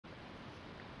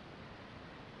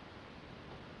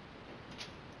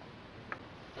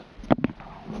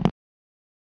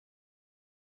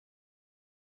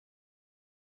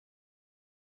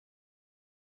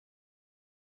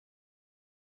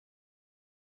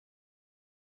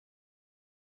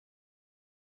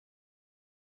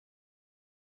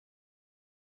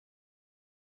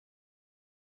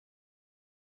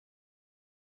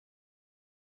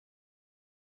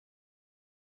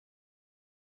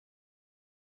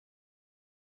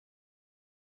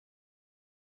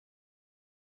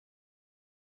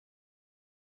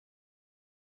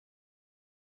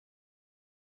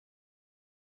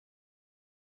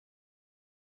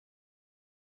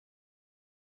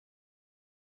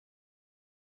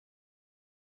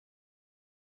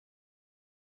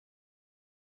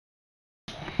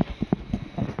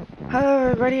Hello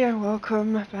everybody and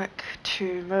welcome back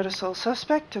to Murder Soul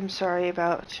Suspect. I'm sorry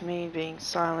about me being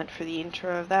silent for the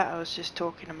intro of that. I was just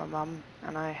talking to my mum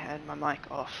and I had my mic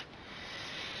off.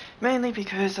 Mainly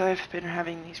because I've been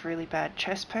having these really bad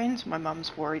chest pains. My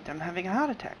mum's worried I'm having a heart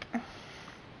attack.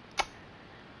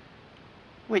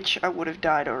 Which I would have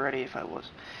died already if I was.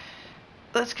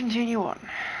 Let's continue on.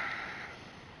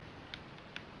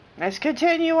 Let's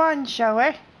continue on, shall we?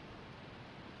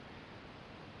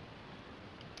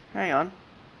 Hang on.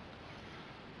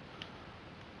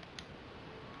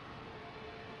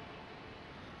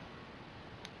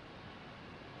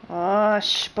 Oh,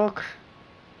 spook.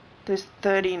 There's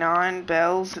 39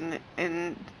 bells in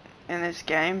this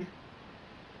game.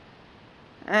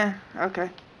 Okay.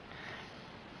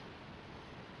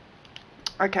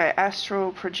 Okay,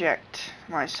 astral project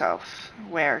myself.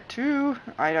 Where to?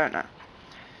 I don't know.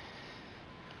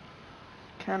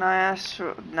 Can I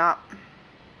astral? Nah.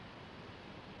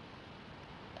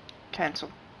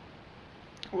 Cancel.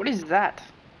 What is that?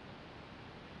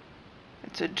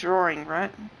 It's a drawing,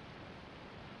 right?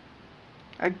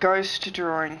 A ghost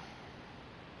drawing.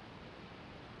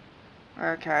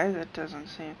 Okay, that doesn't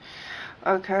seem...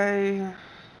 Okay.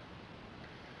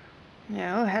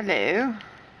 No, hello.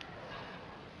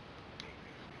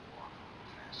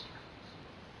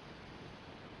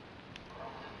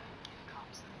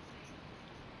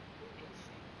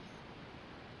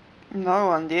 No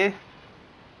one, dear.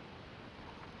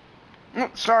 Oh,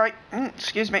 sorry.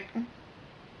 Excuse me.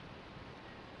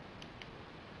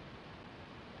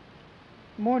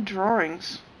 More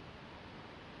drawings.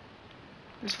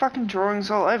 There's fucking drawings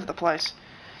all over the place.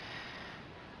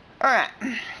 Alright,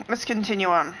 let's continue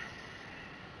on.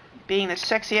 Being a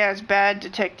sexy ass badass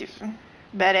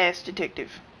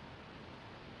detective.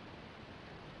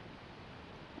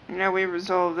 Now we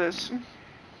resolve this.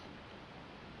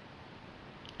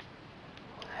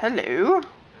 Hello?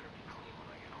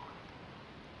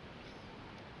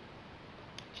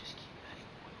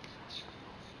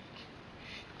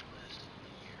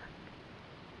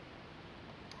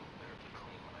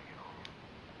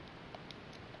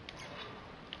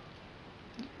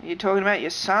 You talking about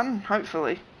your son?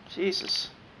 Hopefully. Jesus.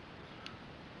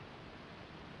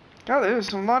 God,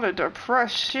 there's a lot of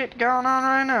depressed shit going on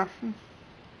right now.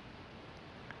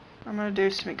 I'm gonna do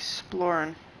some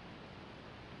exploring.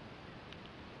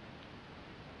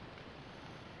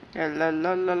 La la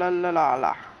la la la la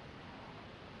la.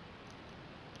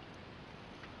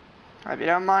 Hope you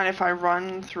don't mind if I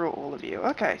run through all of you.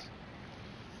 Okay.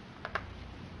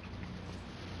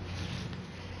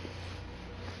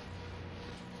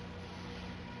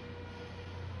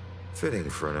 Fitting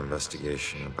for an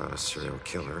investigation about a serial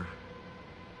killer.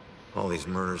 All these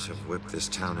murders have whipped this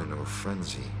town into a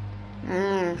frenzy.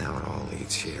 Now it all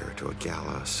leads here to a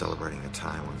gala celebrating a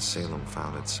time when Salem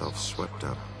found itself swept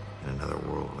up in another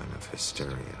whirlwind of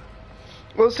hysteria.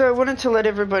 Also, I wanted to let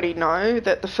everybody know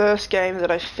that the first game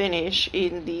that I finish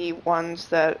in the ones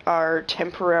that are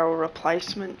temporary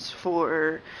replacements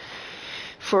for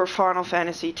Final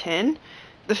Fantasy X,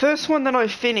 the first one that I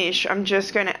finish, I'm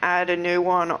just going to add a new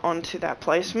one onto that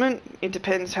placement. It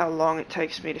depends how long it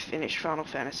takes me to finish Final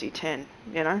Fantasy X,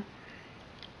 you know?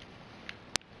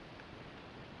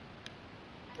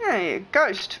 Hey,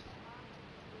 ghost.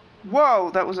 Whoa,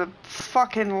 that was a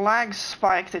fucking lag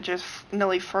spike that just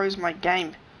nearly froze my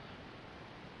game.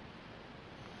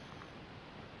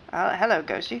 Hello,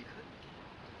 ghosty.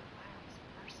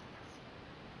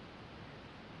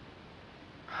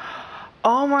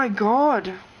 Oh my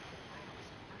god.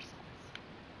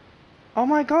 Oh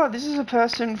my god, this is a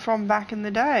person from back in the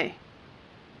day.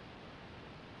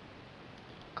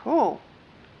 Cool.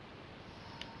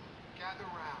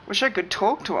 Wish I could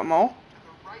talk to them all.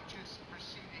 The righteous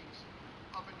proceedings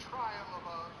of a trial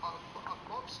of a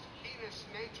most heinous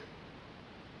nature.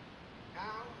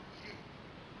 Now you,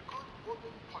 good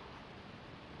woman Putnam,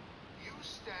 you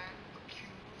stand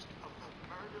accused of the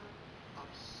murder of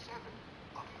 7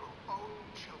 of your own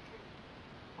children,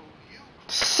 whom you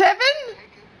Seven?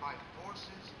 taken by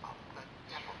forces of the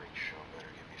devil. Show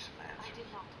better give me some answers. I did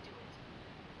not do it.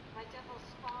 My devil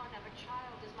spawn of a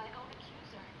child is my own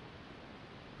accuser.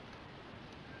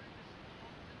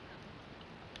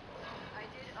 I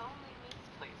did only mean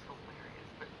this place hilarious,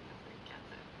 but nobody gets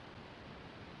it.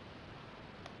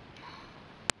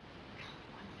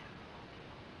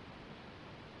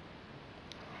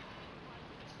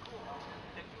 It's cool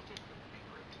that you did the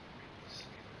secret really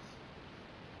serious.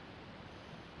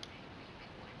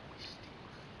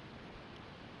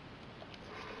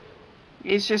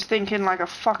 He's just thinking like a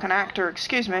fucking actor,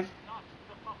 excuse me.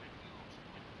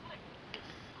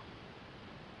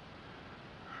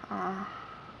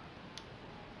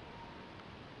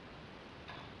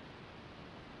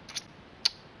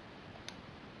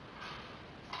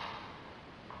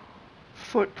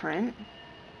 footprint.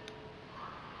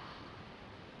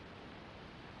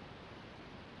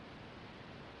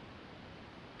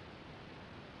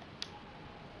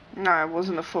 No, it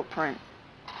wasn't a footprint.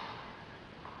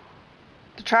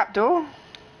 The trapdoor?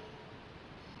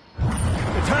 The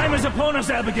time is upon us,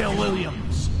 Abigail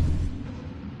Williams.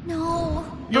 No.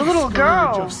 The You little scourge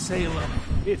girl. of Salem.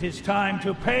 It is time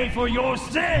to pay for your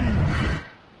sin.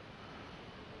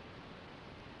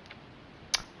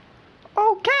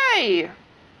 Okay.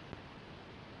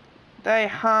 They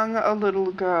hung a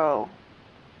little girl.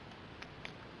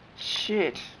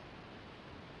 Shit.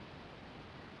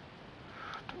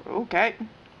 Okay. Remember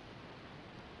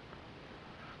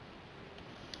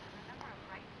a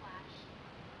bright flash?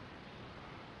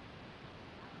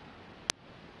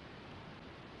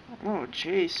 Oh,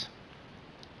 jeez.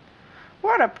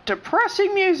 What a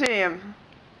depressing museum.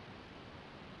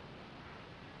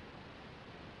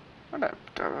 What a...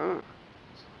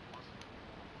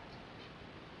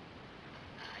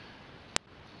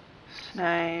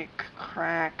 Snake,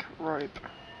 crack, rope.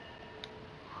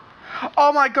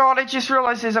 Oh my god, I just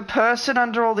realized there's a person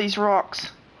under all these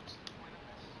rocks.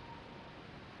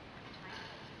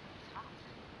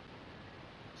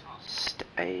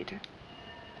 Stayed.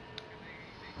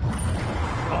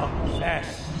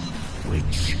 Confess,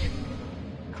 witch.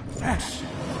 Confess.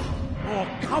 Or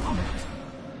covenant.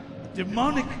 A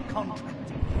demonic contract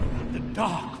with the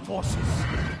dark forces.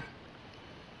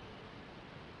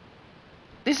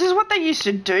 This is what they used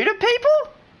to do to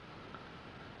people?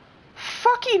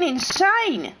 Fucking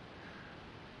insane.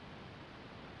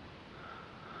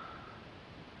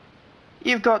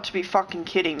 You've got to be fucking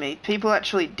kidding me. People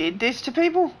actually did this to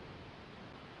people?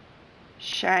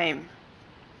 Shame.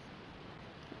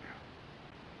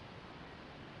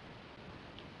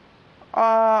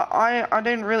 I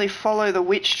didn't really follow the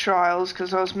witch trials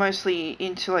because I was mostly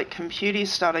into like computer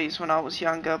studies when I was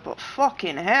younger, but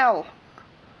fucking hell.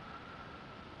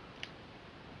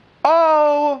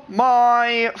 Oh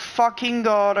my fucking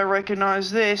god, I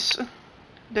recognize this.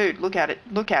 Dude, look at it.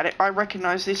 Look at it. I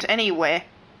recognize this anywhere.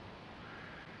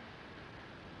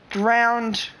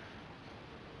 Drowned.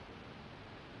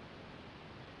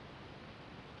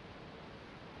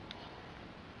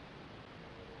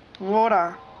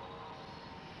 Water.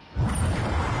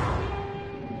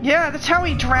 Yeah, that's how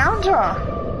he drowned her.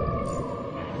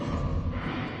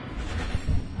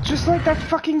 Just like that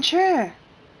fucking chair.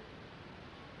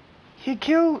 He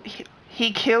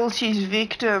kills his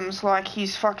victims like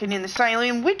he's fucking in the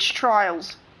Salem witch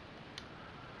trials.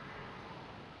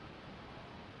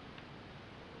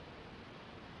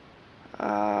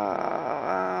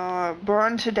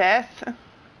 Burned to death.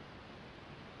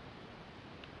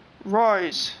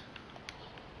 Rose.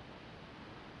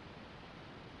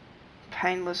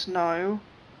 Painless, no.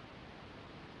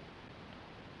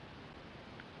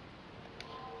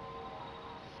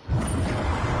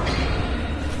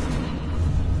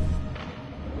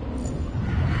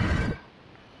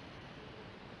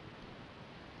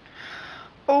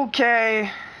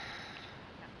 Okay.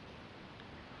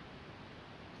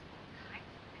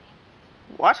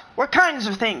 What? What kinds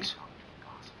of things?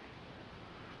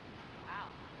 Wow.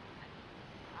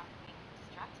 I'm being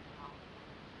distracted at all.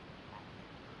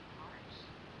 That's harsh.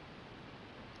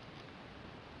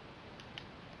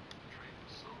 Train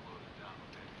was so loaded down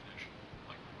with ammunition,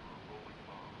 like we were a rolling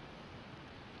bomb.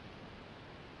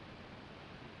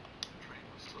 Train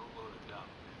was so loaded down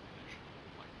with ammunition,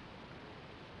 like we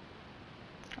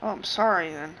were. Oh, I'm sorry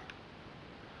then.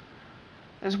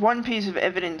 There's one piece of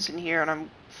evidence in here and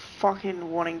I'm fucking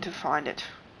wanting to find it.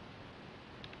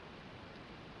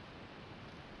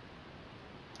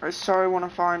 I so want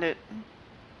to find it.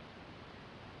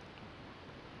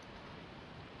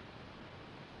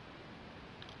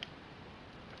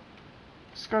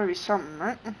 There's gotta be something,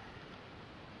 right?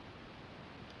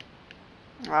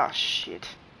 Oh, shit.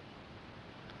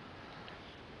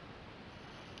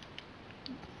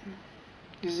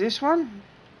 Is this one?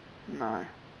 No.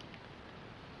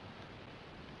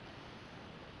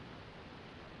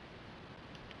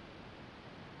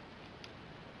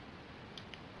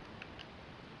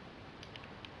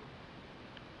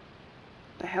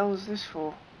 The hell is this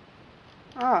for?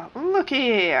 Oh, look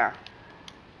here.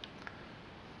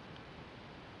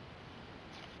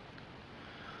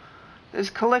 There's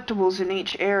collectibles in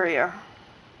each area.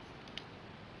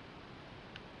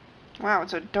 Wow,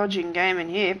 it's a dodging game in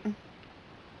here.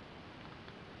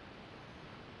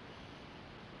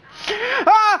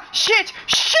 Ah! Shit!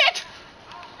 Shit!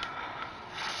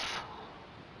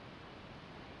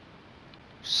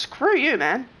 Screw you,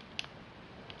 man.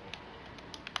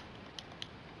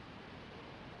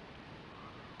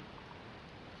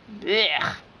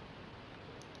 Ugh.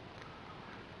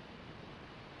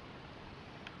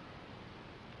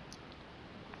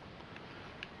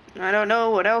 I don't know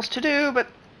what else to do, but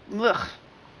ugh.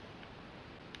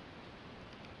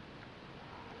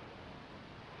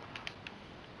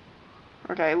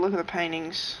 Okay, look at the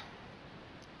paintings.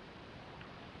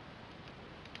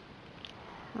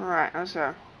 Alright, let's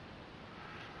go.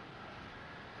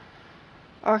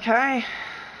 Okay.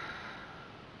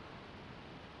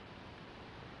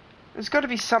 There's got to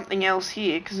be something else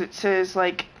here, because it says,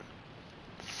 like,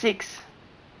 6.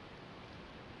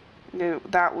 No,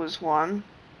 that was 1.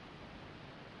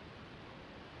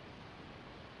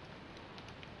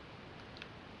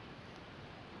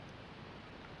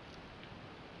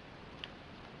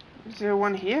 Is there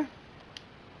one here?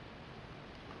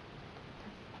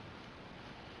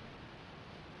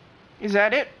 Is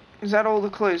that it? Is that all the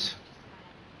clues?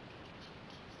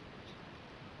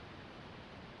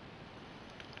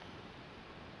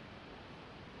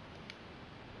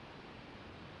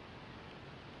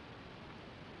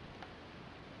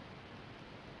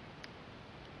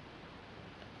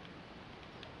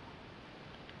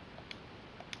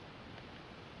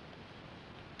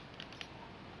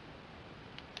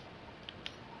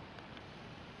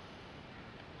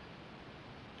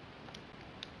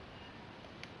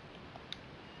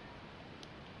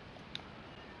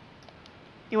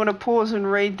 You want to pause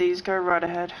and read these, go right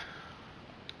ahead.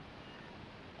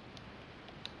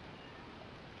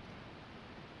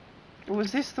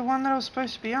 Was this the one that I was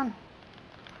supposed to be on?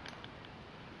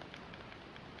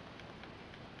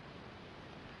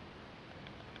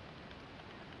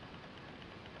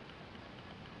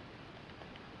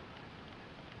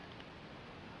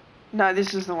 No,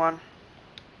 this is the one.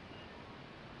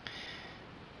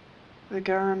 The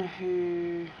gun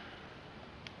who...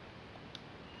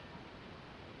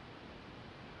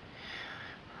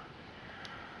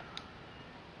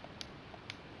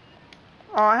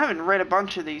 Oh, I haven't read a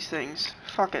bunch of these things.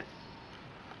 Fuck it.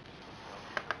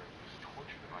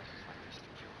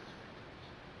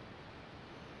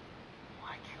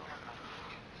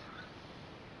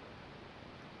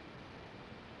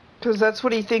 Because that's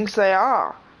what he thinks they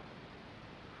are.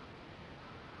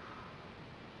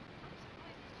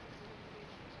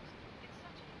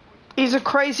 He's a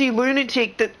crazy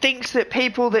lunatic that thinks that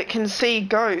people that can see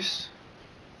ghosts.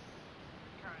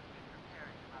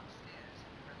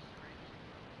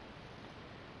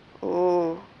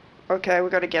 Oh, okay, we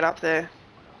gotta get up there.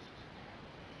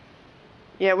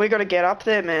 Yeah, we gotta get up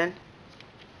there, man.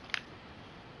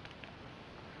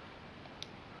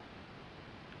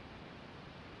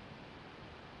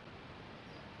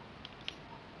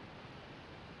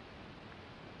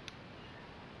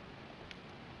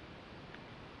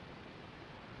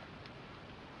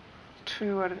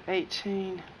 Two out of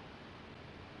 18.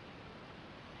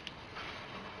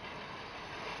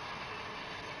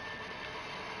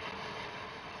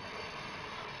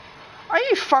 Are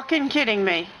you fucking kidding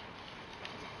me?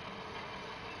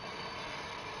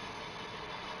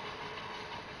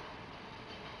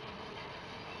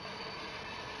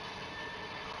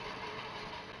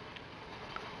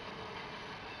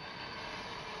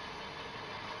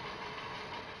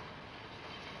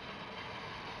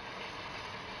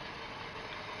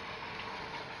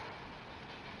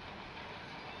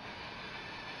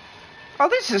 Oh,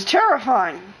 this is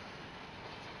terrifying.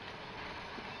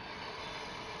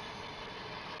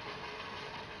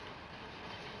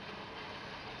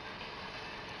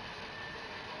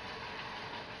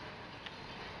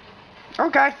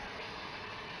 Okay.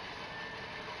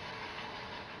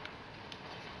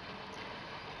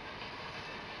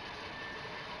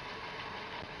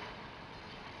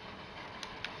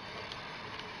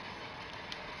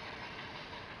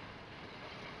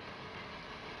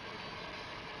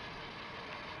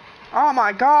 Oh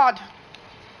my God.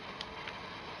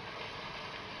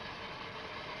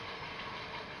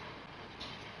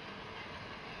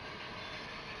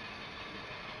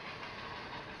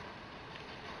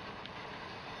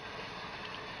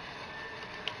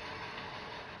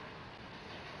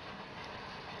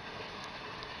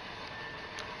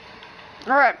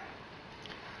 All right.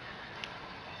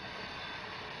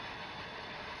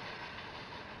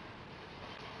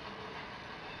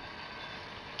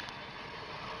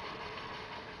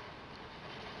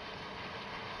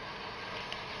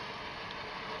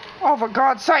 Oh, for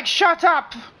God's sake, shut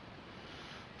up!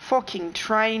 Fucking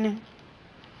train.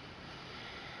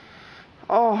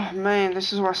 Oh, man,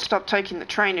 this is why I stopped taking the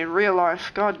train in real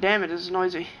life. God damn it, it's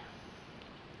noisy.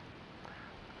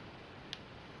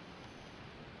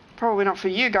 Probably not for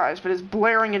you guys, but it's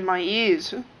blaring in my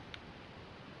ears.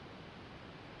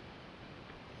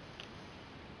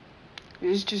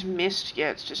 Is just mist?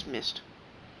 Yeah, it's just mist.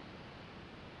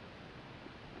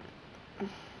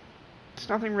 There's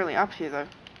nothing really up here, though.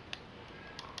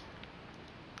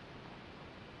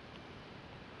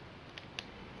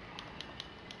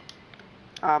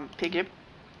 Pick him.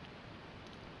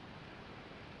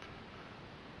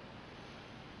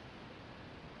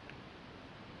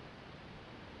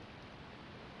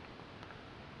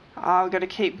 I've got to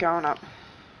keep going up.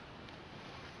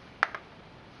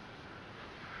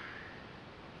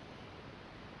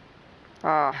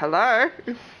 Oh, hello?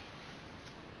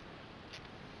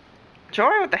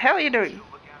 Joy, what the hell are you doing?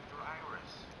 Look after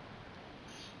Iris.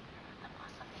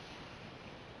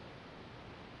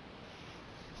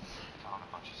 Found a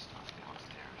bunch of stuff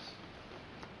downstairs.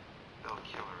 Bill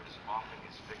Killer is mopping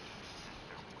his victims as if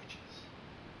they're witches.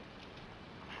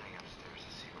 I'm heading upstairs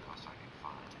to see what else I can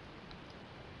find.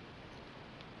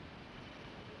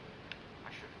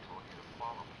 I should have told you to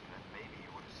follow me, then maybe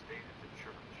you would have stayed at the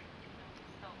church.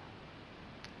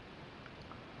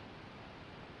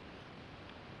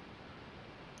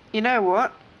 You know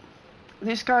what?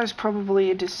 This guy's probably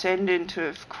a descendant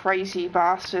of crazy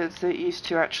bastards that used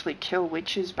to actually kill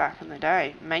witches back in the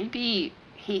day. Maybe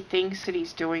he thinks that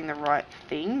he's doing the right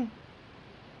thing.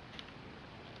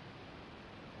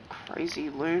 Crazy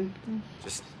loon.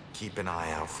 Just keep an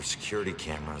eye out for security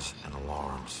cameras and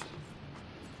alarms.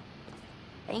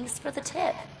 Thanks for the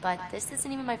tip, but this isn't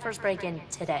even my first break-in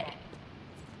today.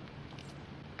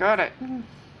 Got it.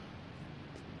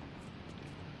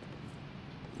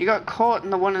 You got caught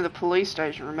in the one at the police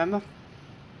station, remember?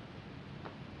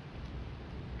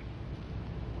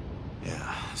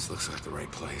 Yeah, this looks like the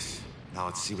right place. Now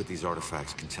let's see what these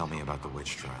artifacts can tell me about the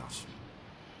witch trials.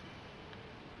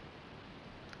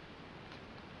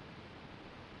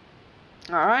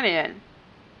 Alrighty then.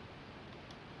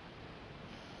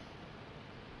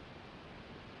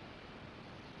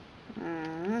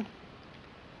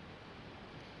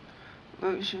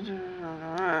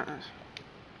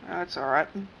 That's alright.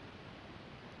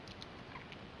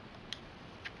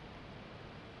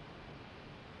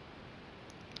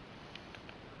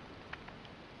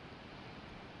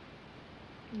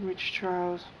 Witch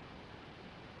trials.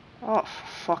 Oh, for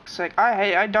fuck's sake.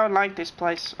 I don't like this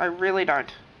place. I really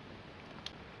don't.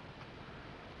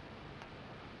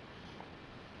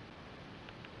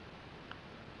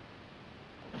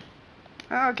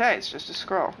 Okay, it's just a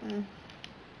scroll.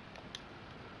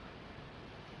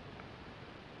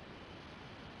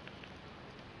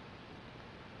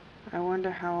 I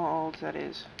wonder how old that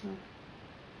is.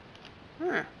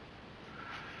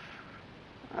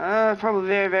 Probably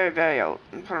very, very, very old.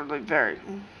 Probably very.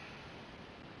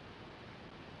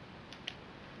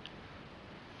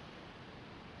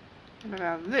 What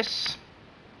about this?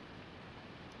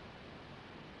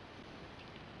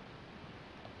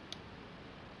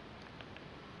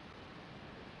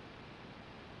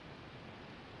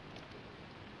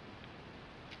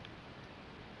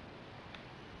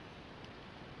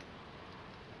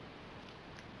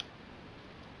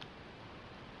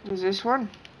 Is this one?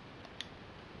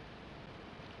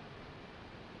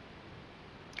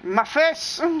 My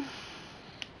face!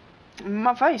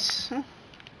 My face!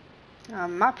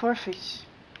 My poor face.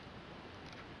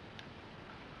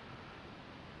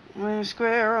 We're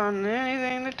square on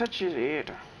anything that touches it.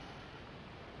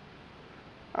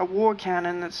 A war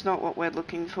cannon, that's not what we're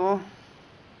looking for.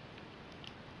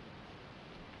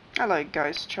 Hello,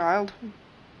 ghost child.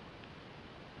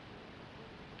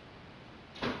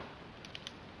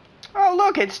 Oh,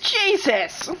 look, it's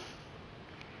Jesus!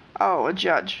 Oh, a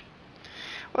judge.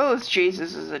 Well, it's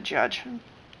Jesus as a judge.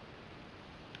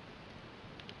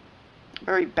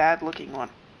 Very bad looking one.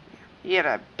 He had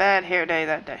a bad hair day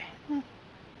that day.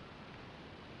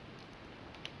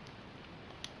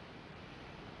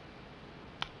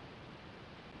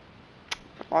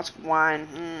 Lots of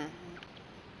wine.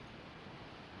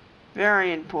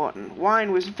 Very important.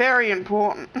 Wine was very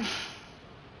important.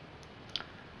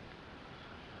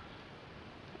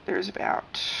 There's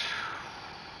about...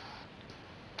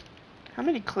 How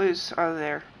many clues are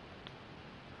there?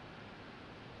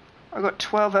 I got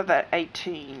 12 of that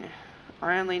 18.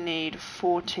 I only need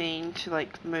 14 to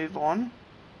like move on.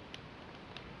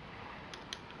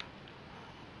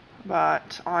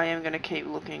 But I am going to keep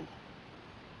looking.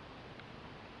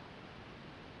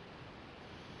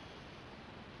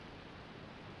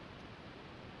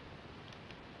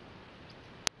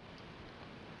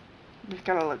 Just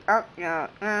gotta look up, yeah.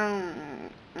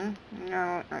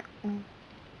 Yeah.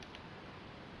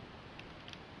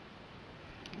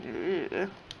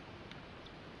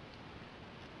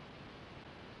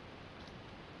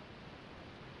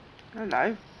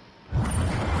 Hello.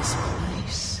 This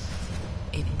place,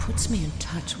 it puts me in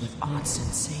touch with odd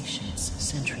sensations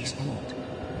centuries old.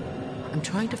 I'm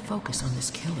trying to focus on this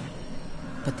killer,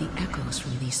 but the echoes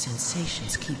from these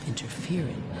sensations keep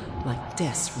interfering, like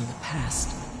deaths from the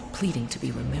past, pleading to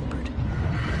be remembered.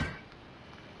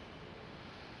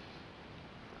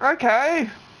 Okay.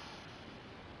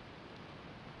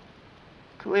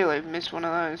 Clearly missed one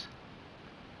of those.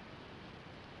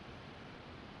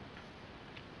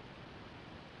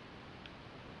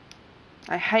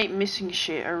 I hate missing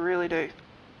shit, I really do.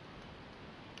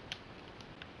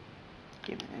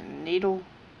 Give me a needle.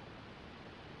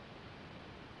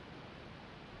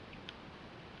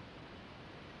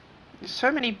 There's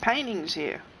so many paintings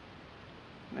here.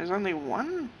 There's only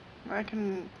one I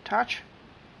can touch,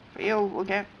 feel,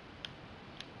 look at.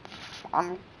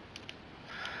 Fun.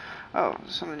 Oh,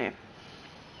 there's something there.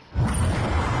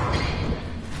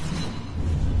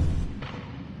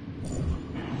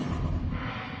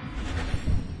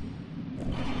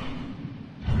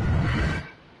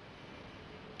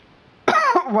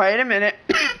 Wait a minute.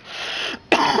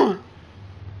 Hey,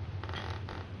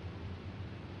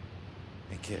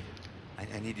 kid.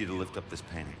 I need you to lift up this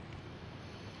painting.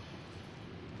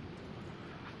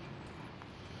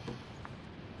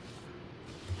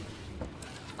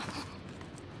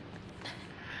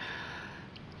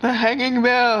 The hanging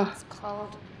bell. It's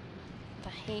called the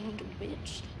Hanged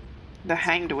Witch. The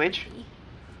hanged witch?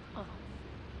 Oh.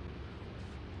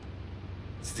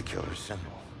 It's the killer's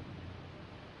symbol.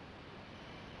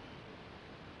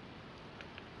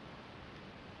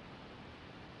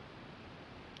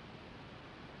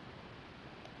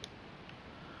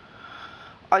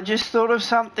 I just thought of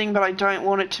something, but I don't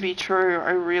want it to be true.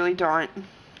 I really don't.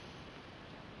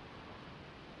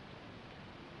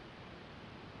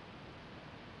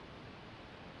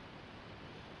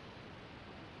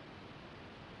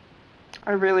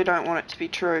 I really don't want it to be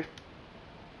true.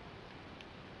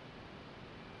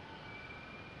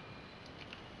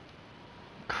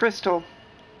 Crystal.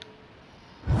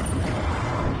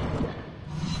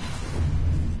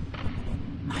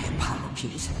 My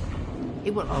apologies.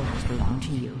 It will always belong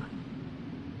to you.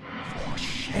 For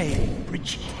shame,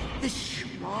 Bridget. This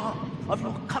flaw of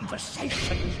your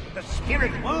conversations with the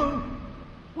spirit world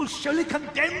will surely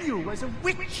condemn you as a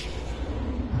witch.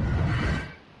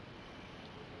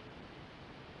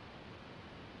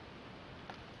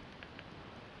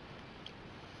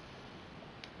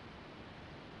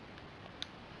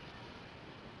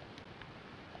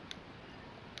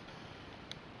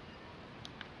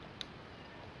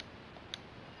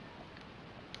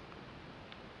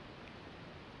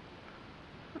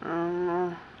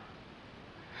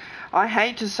 I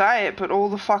hate to say it, but all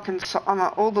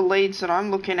the leads that I'm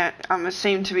looking at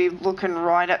seem to be looking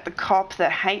right at the cop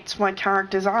that hates my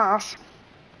character's ass.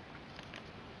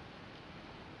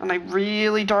 And I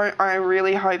really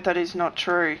hope that is not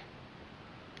true.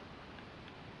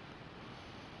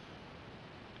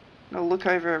 I'll look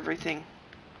over everything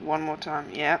one more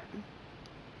time. Yep.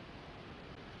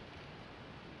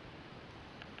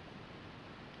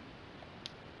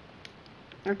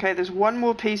 Okay, there's one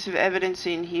more piece of evidence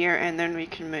in here and then we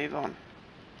can move on.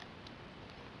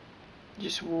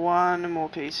 Just one more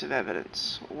piece of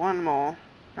evidence. One more.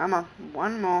 Come on,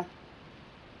 one more.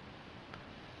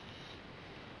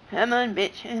 Come on,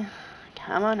 bitch.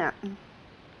 Come on up.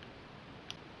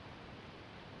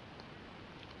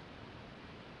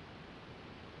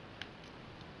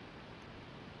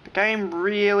 The game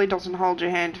really doesn't hold your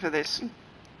hand for this.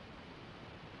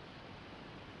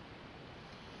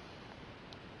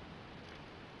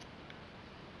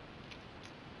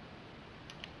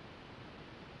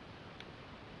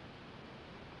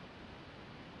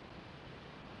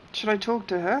 Should I talk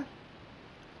to her?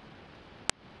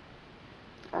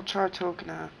 I'll try talking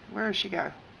to her. Where does she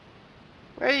go?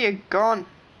 Where are you gone?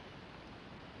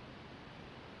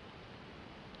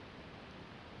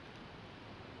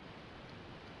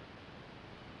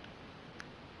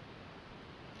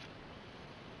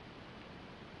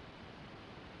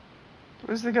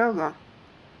 Where's the girl gone?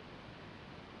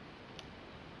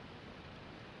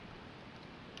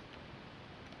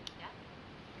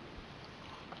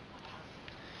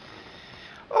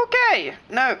 Okay,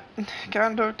 no,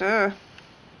 can't talk to her.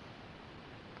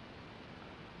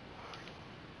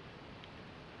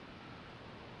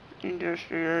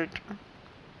 Investigate.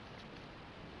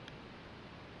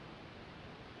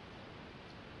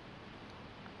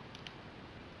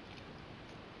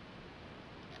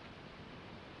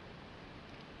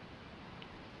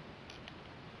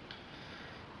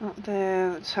 Not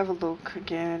there. Let's have a look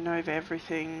again over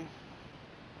everything.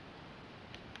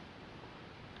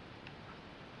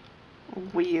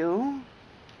 Wheel.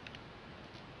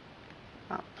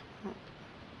 Up.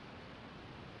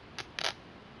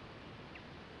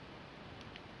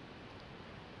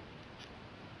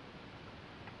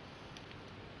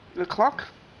 The clock?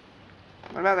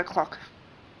 What about the clock?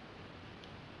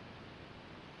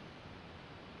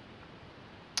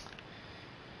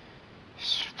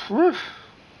 Whew.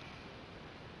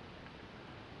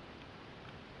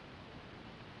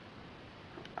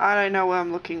 I don't know what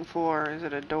I'm looking for. Is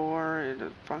it a door? Is it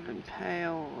a fucking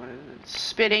pail? What is it?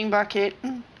 Spitting bucket?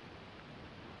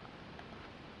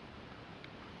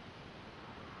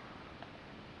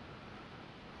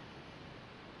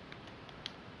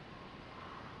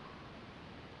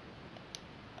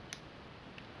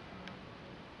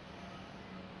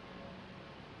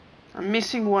 I'm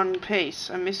missing one piece.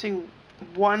 I'm missing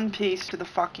one piece to the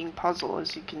fucking puzzle,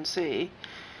 as you can see.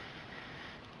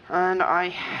 And I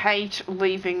hate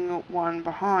leaving one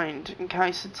behind in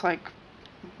case it's like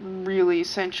really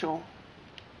essential.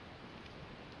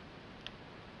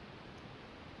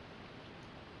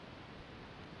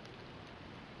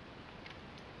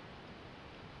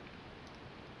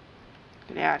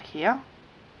 Get out here.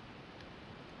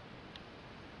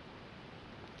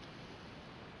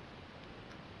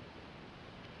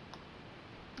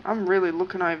 I'm really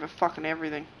looking over fucking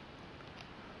everything.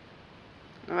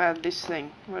 What about this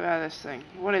thing? What about this thing?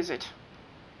 What is it?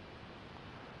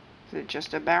 Is it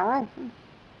just a barrel?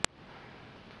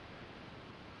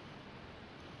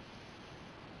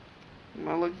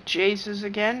 Well, look, Jesus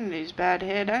again and his bad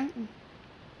hair day.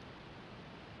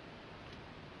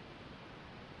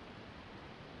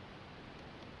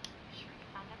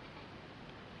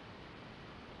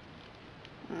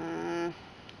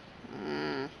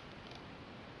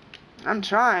 I'm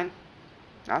trying.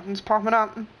 Nothing's popping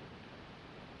up.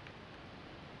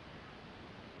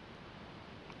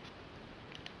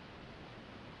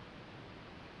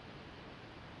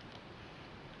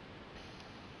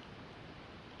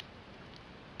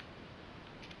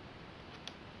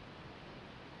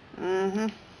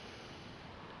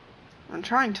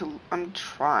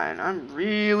 I'm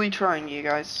really trying, you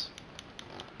guys.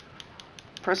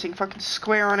 Pressing fucking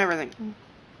square on everything.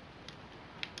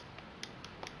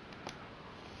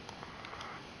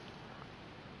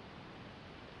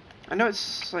 I know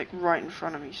it's like right in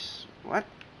front of me. What?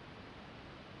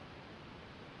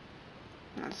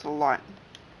 That's the light.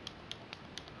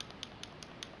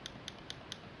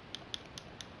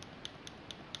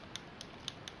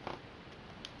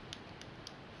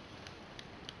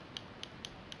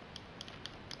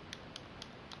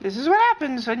 This is what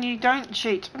happens when you don't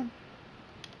cheat.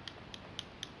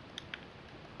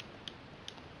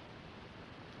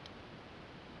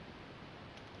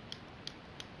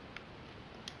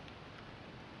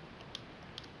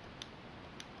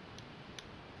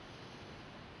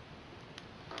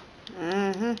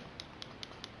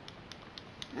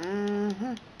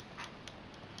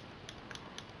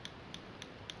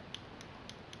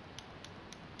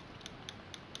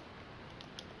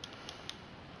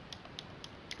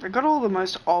 I got all the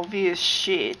most obvious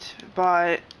shit,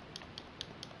 but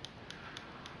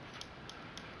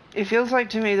it feels like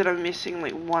to me that I'm missing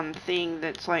like one thing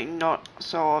that's like not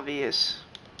so obvious.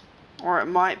 Or it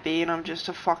might be and I'm just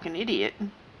a fucking idiot.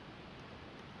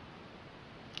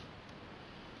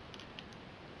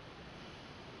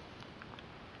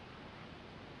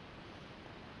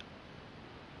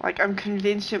 Like, I'm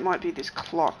convinced it might be this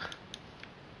clock.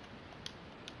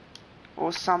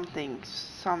 Or something.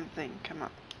 Something. Come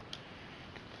on.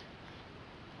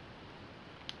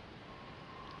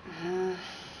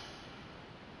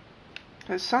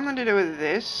 Has something to do with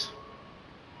this.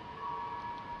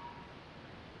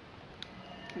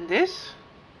 This?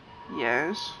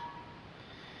 Yes.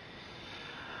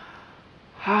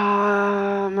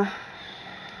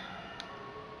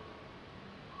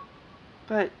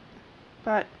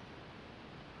 But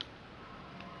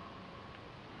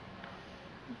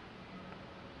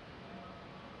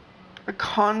a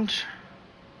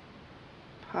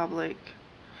public.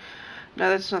 No,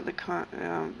 that's not the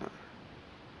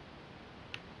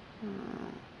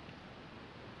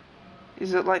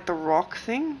is it like the rock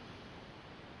thing?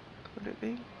 Could it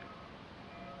be?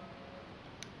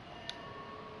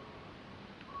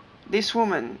 This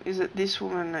woman, is it this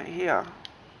woman right here?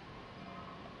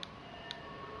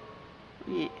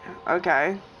 Yeah,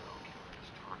 okay.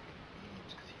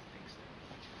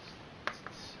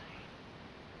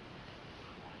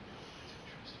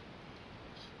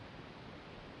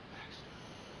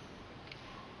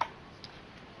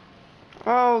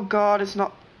 Oh god, it's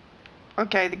not...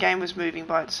 Okay, the game was moving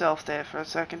by itself there for a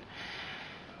second.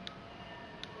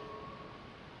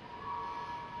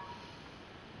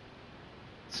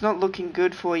 It's not looking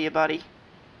good for you, buddy.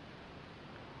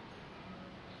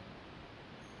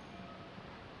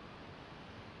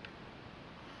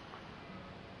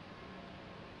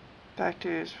 Back to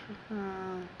his...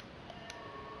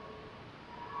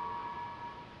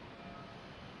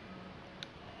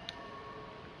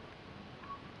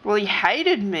 Well, he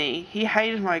hated me. He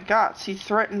hated my guts. He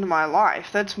threatened my life.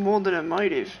 That's more than a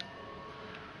motive.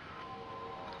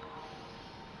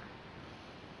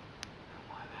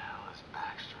 Why the hell is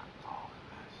Baxter involved in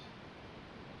this?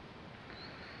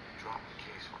 He dropped the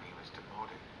case when he was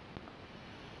demoted.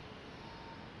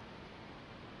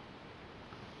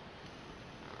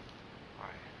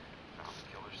 Alright, found the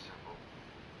killer's symbol.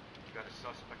 You got a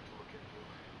suspect to look into.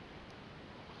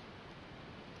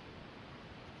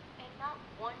 And not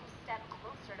one step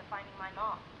closer to finding my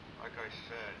mom. Like I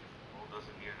said, Mo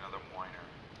doesn't need another whiner.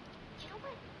 You know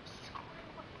what? Screw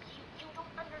you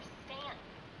don't understand.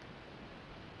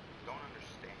 Don't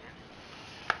understand?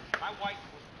 My wife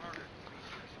was murdered 3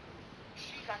 years ago.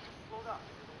 She got to float up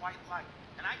into the white light,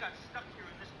 and I got stuck here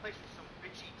in this place with some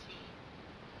bitchy teen.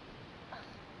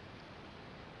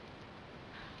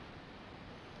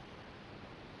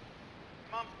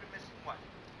 Mom's been missing what?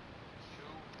 2,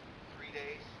 3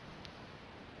 days?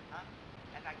 Huh?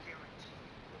 And I guarantee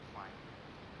you we'll find her.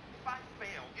 If I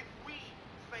fail, if we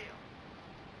fail,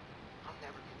 I'll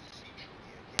never get to see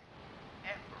Julie again.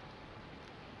 Ever.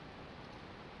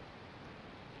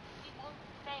 We won't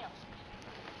fail.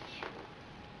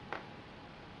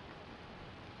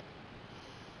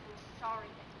 I'm sorry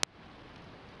that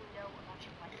you know about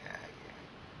your wife. Yeah.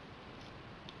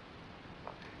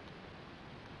 Look,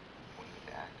 we need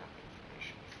to act on the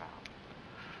information we found.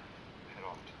 Head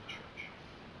off to the church.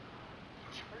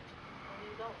 Church? Where are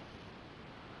you going?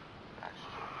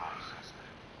 Baxter's old house, that's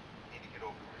it. Need to get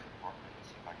over to his apartment and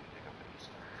see if I can dig up any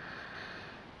stuff.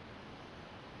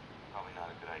 Probably not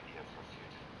a good idea for a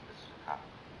fugitive. This is a cop.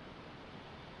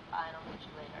 Fine, I'll meet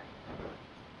you later.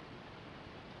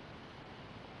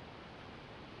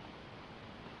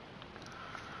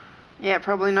 Yeah,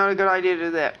 probably not a good idea to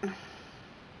do that.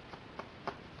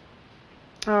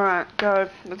 Alright, go.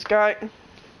 Let's go.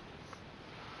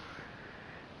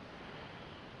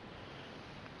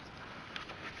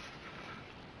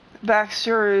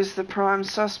 Baxter is the prime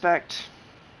suspect.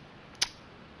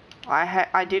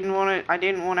 I didn't want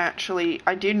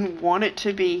it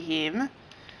to be him.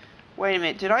 Wait a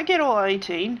minute, did I get all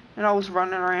 18? And I was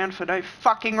running around for no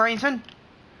fucking reason?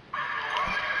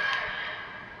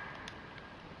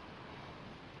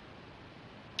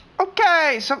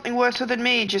 Okay, something worse than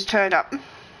me just turned up.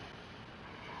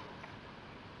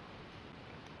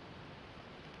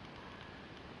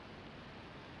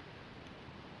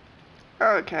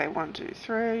 Okay, 1, 2,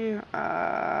 3.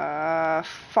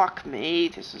 Fuck me,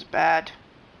 this is bad.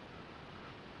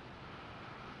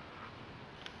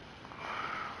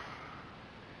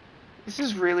 This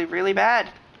is really, really bad.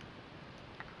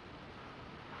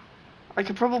 I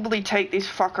could probably take this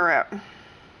fucker out.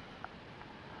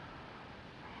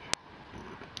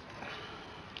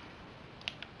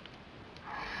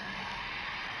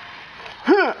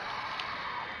 Huh.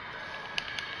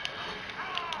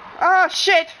 Oh,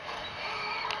 shit!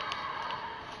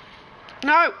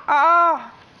 No!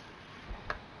 Ah!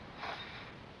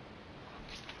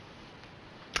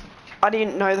 I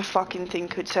didn't know the fucking thing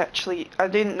could actually... I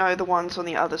didn't know the ones on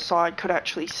the other side could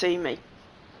actually see me.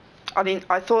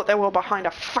 I thought they were behind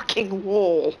a fucking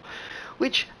wall.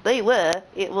 Which they were.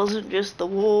 It wasn't just the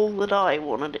wall that I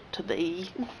wanted it to be.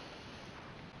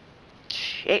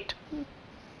 Shit.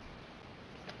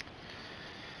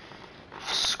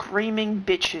 Screaming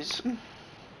bitches.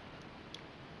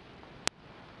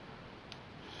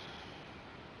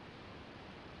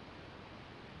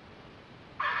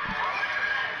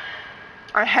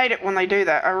 I hate it when they do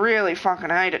that. I really fucking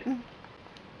hate it.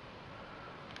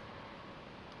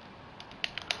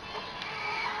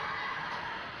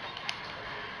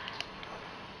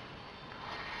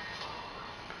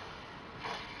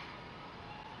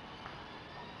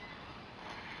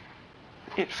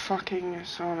 It fucking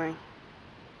saw me.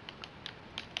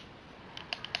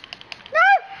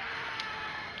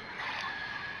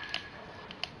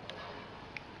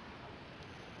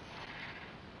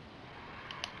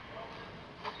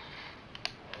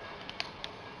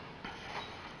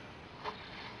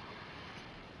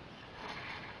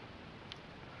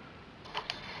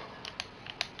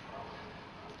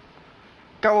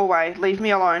 Go away. Leave me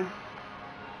alone.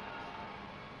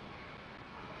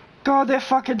 God, they're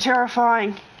fucking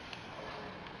terrifying.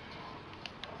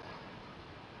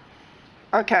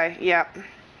 Okay, yeah.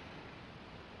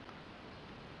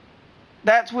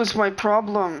 That was my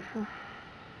problem.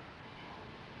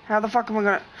 How the fuck am I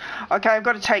gonna... Okay, I've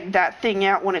got to take that thing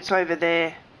out when it's over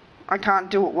there. I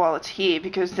can't do it while it's here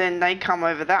because then they come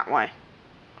over that way.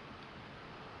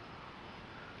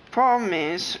 Problem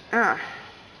is...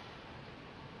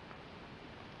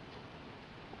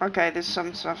 Okay, there's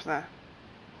some stuff there.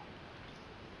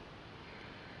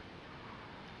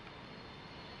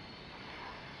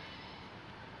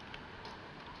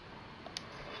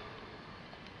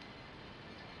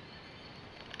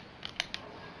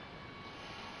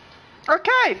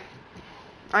 Okay.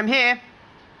 I'm here.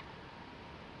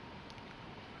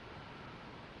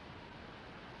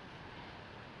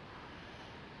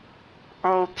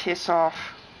 Oh, piss off.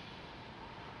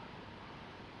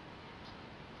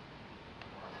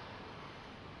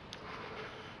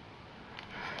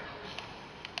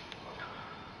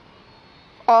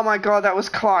 Oh my god, that was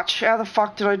clutch. How the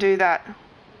fuck did I do that?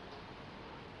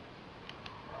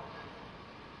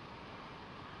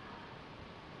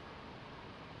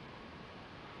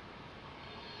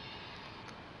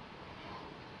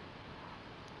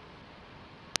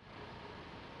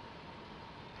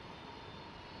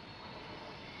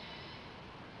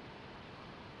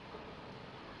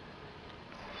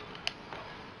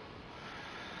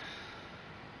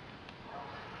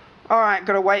 Alright,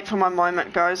 gotta wait for my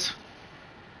moment, guys.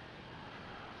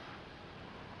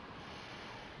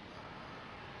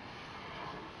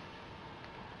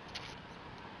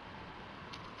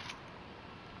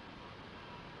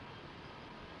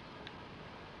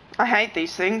 I hate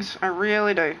these things. I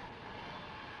really do.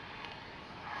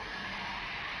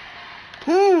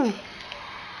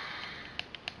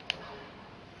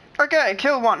 Okay,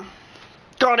 kill one.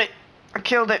 Got it. I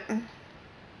killed it.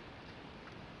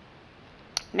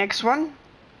 Next one.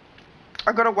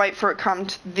 I gotta wait for it come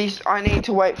to this. I need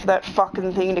to wait for that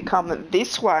fucking thing to come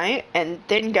this way and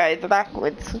then go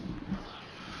backwards.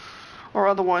 Or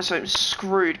otherwise I'm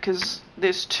screwed because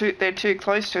they're too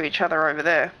close to each other over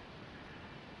there.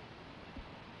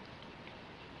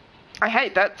 I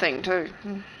hate that thing too.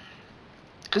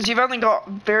 Because you've only got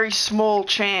very small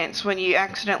chance when you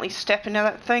accidentally step into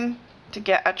that thing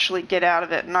to actually get out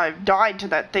of it. And I've died to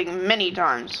that thing many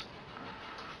times.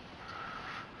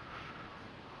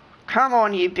 Come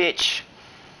on, you bitch.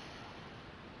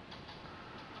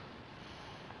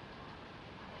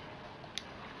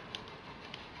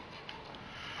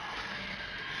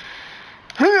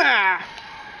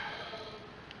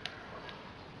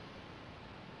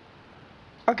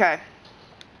 Okay.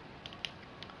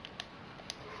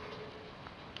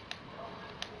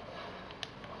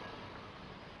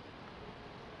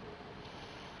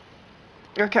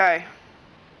 Okay.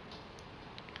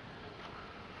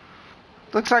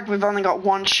 Looks like we've only got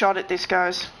one shot at this,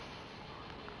 guys.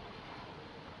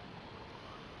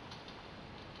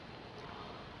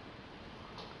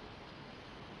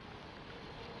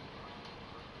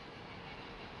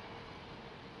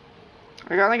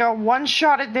 We've only got one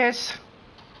shot at this.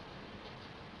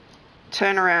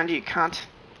 Turn around, you cunt.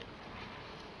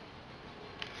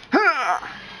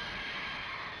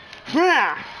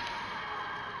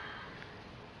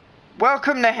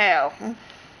 Welcome to hell.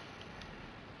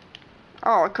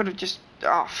 Oh, I could have just...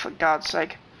 Oh, for God's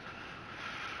sake.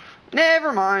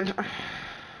 Never mind.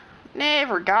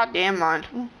 Never goddamn mind.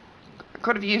 I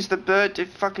could have used the bird to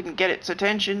fucking get its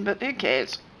attention, but who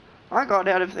cares? I got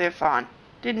out of there fine.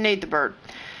 Didn't need the bird.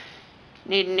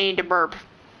 Need the burp.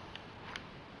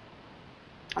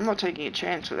 I'm not taking a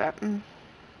chance with that.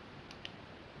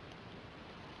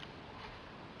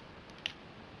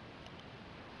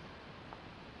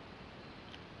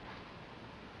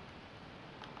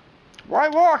 Why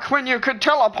walk when you could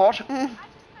teleport? I just got a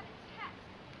text.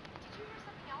 Did you hear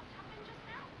something else happen just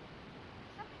now?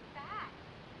 Something bad.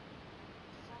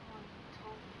 Someone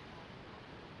told me about it.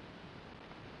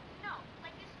 No,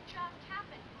 like this just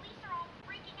happened. Police are all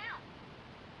freaking out.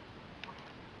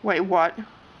 Wait, what? Sounds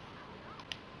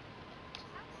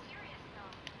serious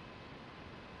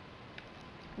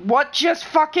though. What just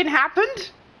fucking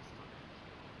happened?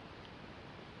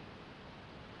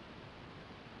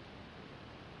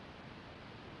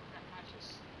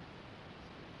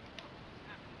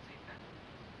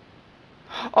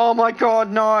 Oh my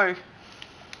god, no.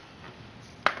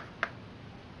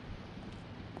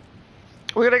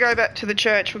 We gotta go back to the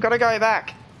church. We gotta go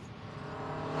back.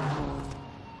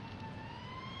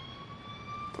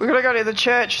 We gotta go to the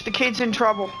church. The kid's in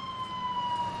trouble.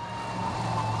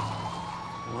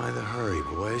 Why the hurry,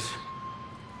 boys?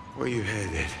 Where you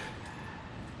headed?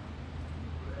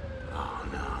 Oh,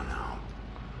 no.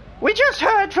 We just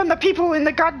heard from the people in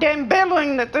the goddamn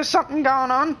building that there's something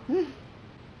going on.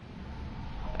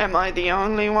 Am I the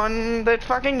only one that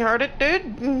fucking heard it,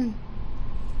 dude?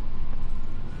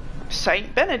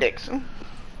 Saint Benedict's.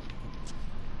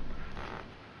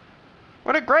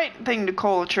 What a great thing to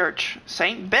call a church.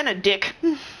 Saint Benedict.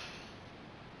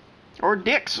 Or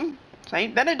Dix.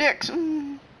 Saint Benedict's.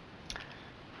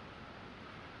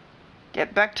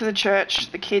 Get back to the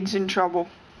church. The kid's in trouble.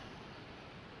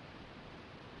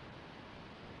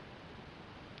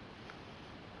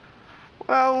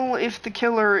 Well, if the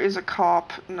killer is a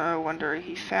cop, no wonder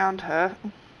he found her.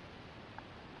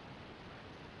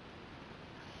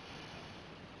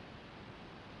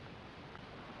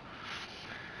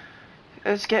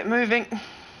 Let's get moving.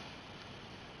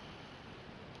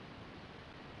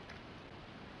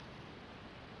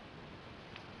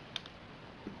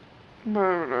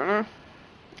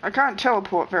 I can't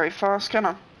teleport very fast, can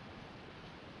I?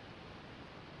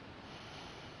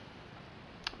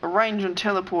 The range on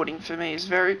teleporting for me is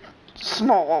very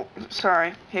small.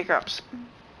 Sorry, hiccups.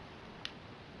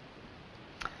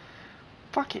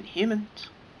 Fucking humans.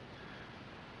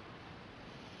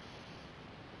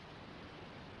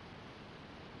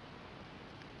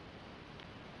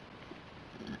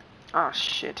 Oh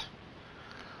shit.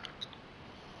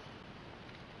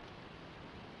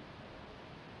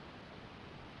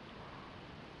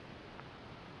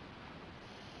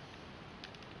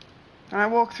 Can I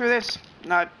walk through this?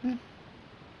 No. I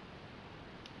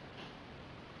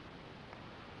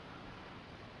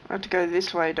have to go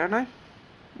this way, don't I?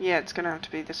 Yeah, it's gonna have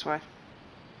to be this way.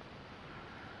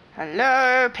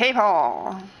 Hello,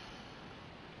 people!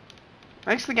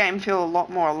 Makes the game feel a lot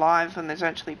more alive when there's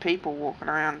actually people walking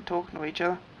around and talking to each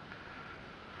other.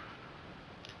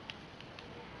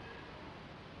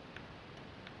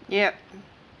 Yep.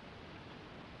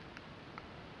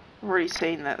 I've already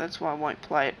seen that, that's why I won't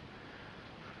play it.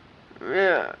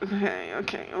 Yeah,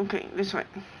 okay, this way.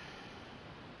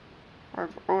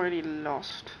 I've already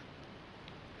lost.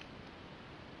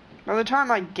 By the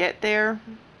time I get there,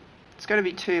 it's gonna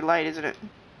be too late, isn't it?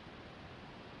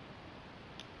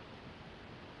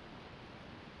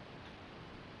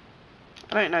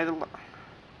 I don't know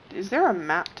is there a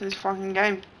map to this fucking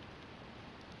game?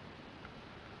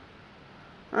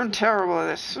 I'm terrible at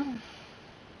this.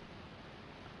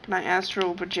 Can I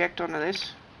astral project onto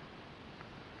this?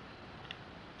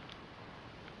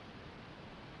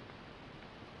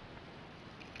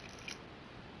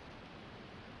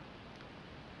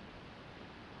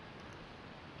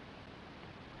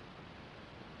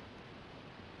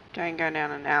 Don't go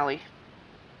down an alley.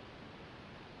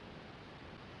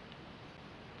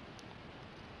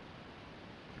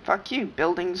 Fuck you,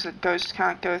 buildings that ghosts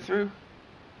can't go through.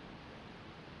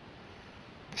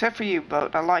 Except for you,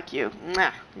 boat. I like you.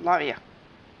 Mwah, love you.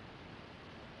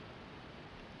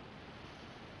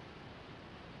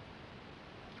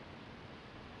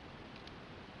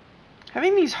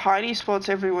 Having these hidey spots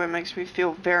everywhere makes me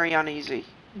feel very uneasy.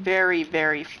 Very,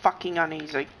 very fucking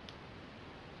uneasy.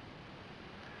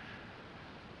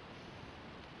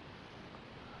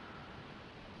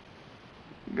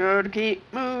 Gotta keep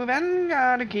moving,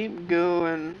 gotta keep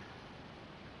going.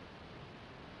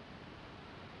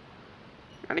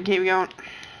 Gotta keep going.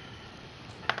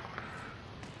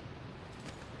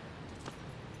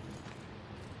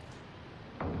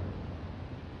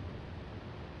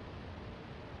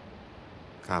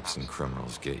 Cops and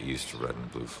criminals get used to red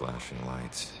and blue flashing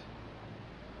lights.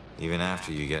 Even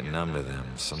after you get numb to them,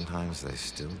 sometimes they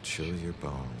still chill your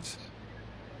bones.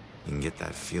 You can get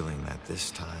that feeling that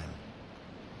this time,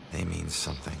 they mean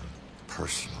something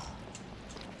personal.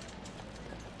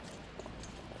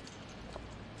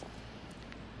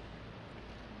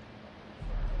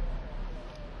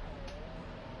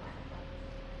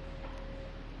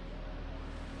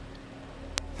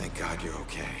 Thank God you're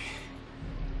okay.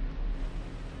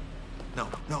 No,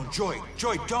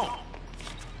 Joy, don't!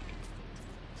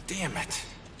 Damn it.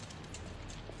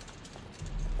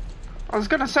 I was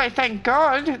gonna say thank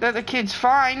God that the kid's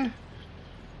fine.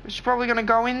 But she's probably gonna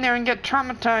go in there and get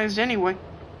traumatized anyway.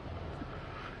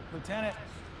 Lieutenant,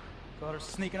 got her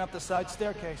sneaking up the side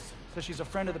staircase. Says she's a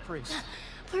friend of the priest.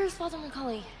 Where's Father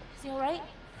Macaulay? Is he alright?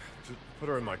 Just put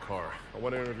her in my car. I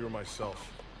want to interview her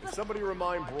myself. Can somebody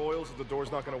remind Broyles that the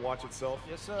door's not going to watch itself?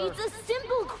 Yes, sir. It's a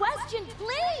simple question,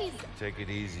 please! Take it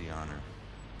easy on her.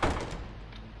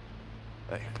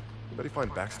 Hey, anybody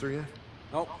find Baxter yet?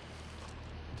 Nope.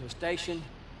 To the station,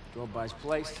 drove by his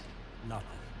place, nothing.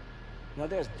 You know,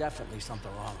 there's definitely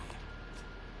something wrong with him.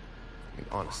 I mean,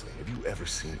 honestly, have you ever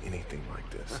seen anything like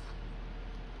this?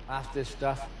 Half this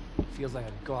stuff feels like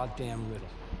a goddamn riddle.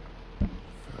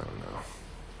 I don't know.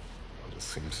 It just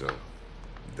seems so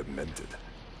demented.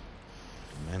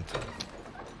 Demented.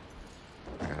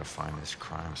 I gotta find this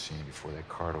crime scene before they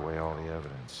cart away all the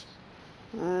evidence.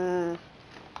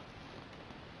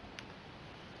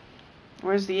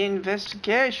 Where's the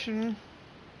investigation?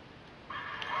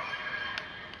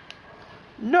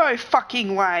 No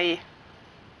fucking way!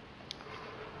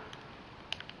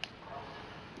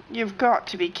 You've got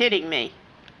to be kidding me.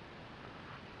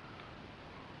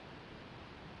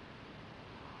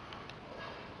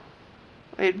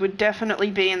 It would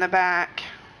definitely be in the back.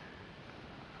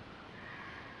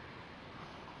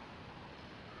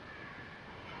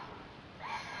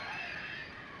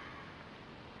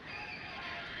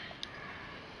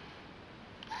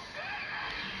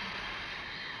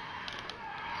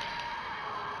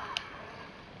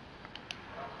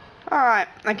 Alright,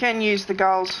 I can use the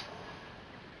gulls.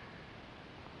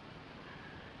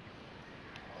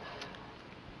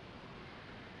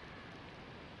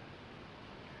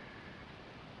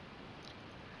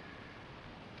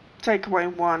 Take away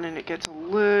one and it gets a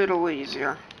little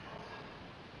easier.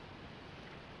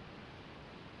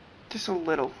 Just a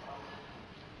little.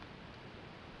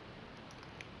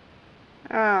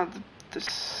 Ah, the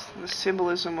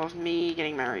symbolism of me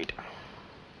getting married.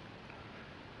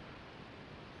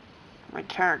 My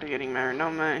character getting married,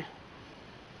 not me.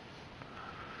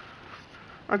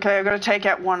 Okay, I've got to take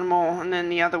out one more, and then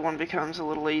the other one becomes a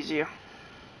little easier.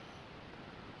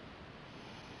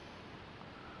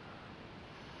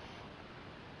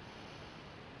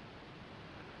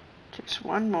 Just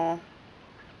one more.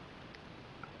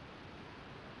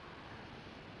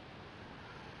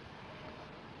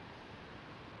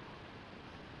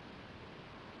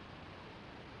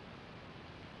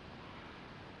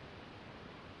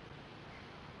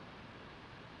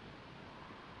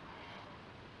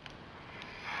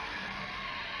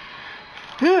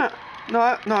 Yeah, no.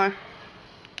 Alright.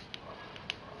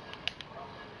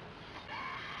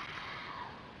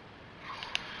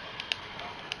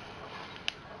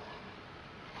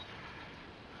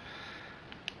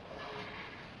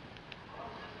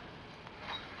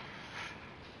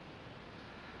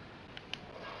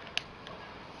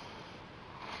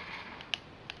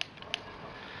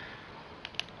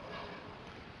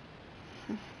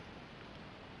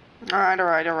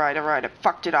 I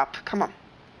fucked it up. Come on.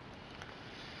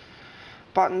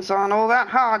 Buttons aren't all that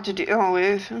hard to deal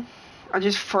with. I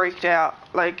just freaked out.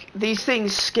 Like, these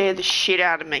things scare the shit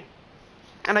out of me.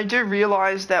 And I do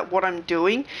realise that what I'm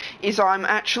doing is I'm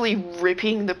actually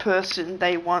ripping the person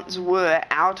they once were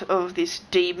out of this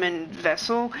demon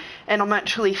vessel, and I'm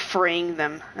actually freeing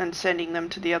them and sending them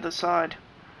to the other side.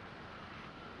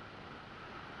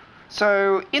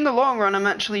 So, in the long run, I'm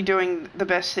actually doing the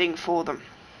best thing for them.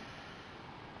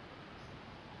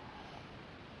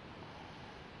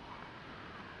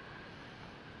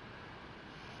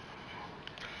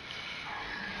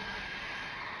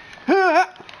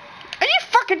 Are you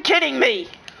fucking kidding me?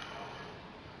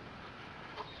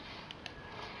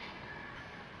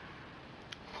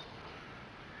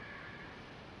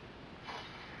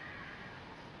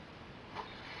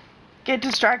 Get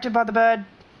distracted by the bird.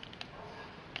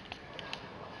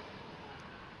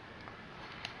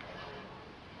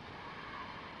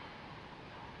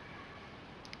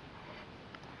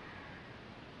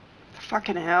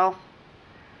 Fucking hell.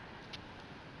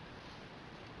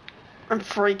 I'm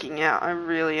freaking out, I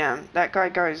really am. That guy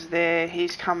goes there,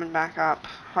 he's coming back up,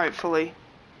 hopefully.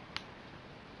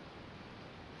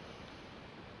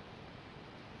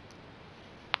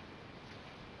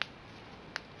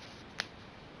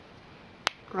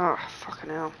 Oh, fucking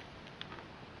hell.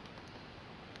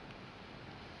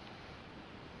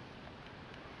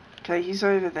 Okay, he's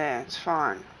over there, it's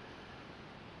fine.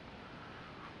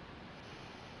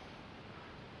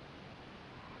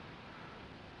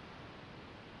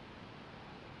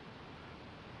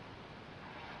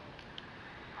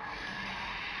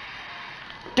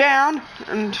 Down,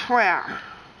 and wow.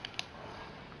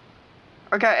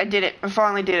 Okay, I did it. I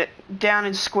finally did it. Down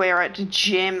and square. I had to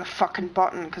jam the fucking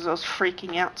button because I was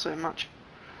freaking out so much.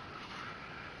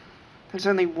 There's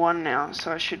only one now,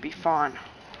 so I should be fine.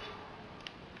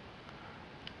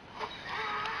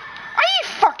 Are you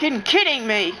fucking kidding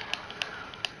me?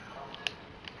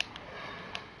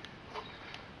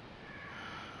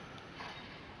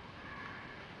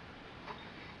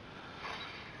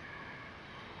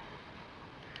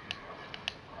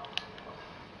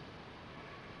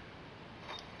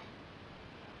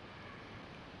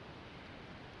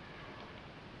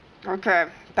 Okay,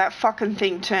 that fucking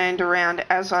thing turned around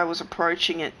as I was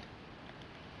approaching it.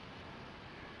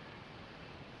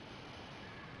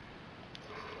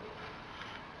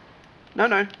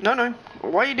 No.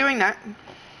 Why are you doing that?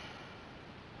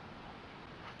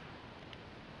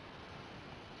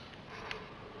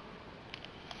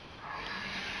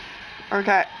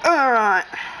 Okay, alright.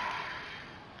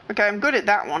 Okay, I'm good at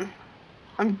that one.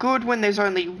 I'm good when there's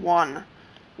only one.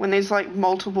 When there's like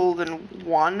multiple than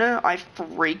one, I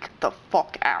freak the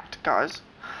fuck out, guys.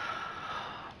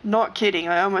 Not kidding,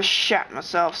 I almost shat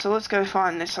myself, so let's go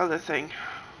find this other thing.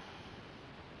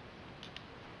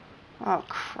 Oh,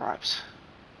 cripes.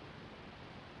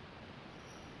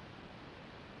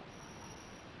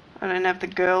 I don't have the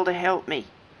girl to help me.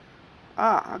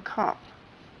 Ah, a cop.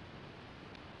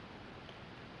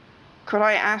 Could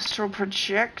I astral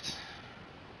project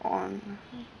on...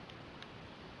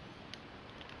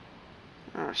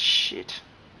 Oh, shit.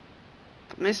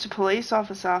 Mr. Police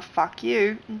Officer, fuck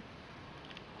you.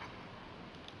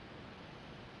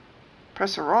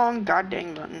 Press the wrong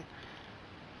goddamn button.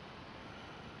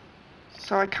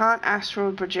 So I can't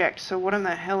astral project, so what in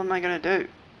the hell am I gonna do?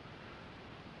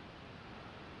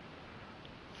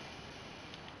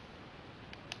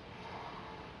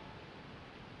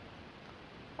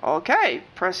 Okay,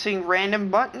 pressing random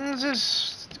buttons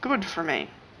is good for me.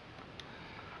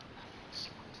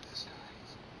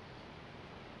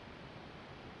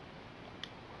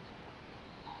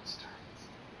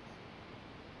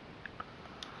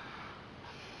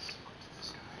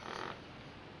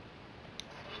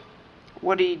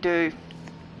 What do you do?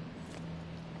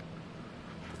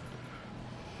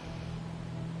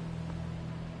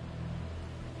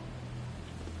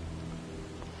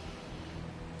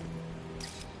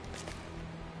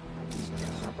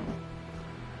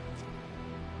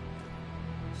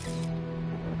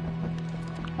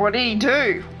 What do you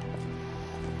do?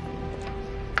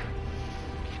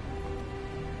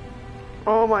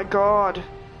 Oh my god.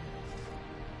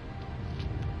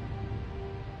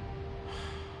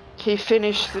 He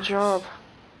finished the job.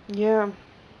 Yeah.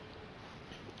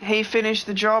 He finished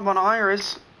the job on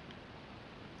Iris.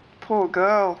 Poor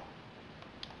girl.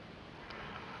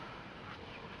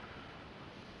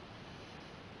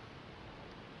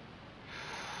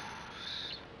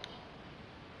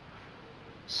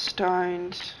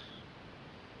 Stoned.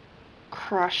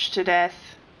 Crushed to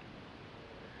death.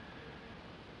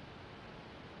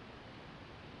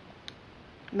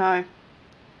 No.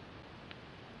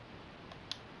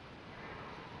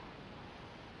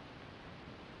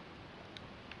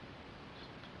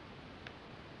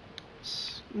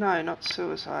 No, not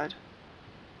suicide.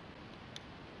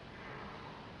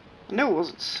 I knew it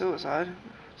wasn't suicide.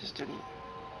 I just didn't.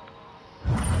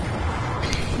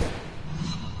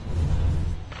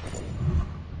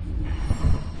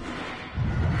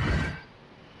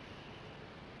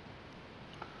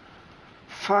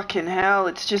 Fucking hell,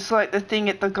 it's just like the thing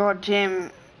at the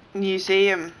goddamn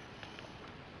museum.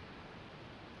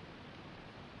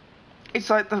 It's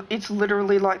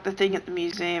literally like the thing at the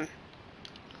museum.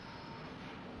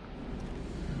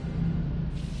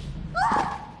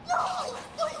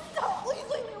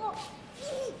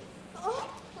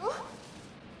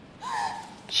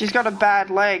 She's got a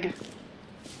bad leg.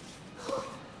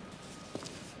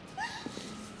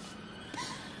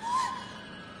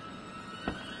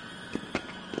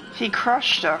 He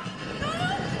crushed her.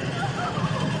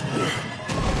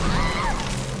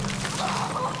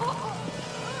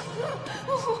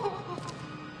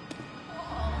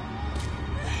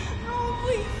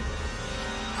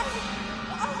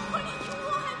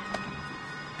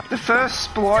 The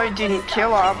first blow didn't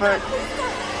kill her, but...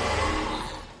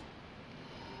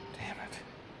 Damn it.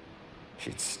 If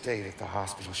she'd stayed at the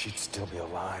hospital, she'd still be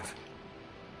alive.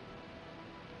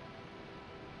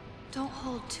 Don't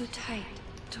hold too tight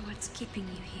to what's keeping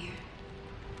you here.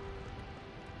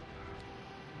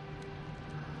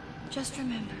 Just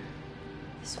remember,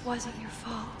 this wasn't your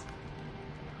fault.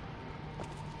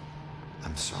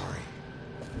 I'm sorry.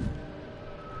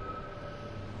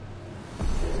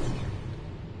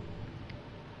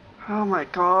 Oh my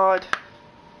god.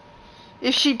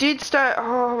 If she did stay...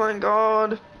 Oh my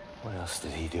god. What else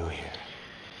did he do here?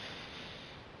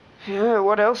 Yeah,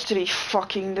 what else did he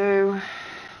fucking do?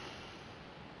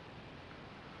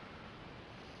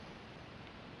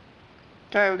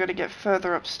 Okay, we've got to get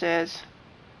further upstairs.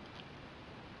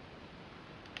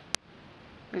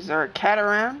 Is there a cat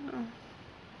around?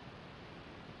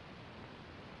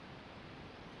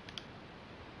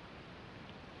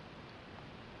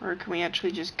 Or can we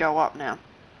actually just go up now?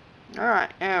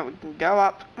 Alright, yeah, we can go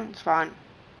up. It's fine.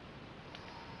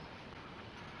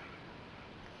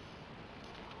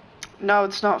 No,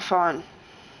 it's not fun.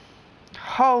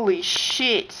 Holy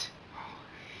shit.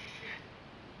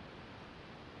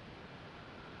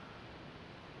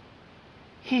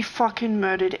 He fucking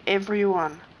murdered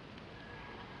everyone.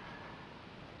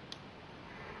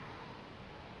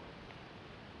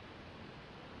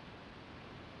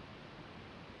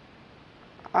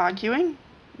 Arguing?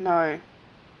 No.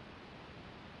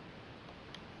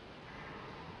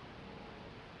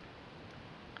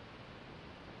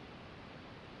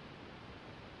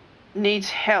 Needs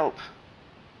help.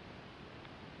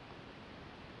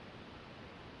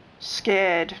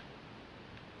 Scared.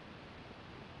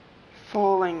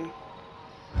 Falling.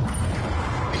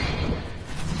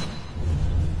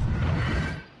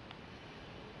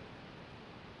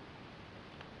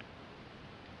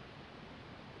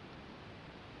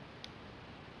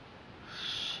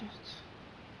 Shit.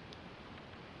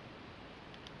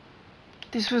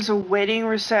 This was a wedding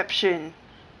reception.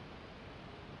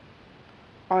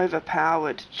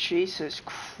 Overpowered. Jesus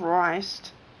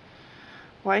Christ.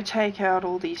 Why take out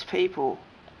all these people?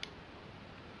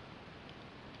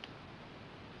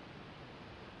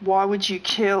 Why would you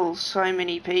kill so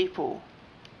many people?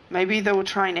 Maybe they were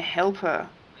trying to help her.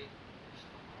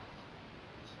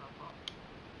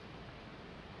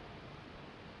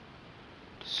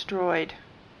 Destroyed.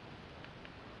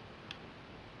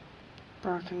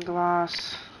 Broken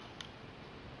glass.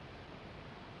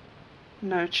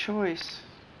 No choice.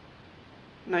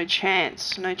 No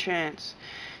chance. No chance.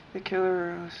 The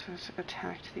killer has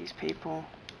attacked these people.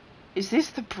 Is this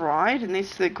the bride and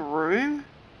this the groom?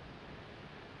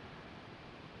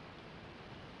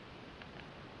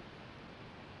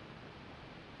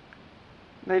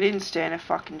 They didn't stand a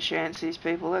fucking chance, these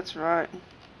people, that's right.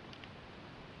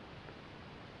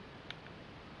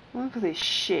 Look at this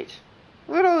shit.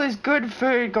 Look at all this good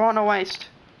food gone to waste.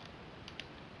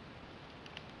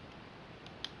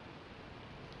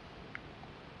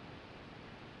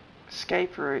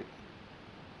 Escape route.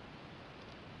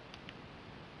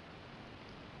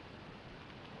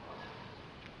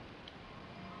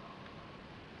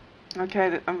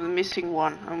 Okay, I'm missing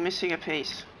one. I'm missing a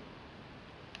piece.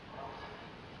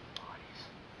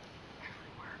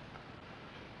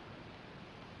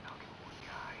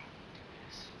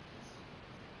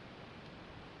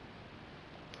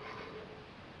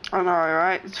 I know,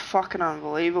 right? It's fucking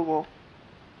unbelievable.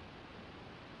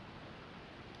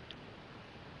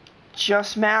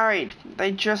 Just married.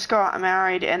 They just got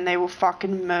married and they were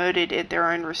fucking murdered at their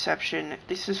own reception.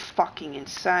 This is fucking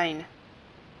insane.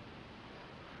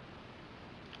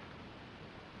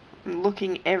 I'm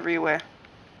looking everywhere.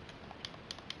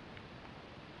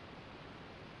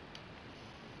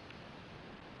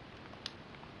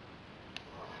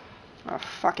 Oh,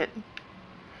 fuck it.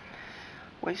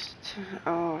 Waste.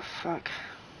 Oh, fuck.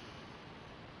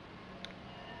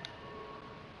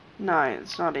 No,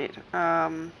 it's not it.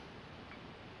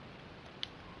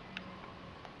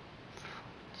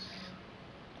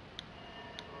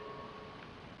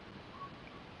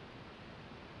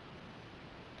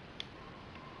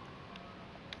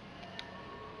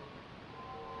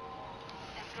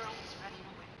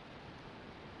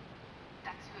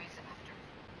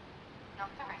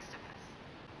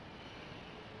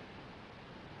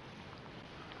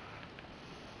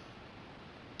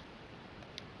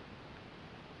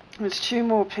 There's 2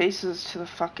 more pieces to the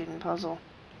fucking puzzle.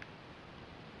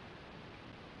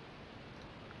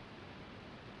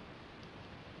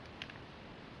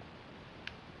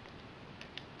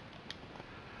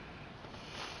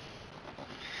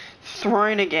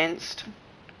 Thrown against.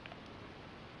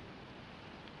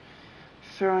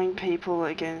 Throwing people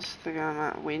against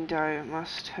the window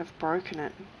must have broken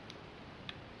it.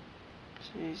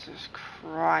 Jesus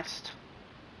Christ.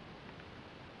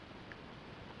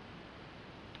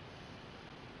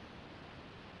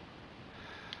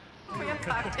 We have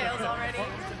cocktails already.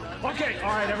 Okay, all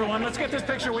right, everyone, let's get this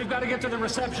picture. We've got to get to the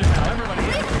reception now. Everybody.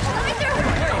 Let me through.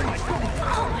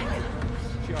 Oh my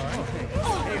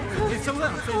God. It's a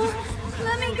little.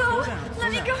 Let me go.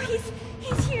 Let me go.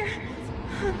 He's here.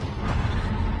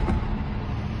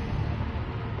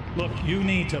 Look, you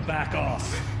need to back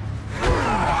off.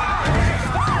 I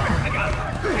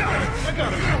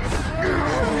got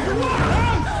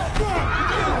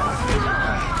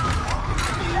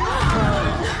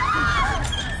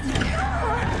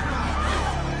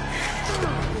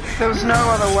There was no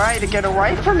other way to get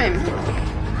away from him.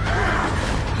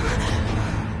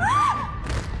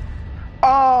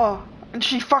 Oh, and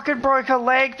she fucking broke her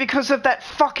leg because of that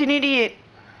fucking idiot.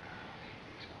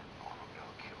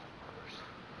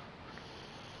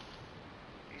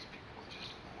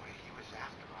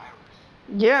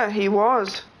 Yeah, he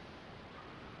was.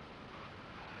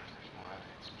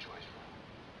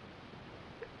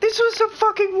 This was a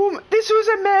fucking woman. This was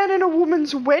a man and a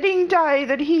woman's wedding day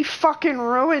that he fucking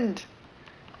ruined.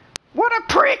 What a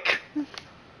prick!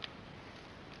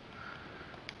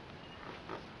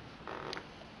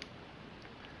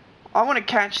 I want to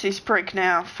catch this prick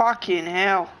now. Fucking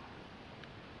hell.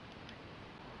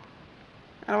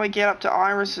 How do I get up to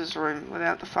Iris's room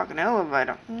without the fucking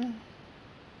elevator?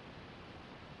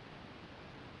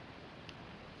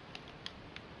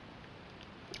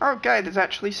 Okay, there's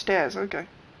actually stairs. Okay.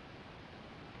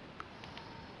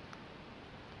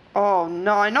 Oh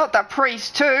no, not that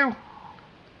priest too.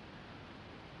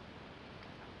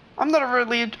 I'm not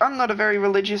a very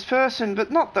religious person,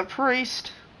 but not the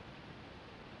priest.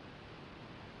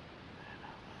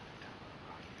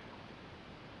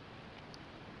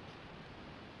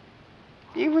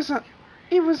 He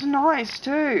was nice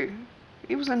too.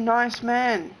 He was a nice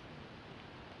man.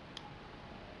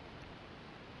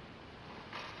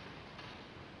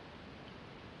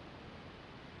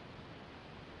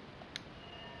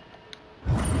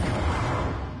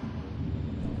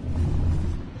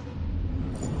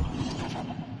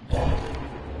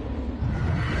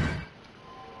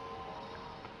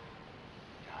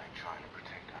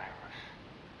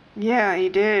 Yeah, he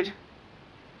did. That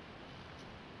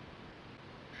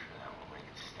won't make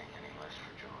it sting any less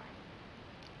for joy.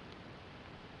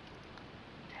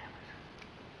 Damn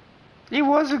it. He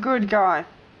was a good guy.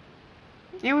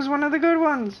 He was one of the good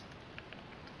ones.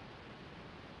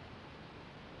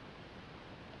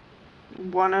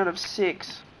 1 out of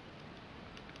 6.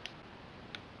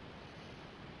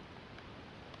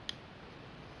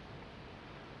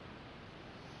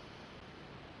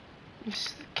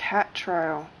 It's the cat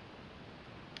trail.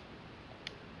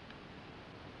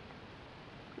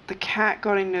 The cat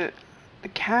got into... The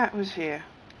cat was here.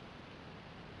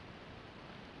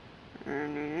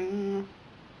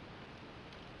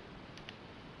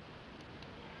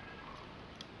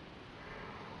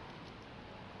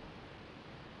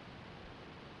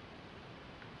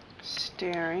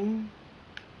 Staring.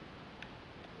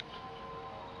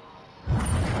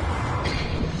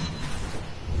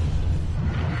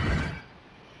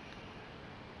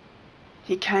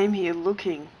 He came here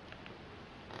looking.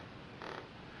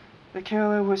 The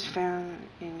killer was found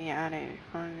in the attic.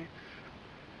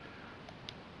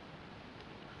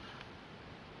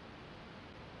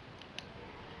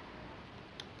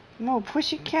 No,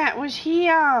 Pussycat was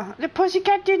here. The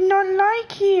Pussycat did not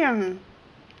like him.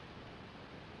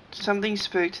 Something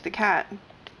spooked the cat.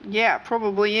 Yeah,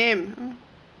 probably him.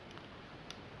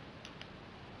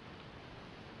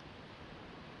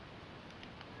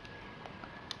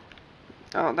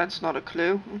 Oh, that's not a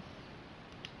clue.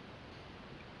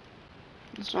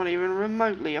 It's not even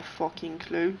remotely a fucking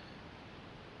clue.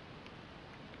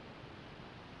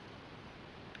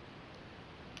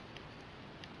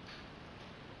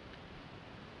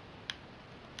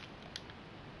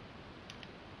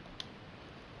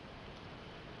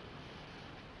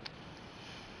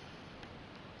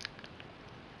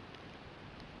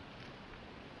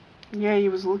 Yeah, he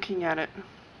was looking at it.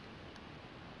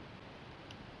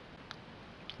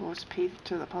 Last piece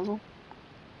to the puzzle.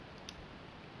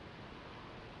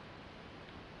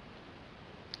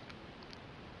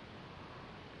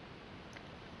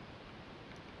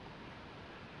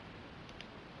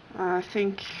 I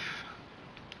think...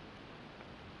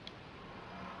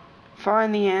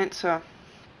 Find the answer.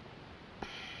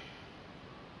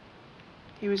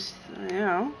 He was, you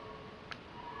know...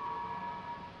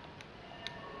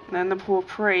 And then the poor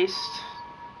priest.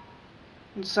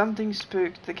 And something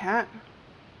spooked the cat.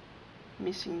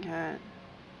 Missing cat.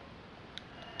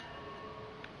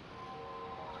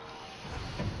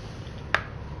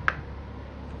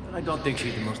 I don't think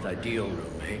she's the most ideal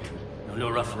roommate. A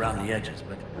little rough around the edges,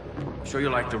 but I'm sure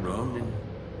you'll like the room, and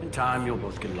in time you'll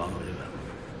both get along really well.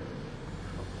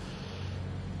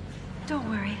 Don't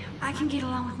worry, I can get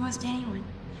along with most anyone.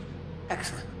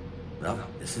 Excellent. Well,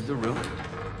 this is the room.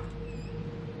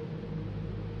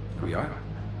 Here we are.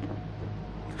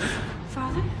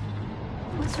 Father?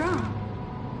 What's wrong?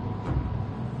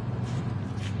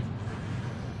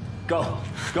 Go.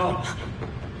 Go.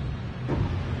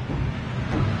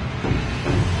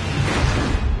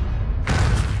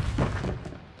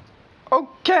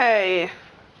 Okay. You're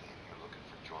looking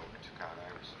for joy. We took out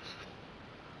Iris.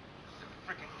 It's a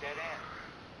freaking dead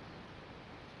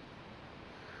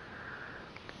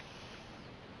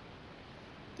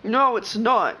end. No, it's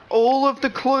not. All of the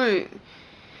clue.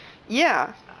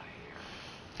 Yeah.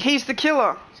 He's the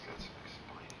killer. He's got some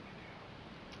explaining to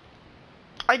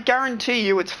do. I guarantee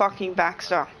you it's fucking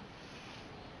Baxter.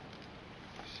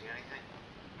 You see anything?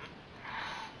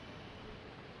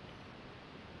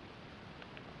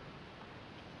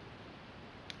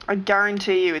 I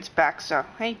guarantee you it's Baxter.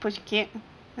 Hey, Pussycat.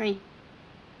 Hey.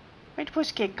 Where'd the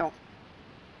Pussycat go?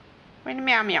 Where'd the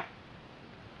meow meow?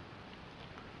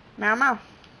 Meow meow.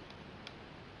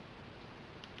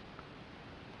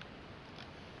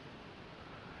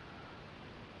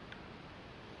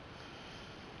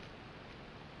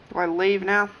 Do I leave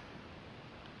now?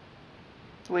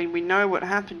 I mean, we know what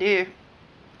happened here.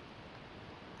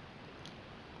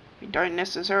 We don't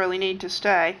necessarily need to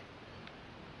stay.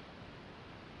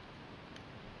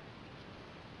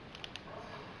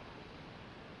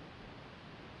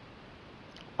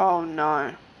 Oh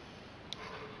no.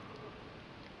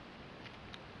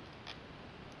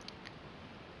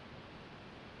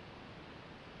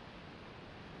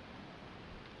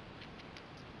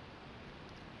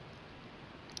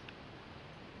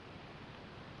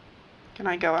 Can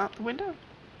I go out the window?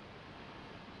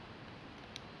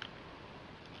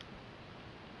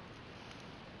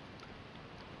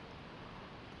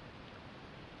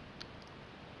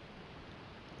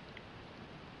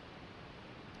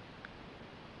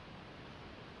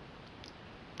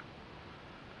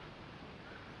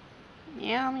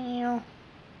 Meow meow.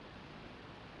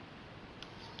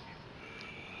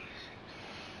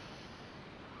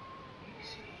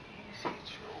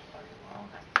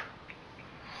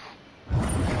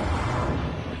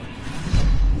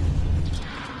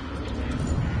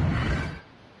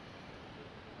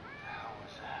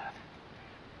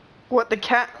 What, the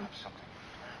cat?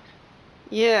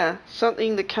 Yeah,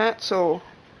 something the cat saw.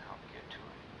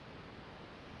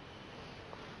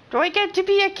 Do I get to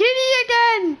be a kitty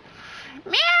again?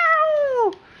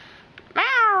 Meow!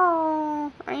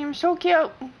 Meow! I am so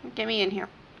cute. Get me in here.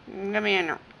 Get me in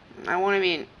here. I want to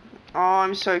be in. Oh,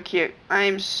 I'm so cute. I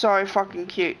am so fucking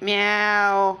cute.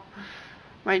 Meow.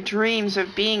 My dreams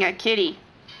of being a kitty.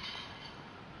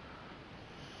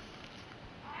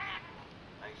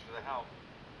 Thanks for the help.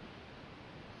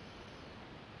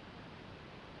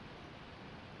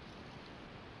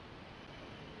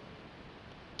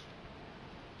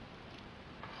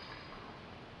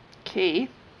 Key.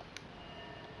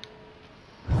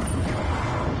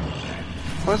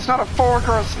 Well, it's not a fork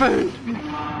or a spoon.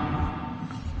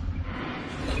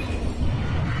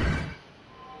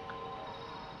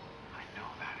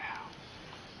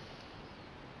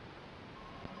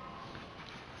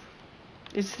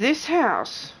 It's this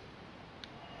house.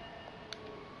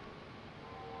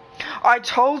 I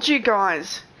told you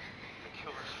guys. The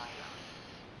killer's hideout.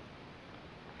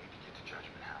 We need to get to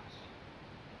Judgment House.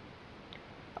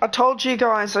 I told you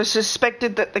guys I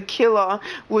suspected that the killer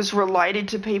was related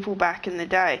to people back in the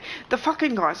day. The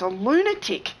fucking guy's a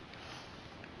lunatic.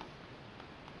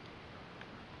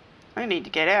 I need to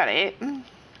get out of here.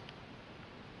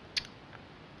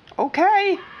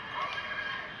 Okay.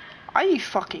 Are you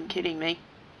fucking kidding me?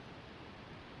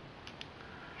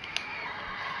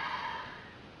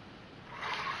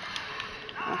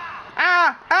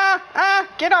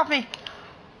 Get off me!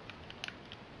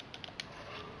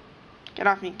 Get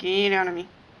off me, get out of me.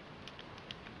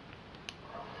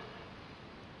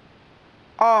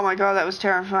 Oh my god, that was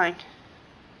terrifying.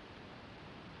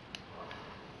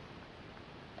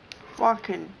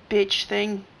 Fucking bitch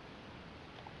thing.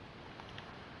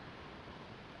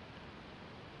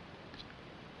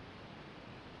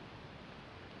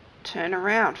 Turn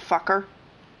around, fucker.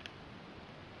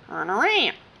 Turn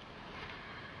around.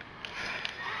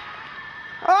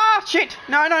 Oh shit!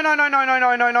 No.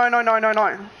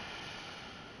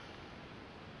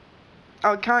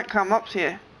 Oh, it can't come up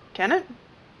here. Can it?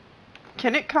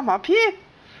 Can it come up here?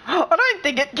 I don't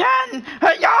think it can!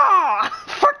 Yeah!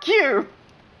 Fuck you!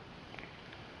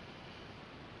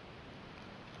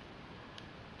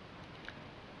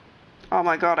 Oh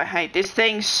my god, I hate this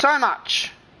thing so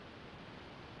much!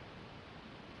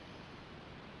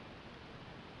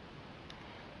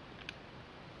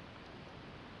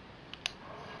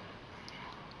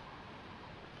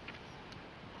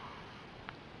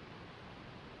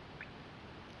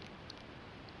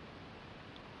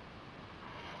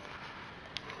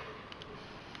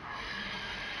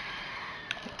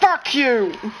 Fuck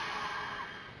you!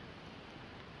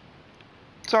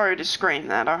 Sorry to scream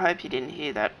that. I hope you didn't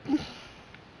hear that.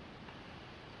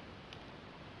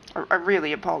 I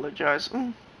really apologise.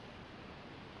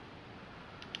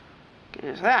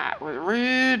 Because that was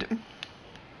rude.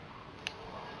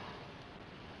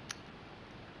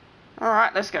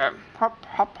 Alright, let's go. Hop,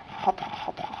 hop, hop,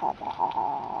 hop, hop,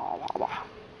 hop, hop.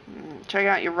 Check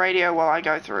out your radio while I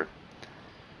go through.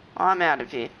 I'm out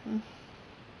of here.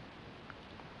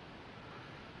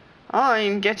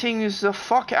 I'm getting the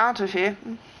fuck out of here.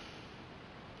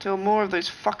 Till more of those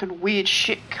fucking weird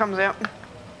shit comes out.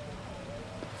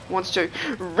 Wants to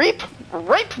rape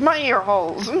my ear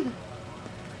holes.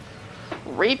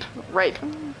 Rape.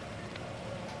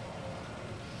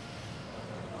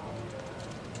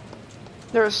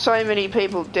 There are so many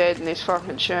people dead in this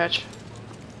fucking church.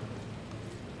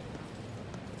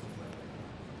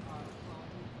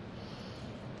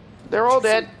 They're all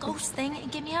dead. Ghost thing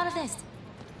and get me out of this.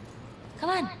 Come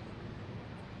on.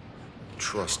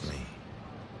 Trust me.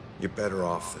 You're better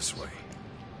off this way.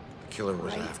 The killer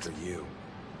was after you.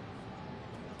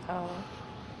 Oh.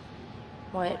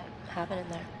 What happened in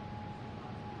there?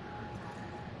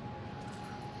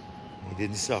 He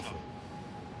didn't suffer.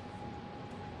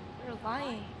 You're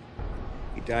lying.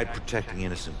 He died protecting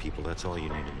innocent people. That's all you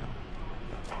need to know.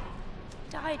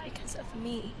 He died because of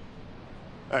me.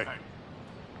 Hey.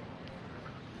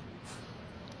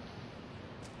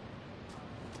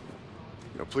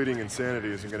 You know, pleading insanity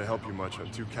isn't going to help you much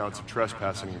on 2 counts of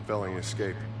trespassing and felony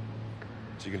escape.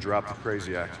 So you can drop the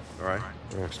crazy act, all right?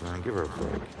 Rex, man, give her a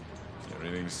break. You have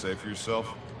anything to say for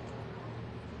yourself?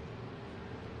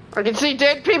 I can see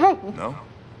dead people. No?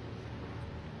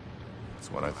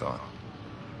 That's what I thought.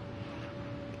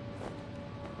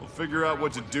 We'll figure out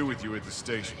what to do with you at the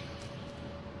station.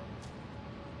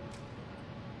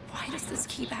 Why does this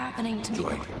keep happening to me?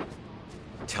 Dwight,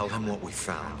 tell him what we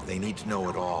found. They need to know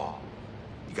it all.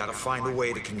 You gotta find a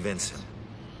way to convince him.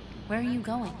 Where are you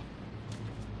going?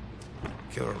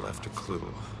 Killer left a clue.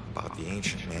 about the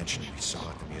ancient mansion we saw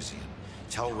at the museum.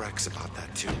 Tell Rex about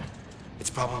that too. It's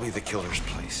probably the killer's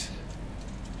place.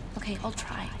 Okay, I'll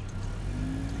try.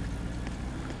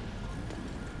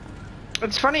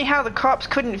 It's funny how the cops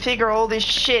couldn't figure all this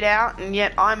shit out, and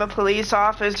yet I'm a police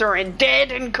officer and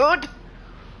dead and could.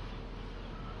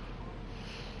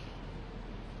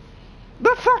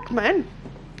 The fuck, man?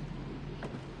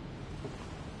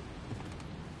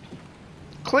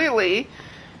 Clearly,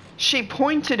 she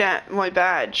pointed at my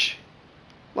badge.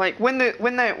 Like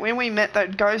when we met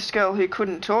that ghost girl who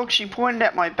couldn't talk, she pointed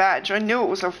at my badge. I knew it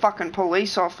was a fucking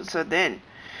police officer then.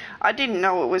 I didn't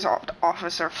know it was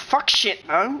officer. Fuck shit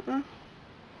though.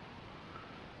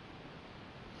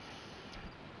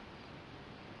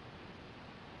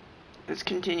 Let's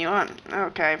continue on.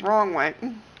 Okay, wrong way.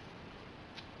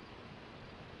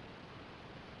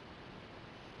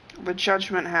 The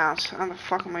Judgment House. How the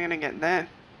fuck am I gonna get there?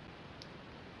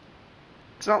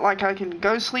 It's not like I can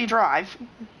ghostly drive.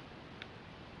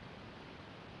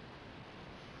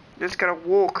 Just gotta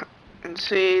walk and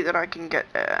see that I can get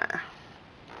there.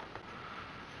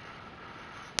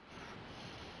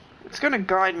 It's gonna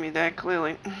guide me there,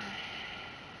 clearly.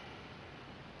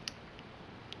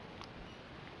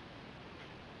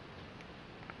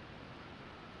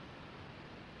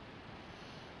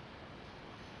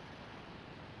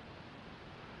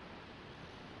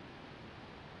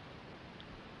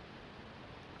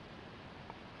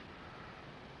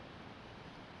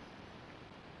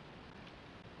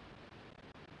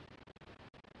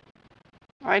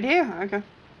 Right here? Okay.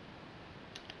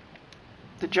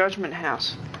 The Judgment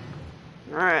House.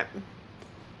 Alright.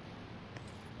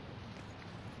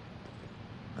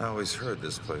 I always heard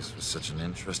this place was such an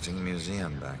interesting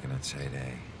museum back in its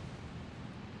heyday.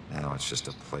 Now it's just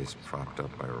a place propped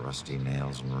up by rusty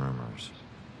nails and rumors.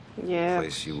 Yeah. A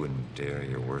place you wouldn't dare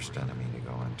your worst enemy to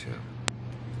go into.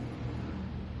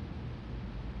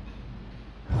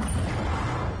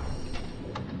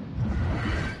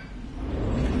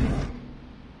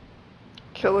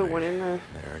 Killer went in there.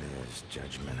 There it is,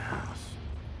 Judgment House.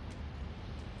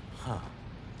 Huh.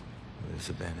 Well, this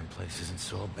abandoned place isn't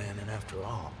so abandoned after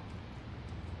all.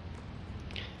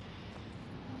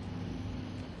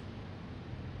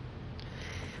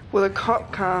 With a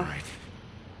cop car.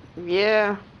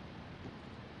 Yeah.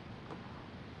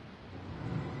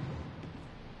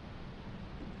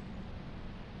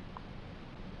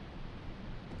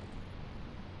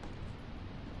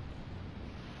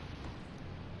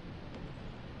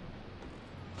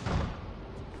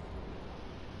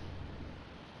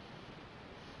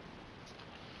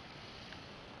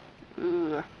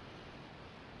 Ooh.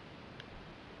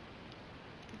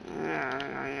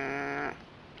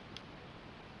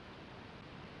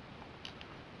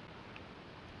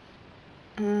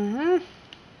 Mm-hmm.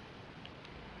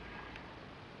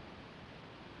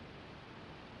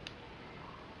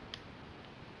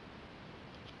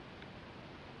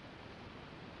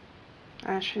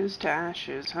 Ashes to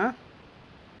ashes, huh?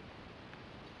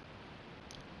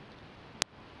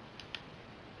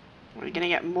 Are we gonna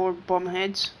get more bomb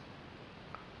heads?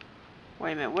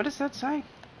 Wait a minute, what does that say?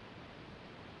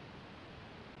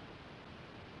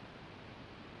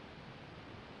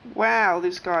 Wow,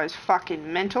 this guy's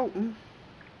fucking mental.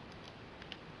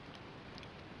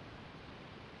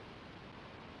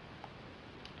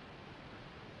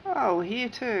 Oh, here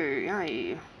too,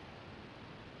 yay.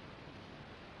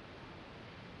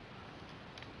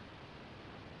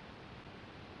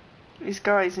 This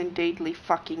guy is indeedly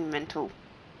fucking mental.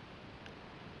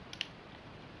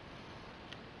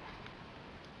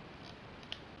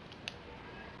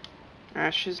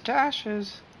 Ashes to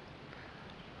ashes.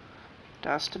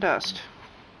 Dust to dust.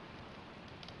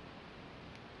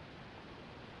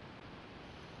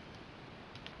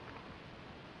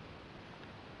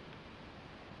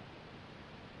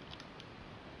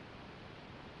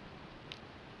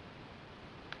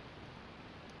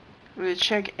 I'm gonna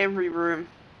check every room.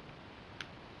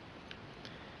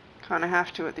 Kinda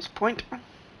have to at this point.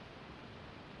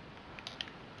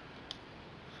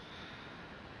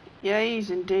 Yeah, he's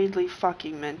indeedly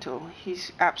fucking mental.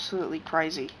 He's absolutely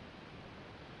crazy.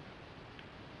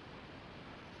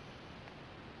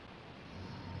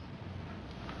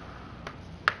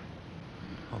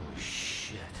 Holy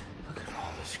shit. Look at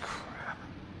all this crap.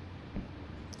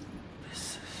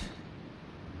 This is...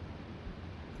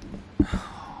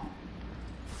 Oh,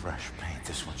 fresh paint.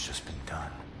 This one's just been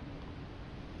done.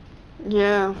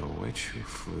 Yeah. The witch who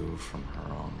flew from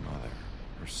her own mother.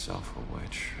 Herself a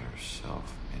witch,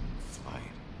 herself in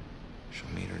flight. She'll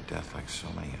meet her death like so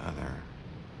many other,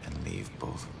 and leave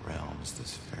both realms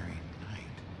this very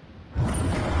night.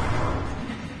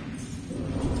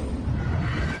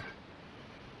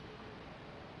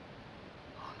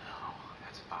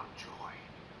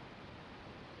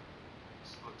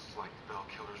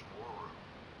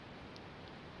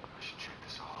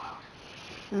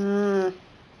 Hmm.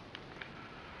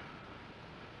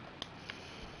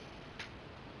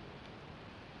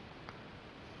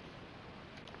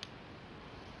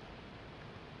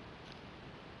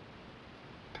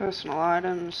 Personal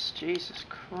items, Jesus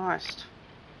Christ.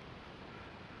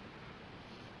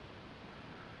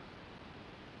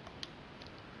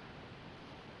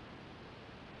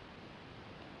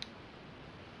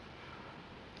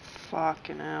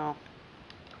 Fucking hell.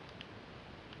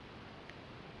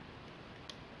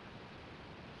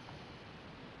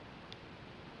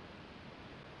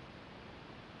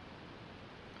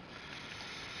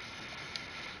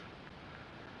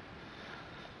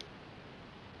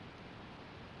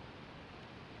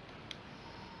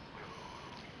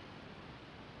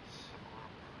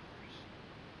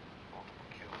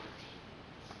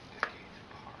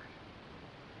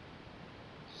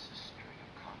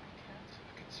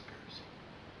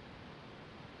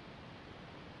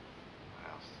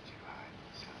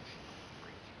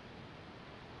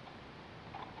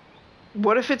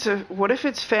 What if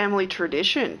it's family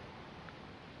tradition?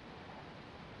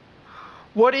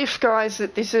 What if, guys,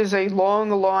 that this is a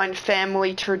long line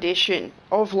family tradition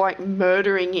of like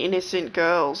murdering innocent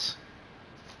girls?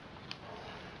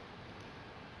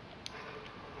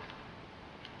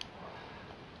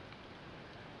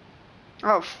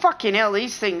 Oh, fucking hell,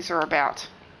 these things are about.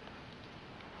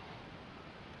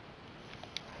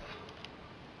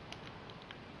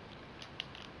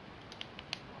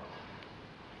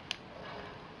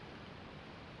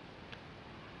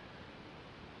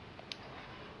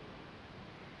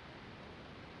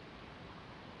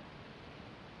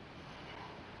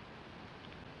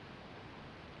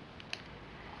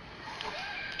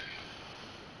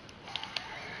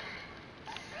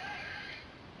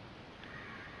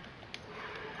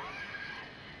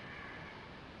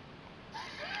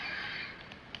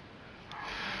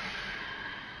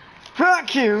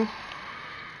 Fuck you!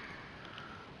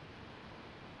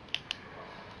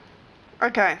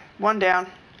 Okay, one down.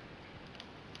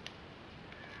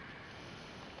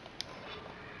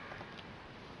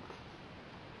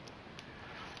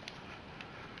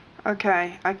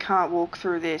 Okay, I can't walk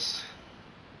through this.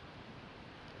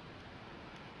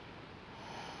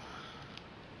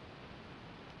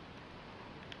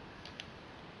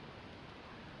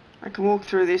 I can walk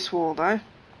through this wall though.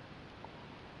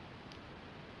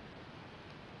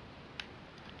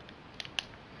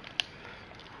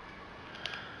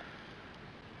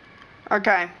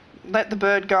 Okay, let the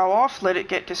bird go off, let it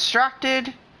get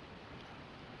distracted.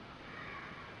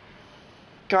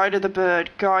 Go to the bird,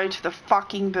 go to the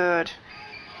fucking bird.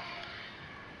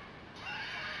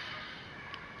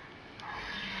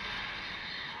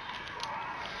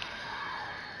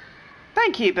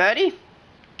 Thank you, birdie.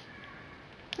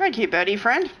 Thank you, birdie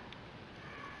friend.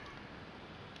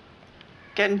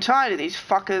 Getting tired of these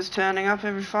fuckers turning up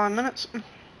every 5 minutes.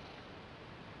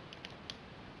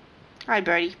 Hey,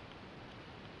 birdie.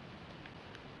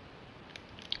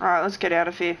 Alright, let's get out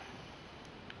of here.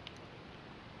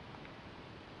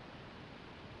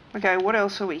 Okay, what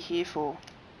else are we here for?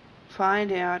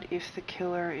 Find out if the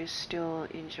killer is still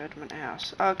in Judgment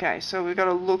House. Okay, so we've got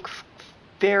to look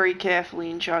very carefully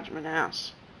in Judgment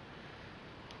House.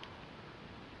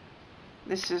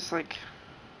 This is like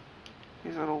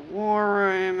his little war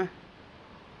room.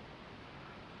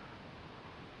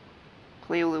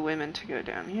 Clear all the women to go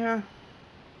down here.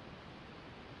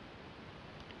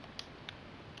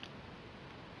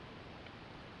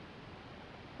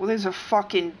 Well, there's a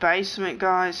fucking basement,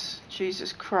 guys.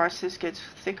 Jesus Christ, this gets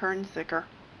thicker and thicker.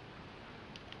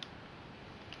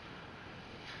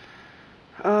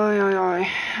 Oi, oi, oi.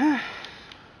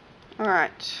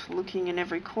 Alright, looking in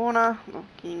every corner.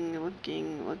 Looking.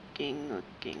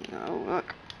 Oh,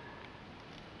 look.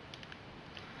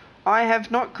 I have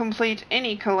not completed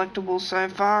any collectibles so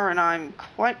far, and I'm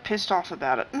quite pissed off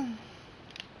about it.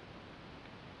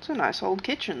 It's a nice old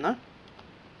kitchen, though.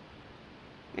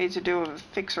 Needs to do a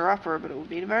fixer-upper, but it would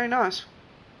be very nice.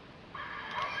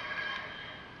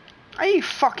 Are you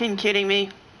fucking kidding me?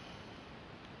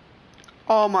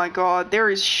 Oh my god, there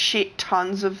is shit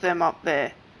tons of them up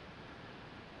there.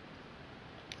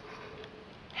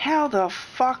 How the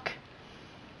fuck?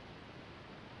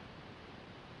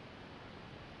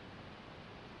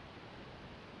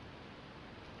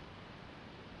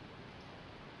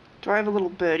 Do I have a little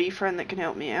birdie friend that can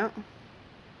help me out?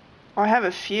 I have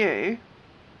a few.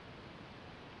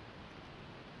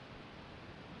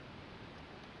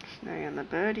 No, and the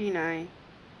birdie, no.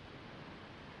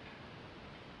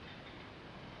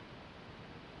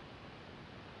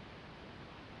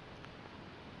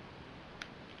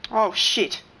 Oh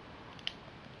shit.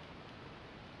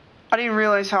 I didn't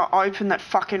realise how open that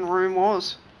fucking room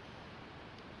was.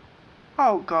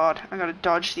 Oh god, I gotta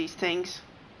dodge these things.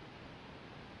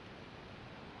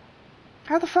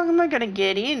 How the fuck am I gonna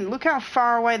get in? Look how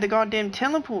far away the goddamn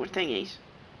teleport thing is.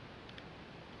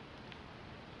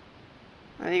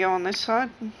 There you go on this side.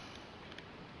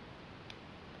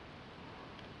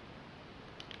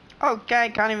 Okay,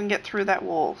 can't even get through that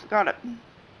wall. Got it.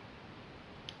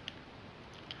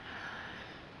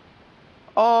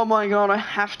 Oh my god, I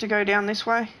have to go down this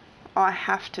way. I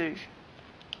have to.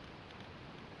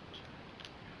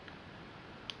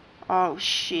 Oh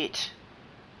shit.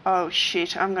 Oh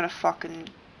shit, I'm gonna fucking...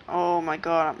 Oh my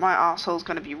god, my arsehole's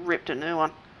gonna be ripped a new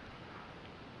one.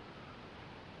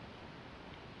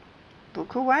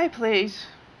 Look away, please.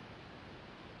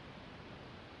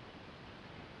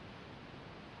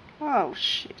 Oh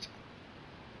shit.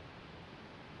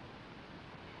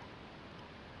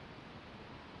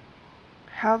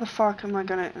 How the fuck am I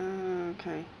gonna...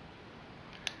 okay.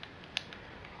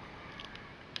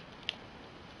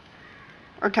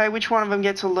 Okay, which one of them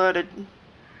gets alerted?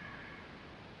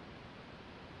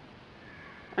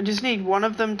 I just need one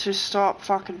of them to stop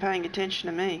fucking paying attention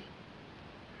to me.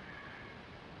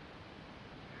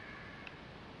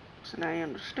 So now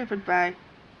you're stupid bag.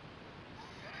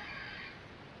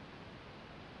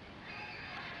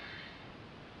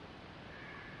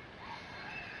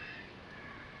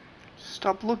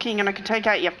 Stop looking and I can take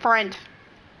out your friend.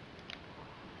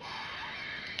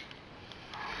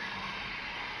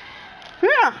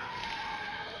 Yeah.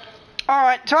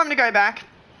 Alright, time to go back.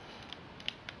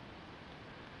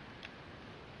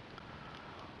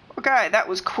 Okay, that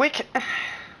was quick.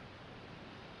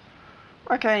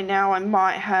 Okay, now I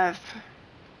might have...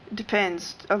 It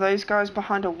depends. Are those guys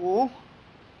behind a wall?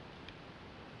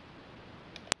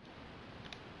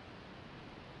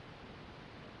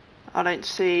 I don't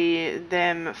see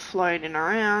them floating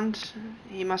around.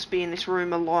 He must be in this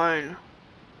room alone.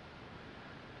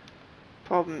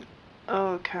 Problem.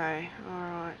 Okay,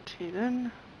 alright,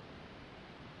 then.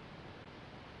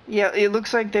 Yeah, it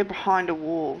looks like they're behind a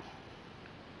wall.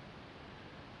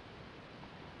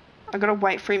 I gotta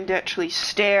wait for him to actually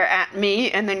stare at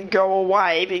me and then go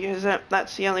away, because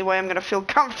that's the only way I'm gonna feel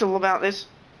comfortable about this.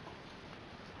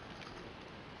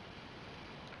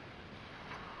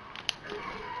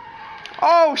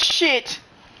 Oh shit!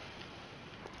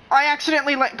 I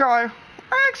accidentally let go.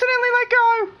 I accidentally let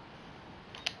go!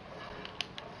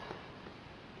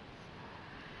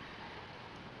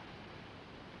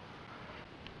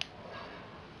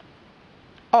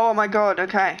 Oh my god,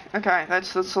 okay, okay,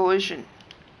 that's the solution.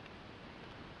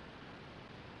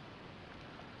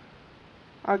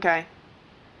 Okay.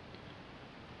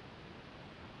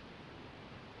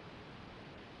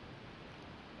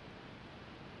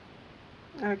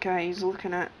 Okay, he's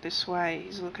looking at this way,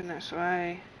 he's looking this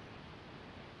way.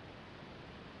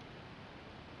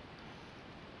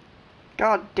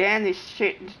 God damn, this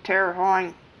shit is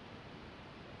terrifying.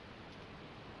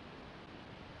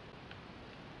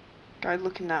 Go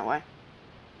looking that way.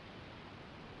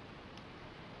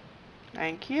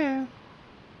 Thank you.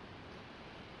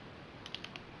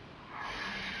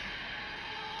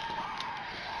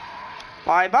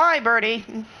 Bye bye, birdie.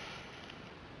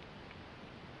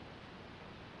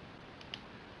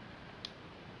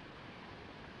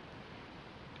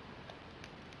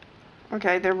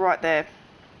 Okay, they're right there.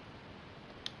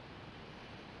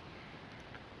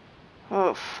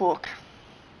 Oh, fuck.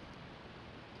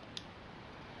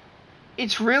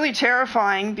 It's really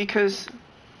terrifying because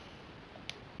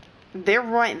they're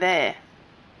right there.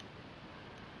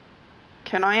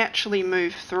 Can I actually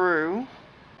move through?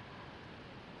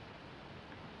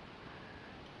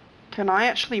 Can I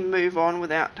actually move on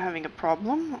without having a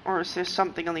problem? Or is there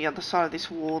something on the other side of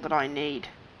this wall that I need?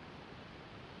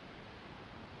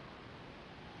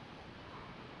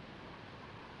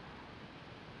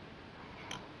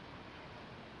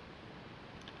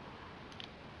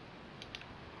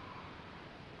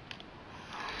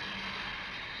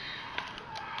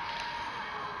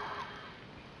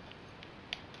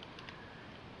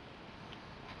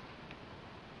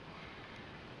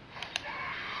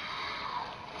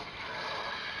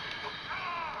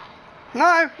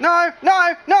 No, no,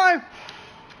 no, no!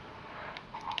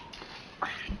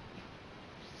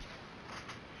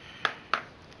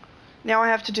 Now I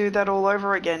have to do that all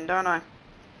over again, don't I?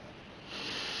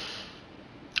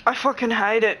 I fucking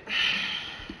hate it.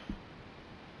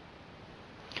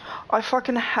 I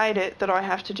fucking hate it that I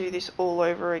have to do this all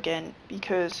over again,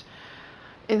 because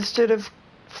instead of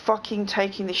fucking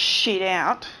taking the shit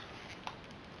out,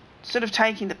 instead of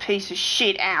taking the piece of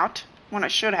shit out when I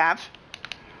should have,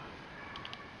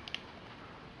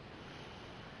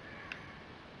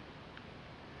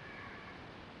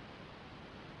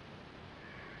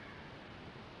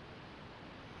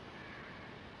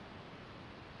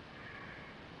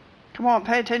 Come on,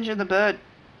 pay attention to the bird.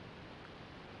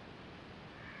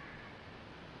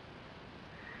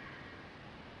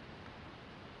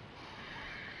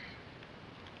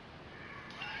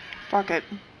 Fuck it.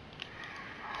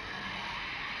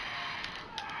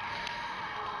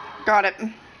 Got it.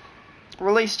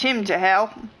 Released him to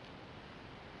hell.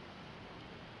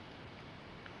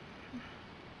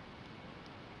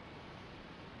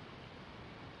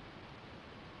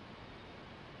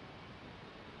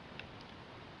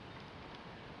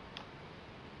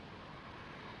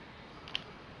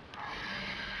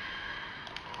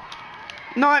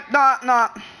 No.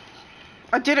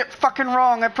 I did it fucking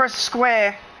wrong. I pressed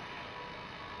square.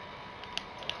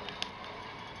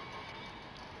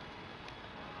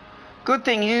 Good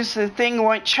thing is the thing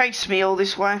won't chase me all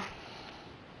this way.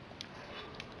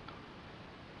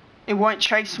 It won't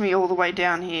chase me all the way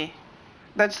down here.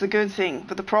 That's the good thing.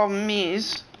 But the problem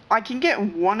is, I can get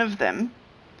one of them.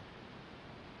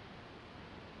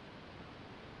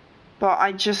 But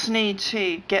I just need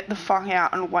to get the fuck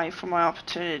out and wait for my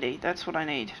opportunity. That's what I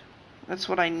need. That's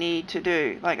what I need to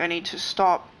do. Like, I need to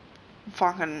stop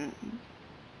fucking...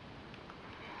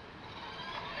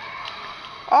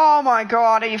 Oh my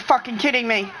god, are you fucking kidding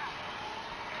me?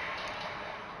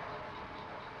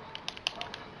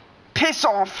 Piss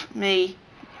off me.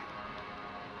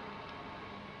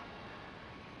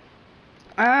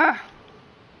 I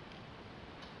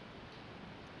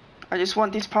just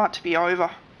want this part to be over.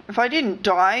 If I didn't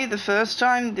die the first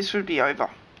time, this would be over.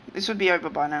 This would be over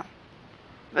by now.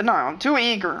 But no, I'm too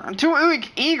eager. I'm too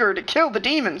eager to kill the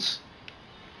demons.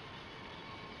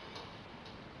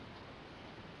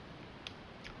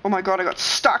 Oh my god, I got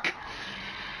stuck.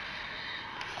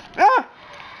 Ah!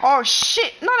 Oh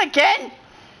shit, not again!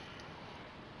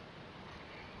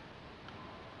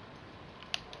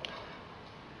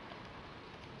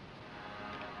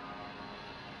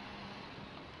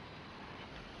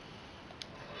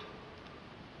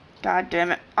 God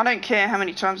damn it. I don't care how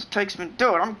many times it takes me to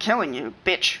do it. I'm killing you,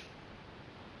 bitch.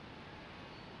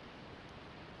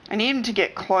 I need him to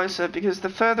get closer because the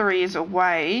further he is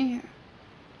away,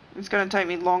 it's going to take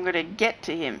me longer to get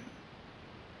to him.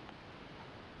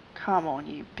 Come on,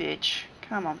 you bitch.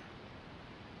 Come on.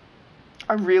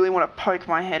 I really want to poke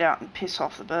my head out and piss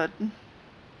off the bird.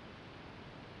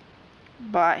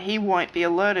 But he won't be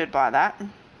alerted by that.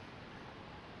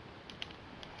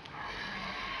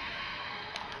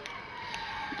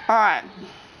 Alright.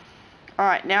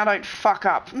 Alright, now don't fuck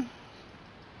up.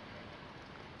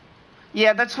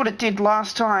 Yeah, that's what it did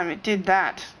last time. It did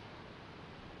that.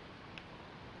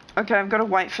 Okay, I've got to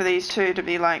wait for these two to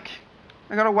be like...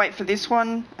 I've got to wait for this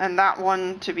one and that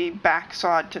one to be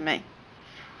backside to me.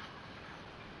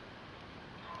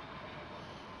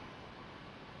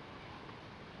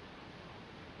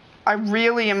 I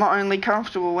really am only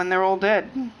comfortable when they're all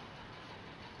dead.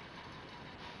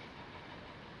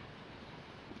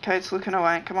 Okay, it's looking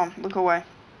away. Come on, look away.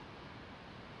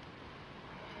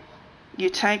 You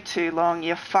take too long,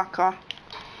 you fucker.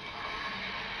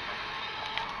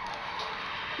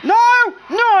 No!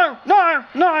 No! No!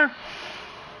 No!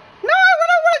 No! I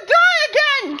don't want to die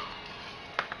again!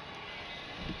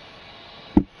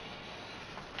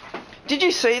 Did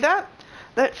you see that?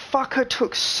 That fucker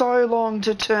took so long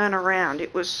to turn around.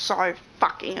 It was so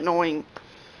fucking annoying.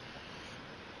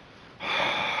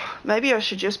 Maybe I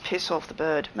should just piss off the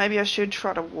bird. Maybe I should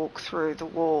try to walk through the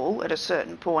wall at a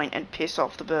certain point and piss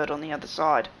off the bird on the other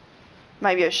side.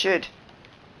 Maybe I should.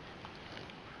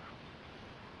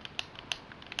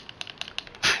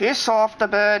 Piss off the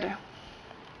bird.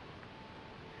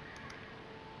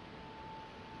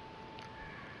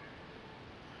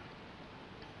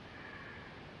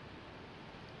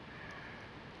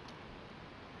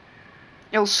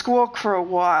 It'll squawk for a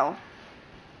while.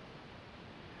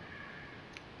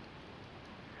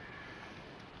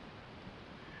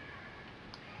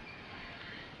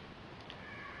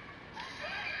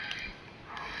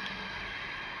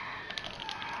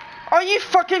 Are you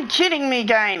fucking kidding me,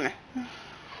 game?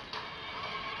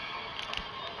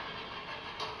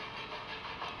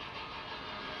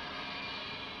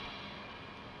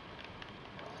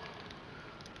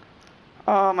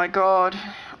 Oh my god.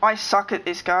 I suck at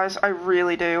this, guys. I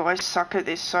really do. I suck at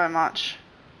this so much.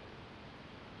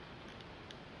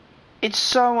 It's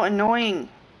so annoying.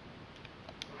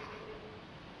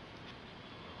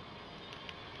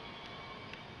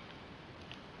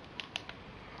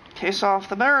 Piss off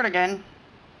the bird again.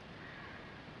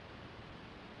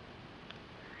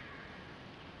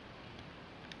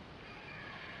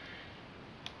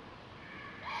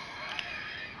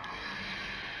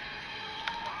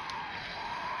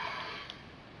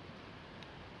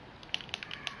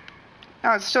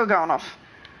 Oh, it's still going off.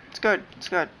 It's good. It's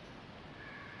good.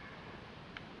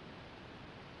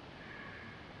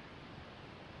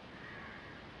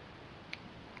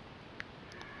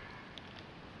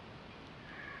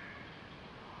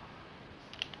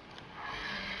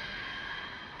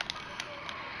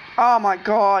 Oh my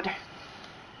god.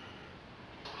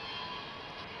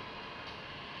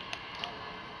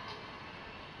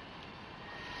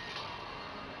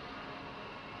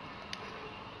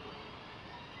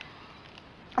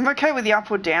 I'm okay with the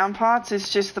up or down parts, it's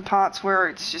just the parts where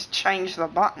it's just changed the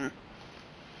button.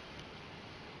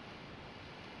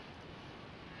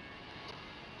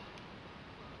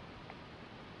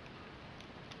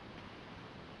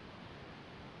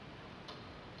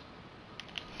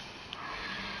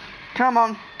 Come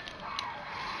on.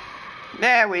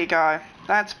 There we go.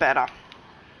 That's better.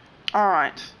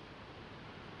 Alright.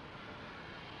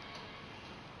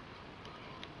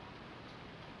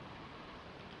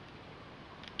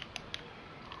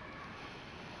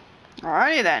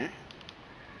 Alrighty then.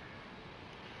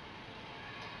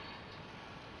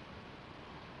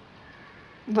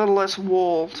 Little less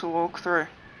wall to walk through.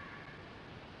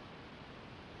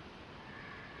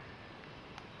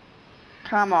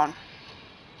 Come on.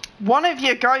 One of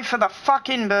you go for the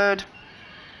fucking bird.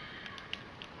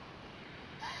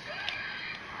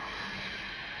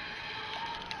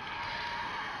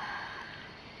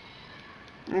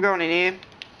 I'm going in here.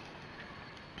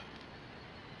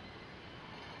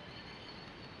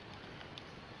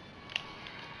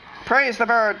 Praise the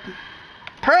bird.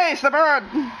 Praise the bird.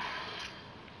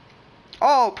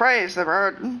 Oh, praise the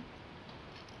bird.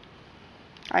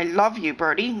 I love you,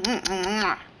 birdie.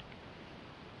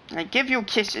 I give you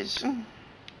kisses.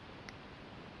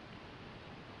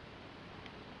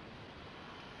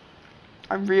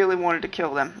 I really wanted to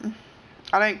kill them.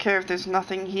 I don't care if there's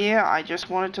nothing here, I just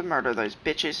wanted to murder those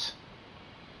bitches.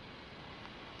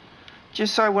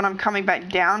 Just so when I'm coming back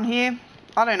down here,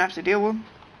 I don't have to deal with them.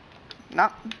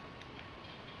 Nope.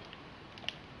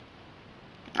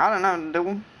 I don't know what to do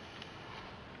with them.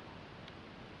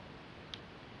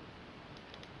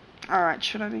 Alright,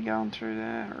 should I be going through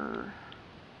there, or...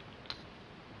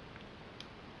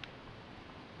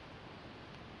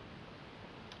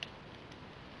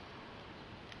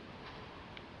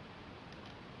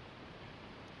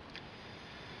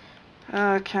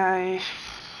 Okay,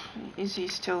 is he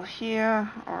still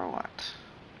here, or what?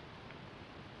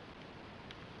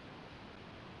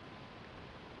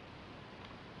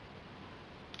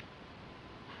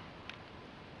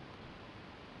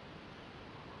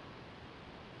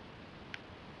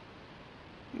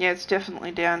 Yeah, it's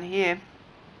definitely down here.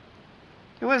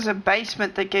 There was a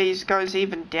basement that goes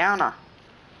even downer.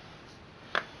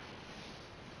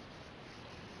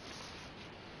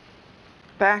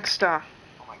 Baxter.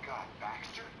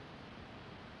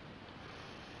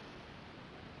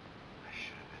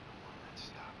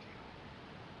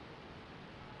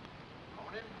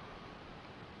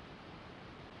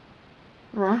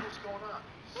 Right. What's going on?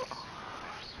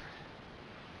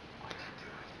 Why'd you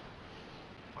do it?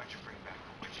 Why'd you bring back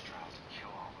the witch trials and kill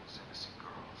all those innocent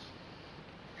girls?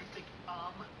 You think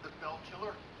I'm the Bell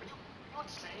Killer? Are you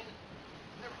insane?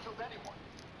 You never killed anyone.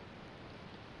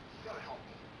 You gotta help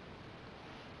me.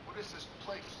 What is this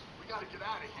place? We gotta get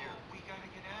out of here. We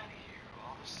gotta get out of here.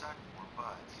 All of a sudden, we're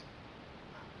buds.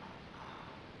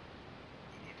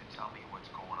 You need to tell me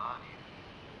what's going on here.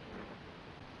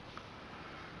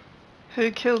 Who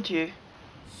killed you?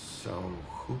 So,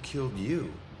 who killed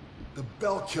you? The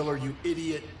Bell Killer, you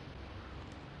idiot.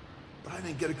 But I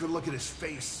didn't get a good look at his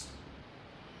face.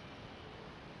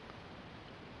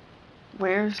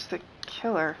 Where's the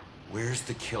killer? Where's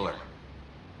the killer?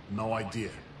 No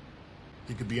idea.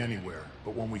 He could be anywhere,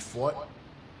 but when we fought,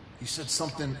 he said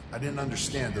something I didn't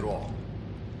understand at all.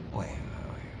 Wait.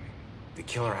 The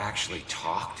killer actually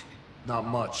talked? Not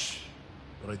much,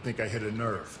 but I think I hit a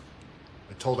nerve.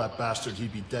 I told that bastard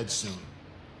he'd be dead soon,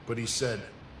 but he said,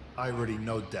 I already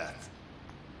know death.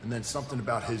 And then something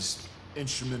about his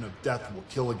instrument of death will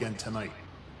kill again tonight.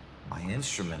 My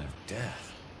instrument of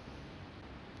death?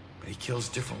 But he kills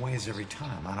different ways every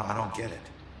time. I don't get it.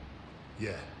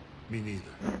 Yeah, me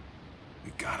neither.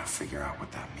 We gotta figure out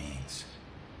what that means.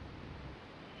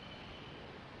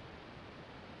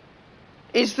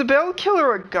 Is the Bell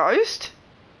Killer a ghost?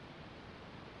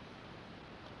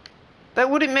 That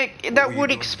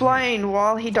would explain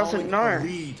why he doesn't know.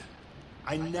 Lead.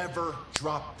 I never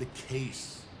dropped the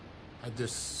case. I had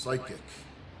this psychic,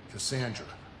 Cassandra,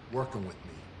 working with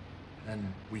me.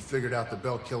 And we figured out the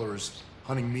Bell Killer is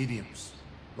hunting mediums,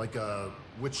 like a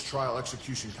witch trial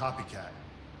execution copycat.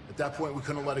 At that point, we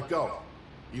couldn't let it go,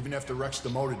 even after Rex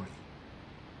demoted me.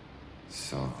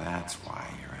 So that's why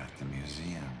you're at the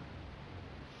museum.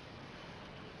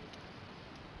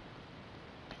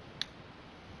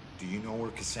 Do you know where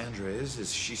Cassandra is?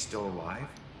 Is she still alive?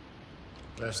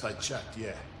 Last I checked,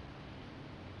 yeah.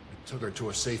 I took her to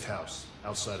a safe house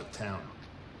outside of town.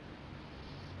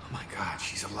 Oh my God,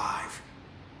 she's alive.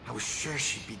 I was sure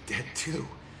she'd be dead too.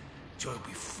 Joy would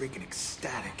be freaking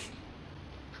ecstatic.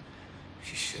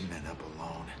 She shouldn't end up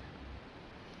alone.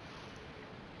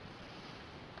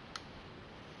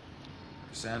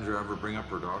 Cassandra ever bring up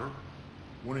her daughter?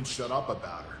 Wouldn't shut up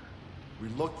about her. We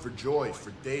looked for Joy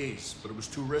for days, but it was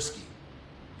too risky.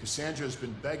 Cassandra's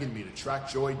been begging me to track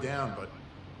Joy down, but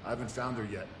I haven't found her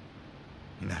yet.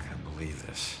 You're not gonna believe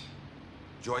this.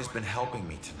 Joy's been helping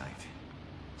me tonight.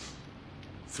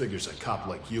 Figures a cop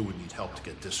like you would need help to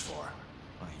get this far.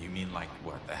 You mean like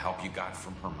what? The help you got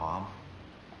from her mom?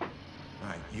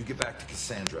 Alright, you get back to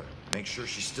Cassandra. Make sure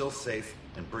she's still safe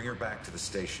and bring her back to the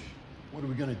station. What are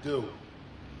we gonna do?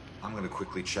 I'm gonna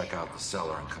quickly check out the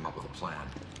cellar and come up with a plan.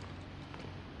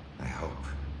 I hope.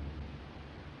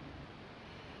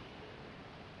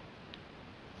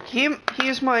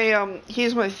 Here's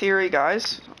my theory,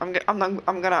 guys. I'm gonna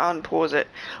unpause it.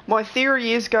 My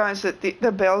theory is, guys, that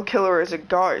the Bell Killer is a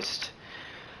ghost.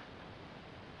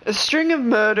 A string of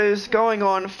murders going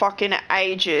on fucking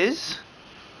ages.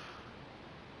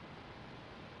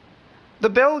 The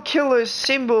Bell Killer's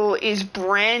symbol is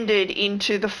branded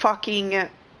into the fucking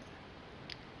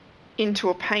into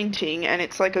a painting, and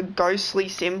it's like a ghostly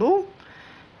symbol.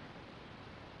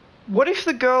 What if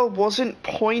the girl wasn't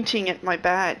pointing at my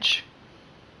badge?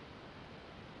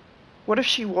 What if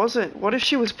she wasn't? What if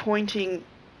she was pointing...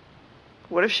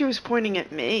 What if she was pointing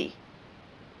at me?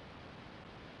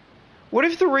 What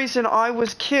if the reason I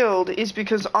was killed is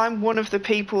because I'm one of the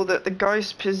people that the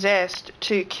ghost possessed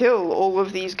to kill all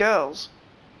of these girls?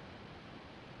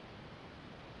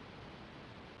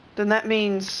 Then that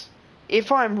means,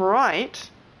 if I'm right,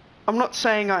 I'm not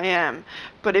saying I am,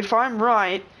 but if I'm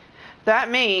right,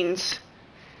 that means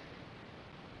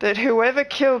that whoever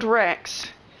killed Rex,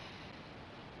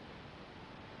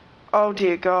 oh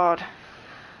dear God,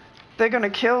 they're gonna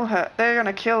kill her. They're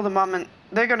gonna kill the mum and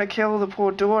they're gonna kill the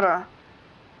poor daughter.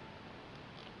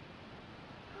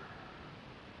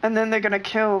 And then they're gonna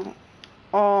kill,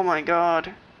 oh my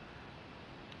God.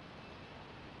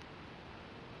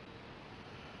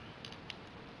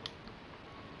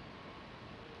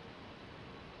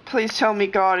 Please tell me,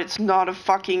 God, it's not a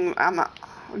fucking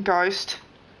ghost.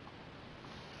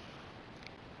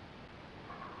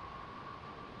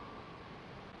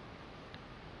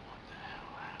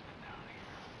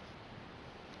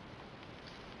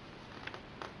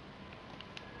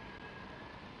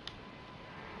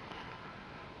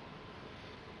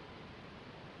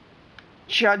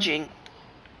 Judging.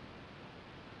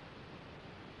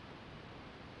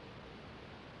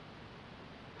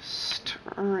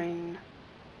 Stirring.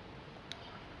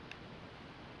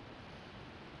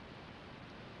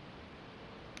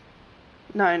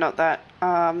 No, not that.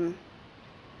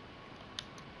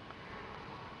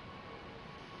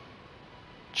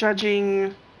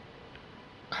 Judging.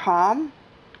 Calm.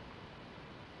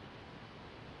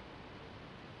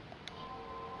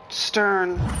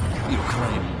 Stern. You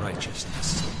claim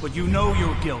righteousness, but you know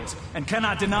your guilt and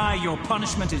cannot deny your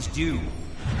punishment is due.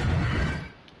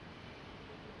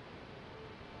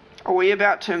 Are we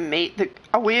about to meet the...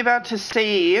 Are we about to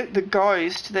see the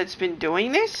ghost that's been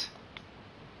doing this?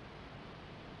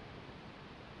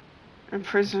 A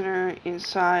prisoner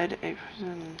inside a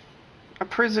prison. A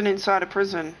prison inside a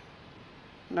prison.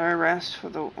 No rest for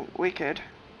the wicked.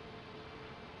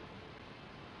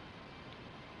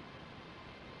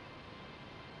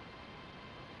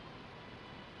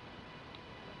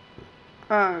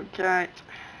 Okay.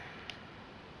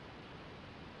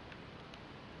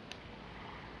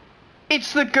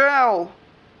 It's the girl.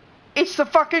 It's the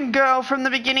fucking girl from the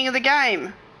beginning of the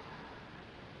game.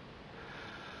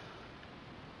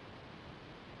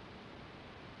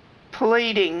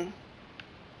 Pleading.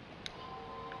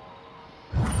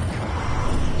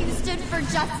 You stood for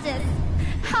justice.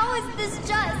 How is this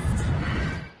just?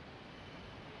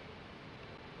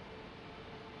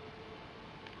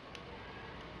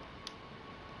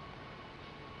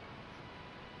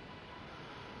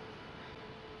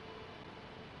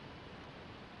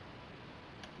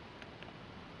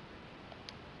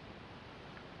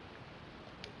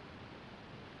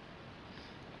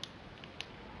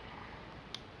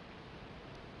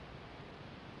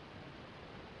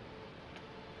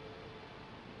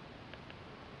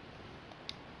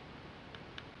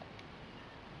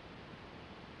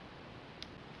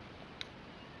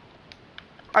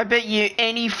 I bet you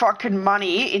any fucking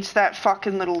money it's that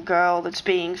fucking little girl that's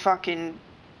being fucking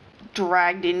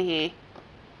dragged in here.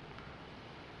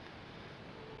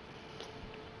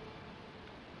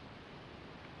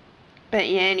 Bet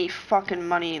you any fucking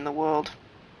money in the world.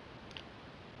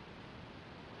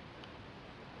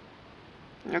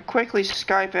 I'll quickly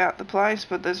scope out the place,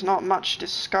 but there's not much to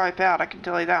scope out, I can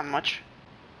tell you that much.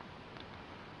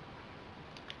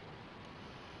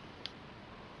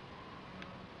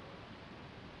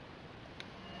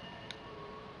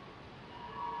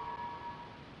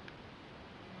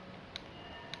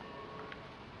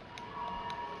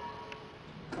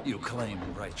 You claim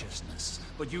righteousness,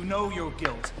 but you know your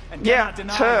guilt and Yeah, cannot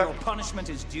deny her. your punishment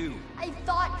is due. I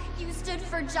thought you stood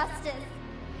for justice.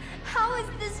 How is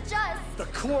this just? The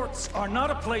courts are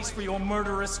not a place for your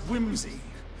murderous whimsy.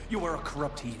 You are a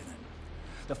corrupt heathen.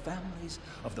 The families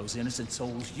of those innocent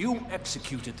souls you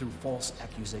executed through false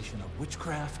accusation of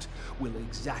witchcraft will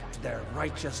exact their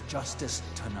righteous justice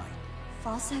tonight.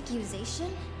 False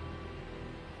accusation?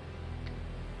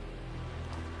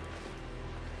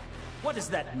 What is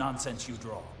that nonsense you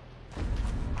draw?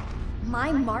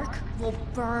 My mark will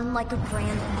burn like a brand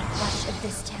in the flesh of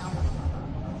this town.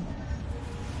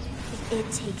 If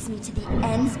it takes me to the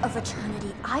ends of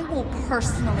eternity, I will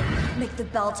personally make the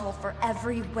bell toll for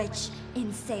every witch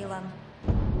in Salem.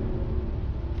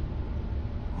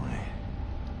 Wait.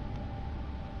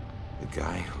 The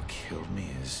guy who killed me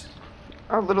is...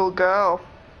 A little girl.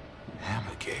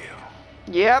 Abigail.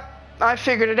 Yep, I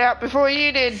figured it out before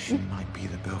you did. She might be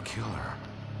the bell killer.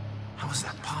 How is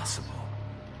that possible?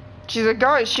 She's a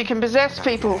ghost, she can possess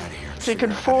people. She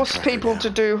can force people to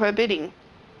do her bidding.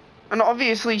 And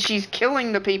obviously she's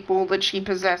killing the people that she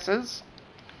possesses.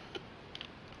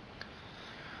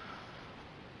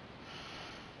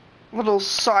 Little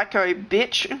psycho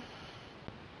bitch.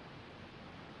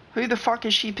 Who the fuck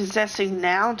is she possessing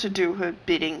now to do her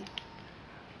bidding?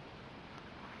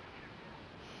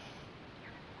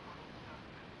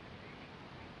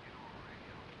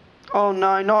 Oh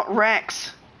no, not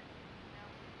Rex.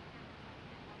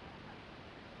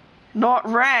 Not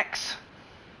Rex.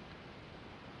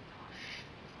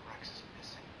 Rex is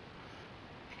missing.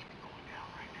 He could be going down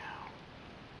right now.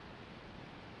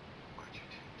 Where'd you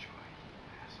take Joy,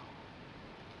 asshole?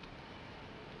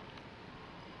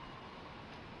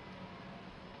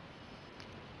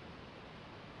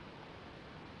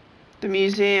 The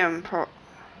museum.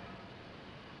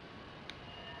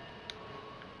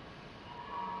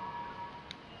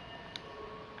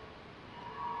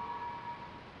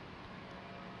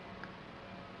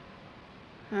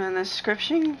 And the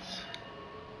descriptions?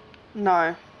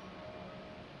 No.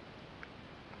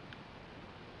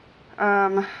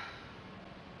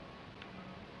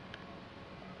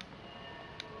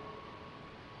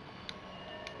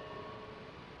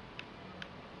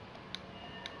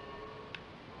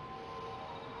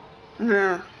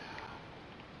 Yeah.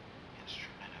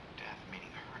 Instrument of death, meaning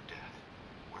her death,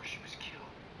 where she was killed.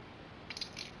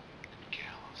 The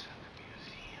gallows at the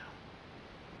museum.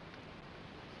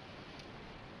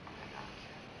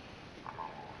 I'm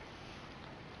all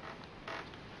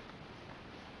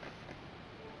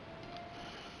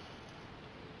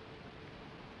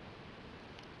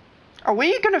Are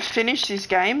we gonna finish this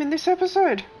game in this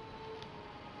episode?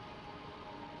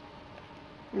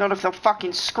 Not if the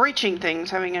fucking screeching thing's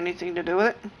having anything to do with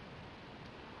it.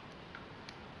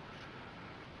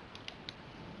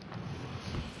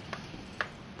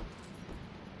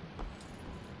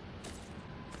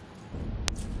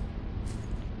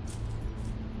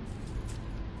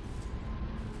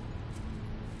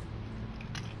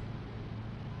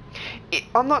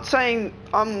 I'm not saying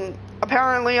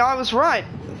apparently I was right.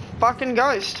 Fucking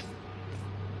ghost.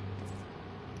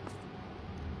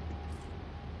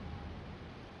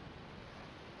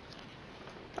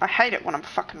 I hate it when I'm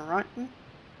fucking right.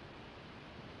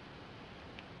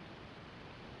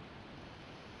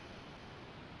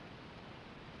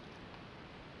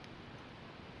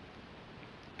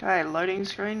 Okay, loading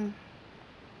screen.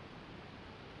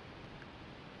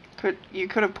 You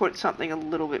could have put something a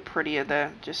little bit prettier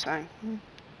there, just saying.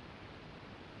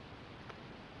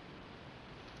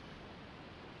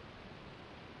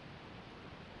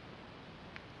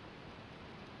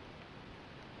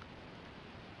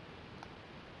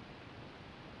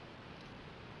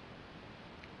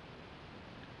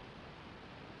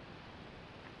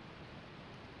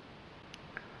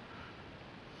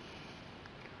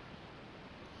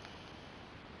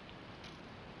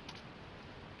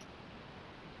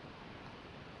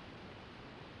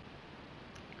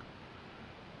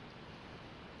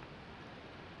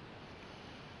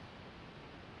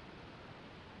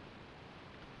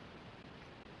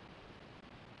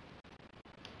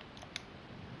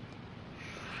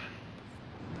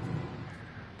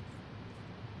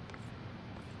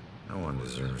 No one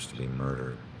deserves to be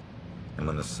murdered. And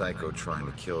when the psycho trying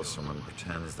to kill someone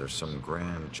pretends there's some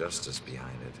grand justice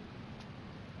behind it,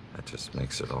 that just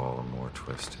makes it all the more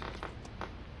twisted.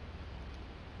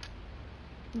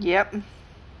 Yep.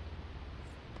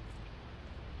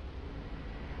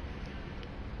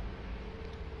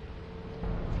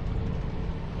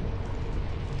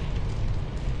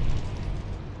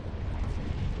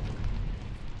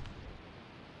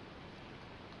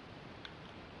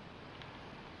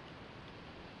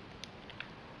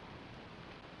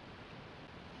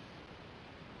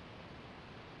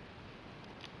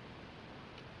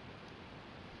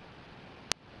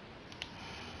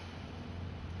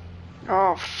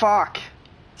 Oh, fuck.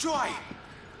 Joy!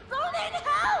 Ronan,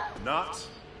 help! Not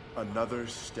another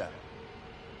step.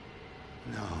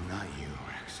 No, not you,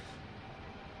 Rex.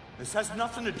 This has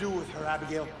nothing to do with her,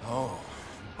 Abigail. Oh,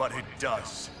 but it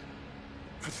does.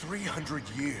 For 300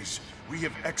 years, we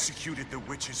have executed the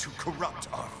witches who corrupt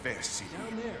our fair city.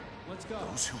 Down there. Let's go.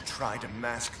 Those who try to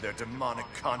mask their demonic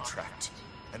contract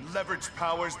and leverage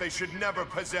powers they should never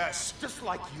possess. Just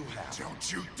like you have.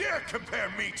 Don't you dare compare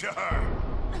me to her!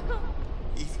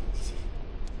 Easy, easy.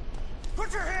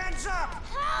 Put your hands up!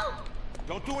 Help!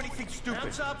 Don't do anything stupid.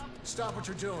 Hands up! Stop what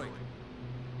you're doing.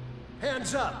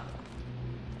 Hands up!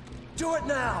 Do it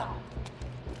now!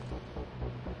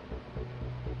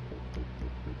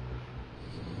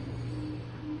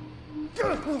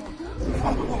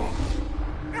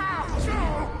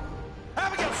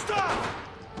 Abigail, stop!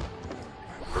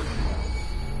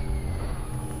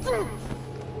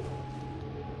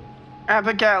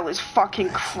 Abigail is fucking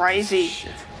crazy.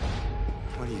 Shit.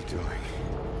 What are you doing?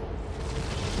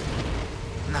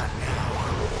 Not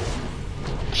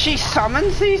now. She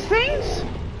summons these things?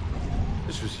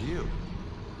 This was you.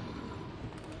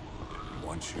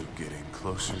 Want you getting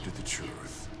closer to the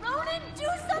truth. Ronan, do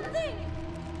something!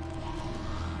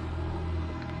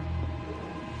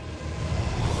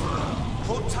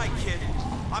 Hold tight, kid.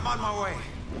 I'm on my way.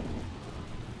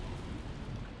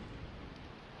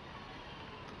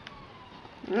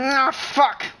 Ah,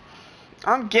 fuck.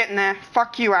 I'm getting there.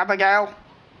 Fuck you, Abigail.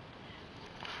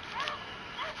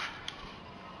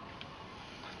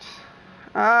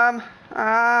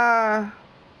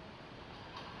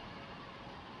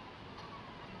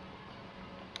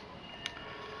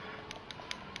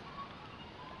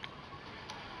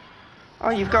 Oh,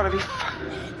 you've got to be.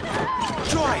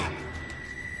 Joy!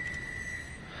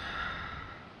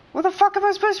 What the fuck am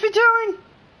I supposed to be doing?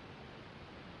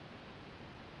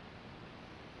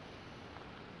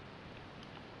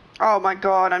 Oh my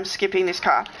god, I'm skipping this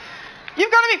car.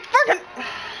 You've got to be fucking.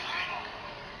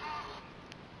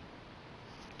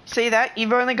 See that?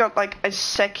 You've only got like a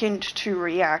second to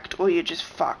react, or you're just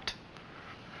fucked.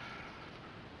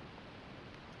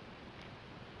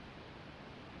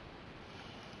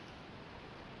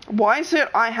 Why is it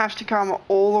I have to come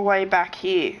all the way back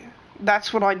here?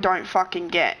 That's what I don't fucking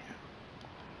get.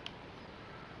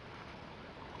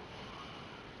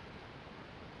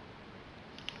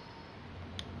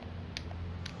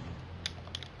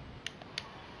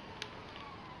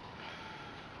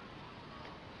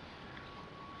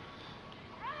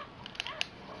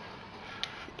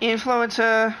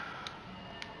 Influencer.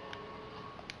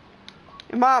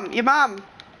 Your mum.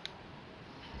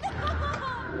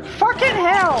 Fucking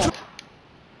hell!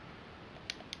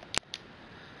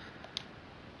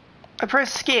 I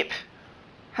press skip.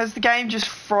 Has the game just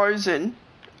frozen?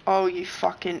 Oh, you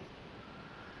fucking...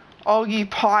 Oh, you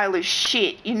pile of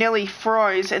shit. You nearly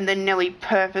froze and then nearly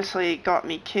purposely got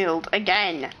me killed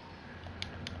again.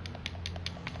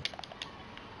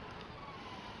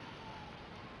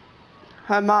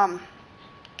 Her mum.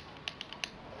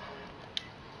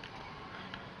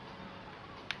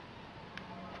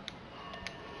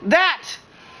 That!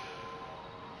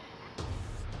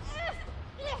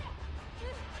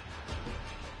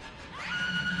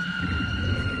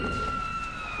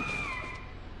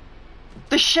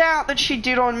 The shout that she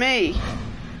did on me.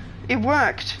 It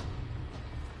worked.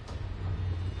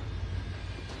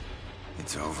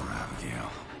 It's over,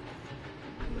 Abigail.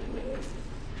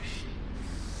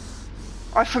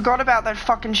 I forgot about that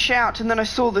fucking shout and then I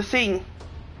saw the thing.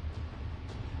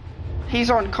 He's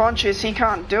unconscious, he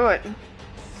can't do it.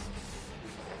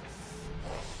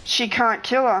 She can't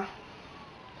kill her.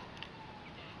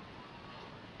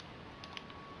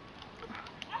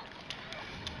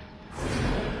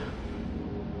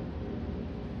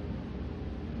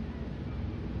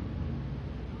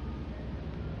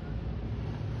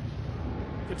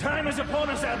 The time is upon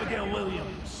us, Abigail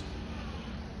Williams.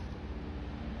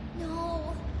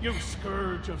 No. You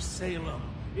scourge of Salem.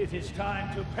 It is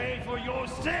time to pay for your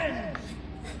sins.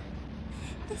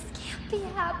 This can't be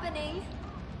happening.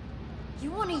 You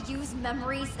want to use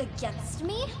memories against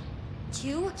me?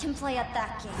 You can play at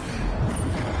that game.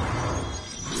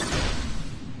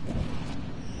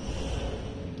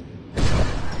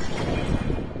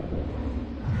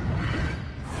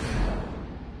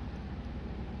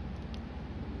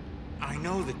 I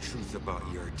know the truth about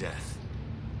your death,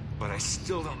 but I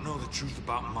still don't know the truth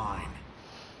about mine.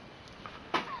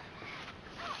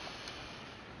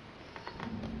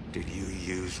 Did you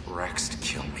use Rex to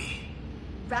kill me?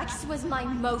 Rex was my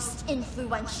most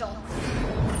influential.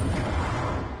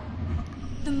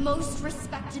 The most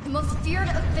respected, the most feared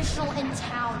official in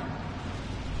town.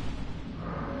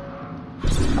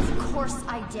 Of course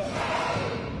I did.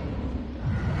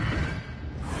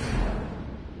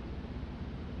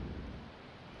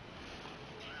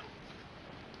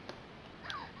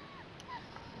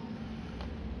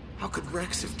 How could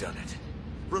Rex have done it?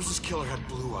 Rose's killer had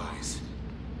blue eyes.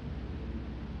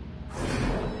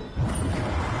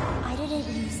 I didn't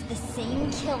use the same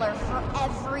killer for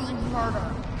every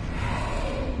murder.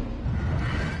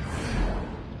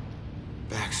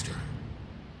 Baxter.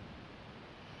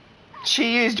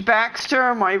 She used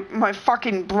Baxter, my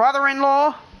fucking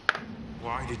brother-in-law.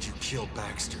 Why did you kill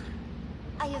Baxter?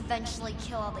 I eventually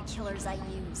kill all the killers I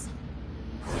use.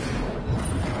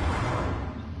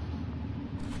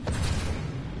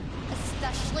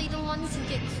 Especially the ones who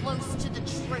get close to the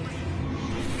truth.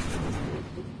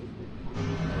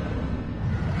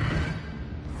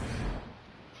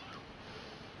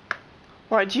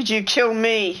 Why did you kill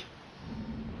me?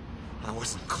 I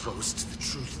wasn't close to the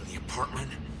truth in the apartment.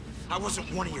 I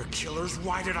wasn't one of your killers.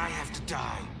 Why did I have to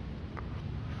die?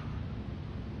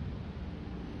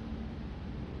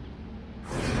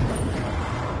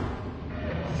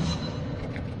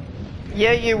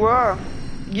 Yeah, you were.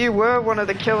 You were one of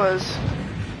the killers.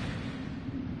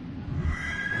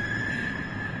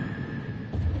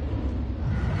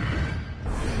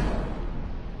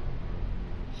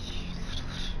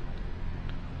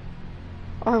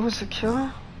 I was a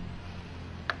killer?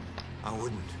 I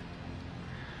wouldn't.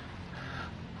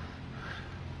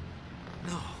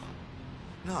 No,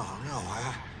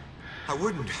 I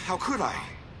wouldn't. How could I?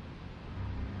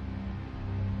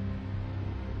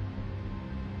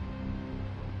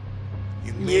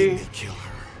 You made me kill her.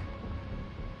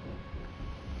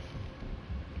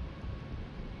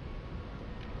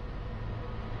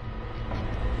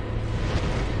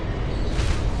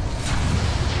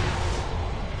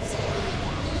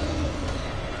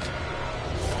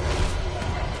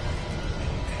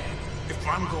 If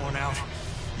I'm going out,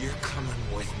 you're coming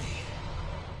with me.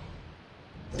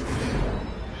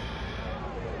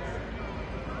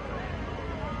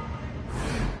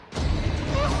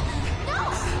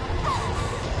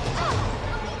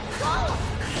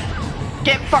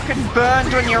 Get fucking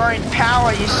burned on your own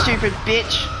power, you stupid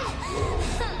bitch.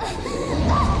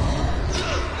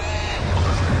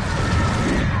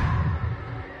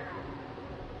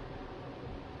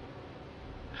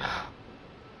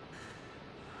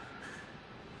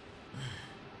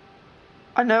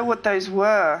 I know what those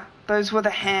were. Those were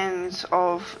the hands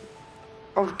of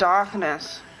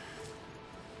darkness.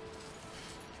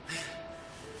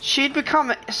 She'd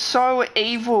become so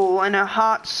evil and her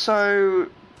heart so...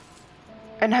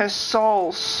 and her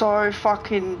soul so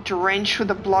fucking drenched with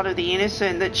the blood of the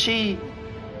innocent that she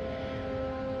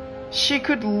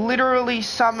could literally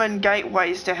summon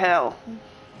gateways to hell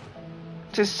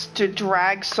just to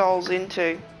drag souls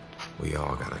into. We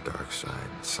all got a dark side,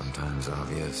 sometimes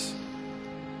obvious,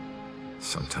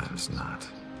 sometimes not.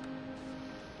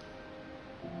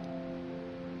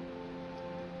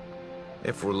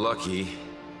 If we're lucky,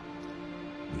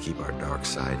 we keep our dark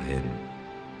side hidden.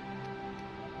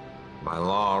 By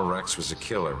law, Rex was a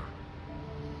killer.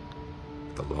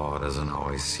 The law doesn't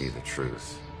always see the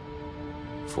truth.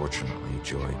 Fortunately,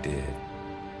 Joy did.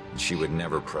 And she would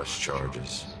never press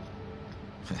charges.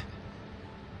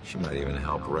 She might even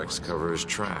help Rex cover his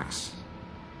tracks.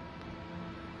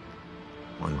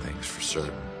 One thing's for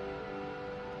certain.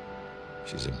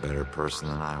 She's a better person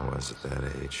than I was at that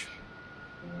age.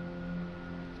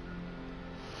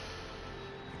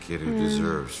 A kid who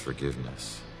deserves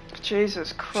forgiveness.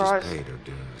 Jesus Christ. She's paid her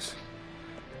dues.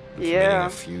 Yeah. Committing a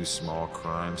few small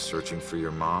crimes, searching for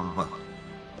your mom, well,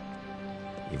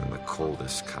 even the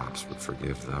coldest cops would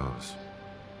forgive those.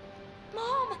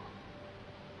 Mom!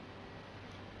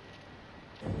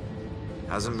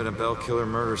 Hasn't been a Bell killer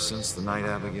murder since the night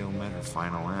Abigail met her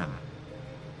final end.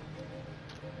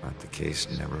 But the case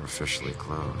never officially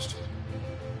closed.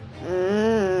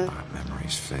 But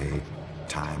memories fade,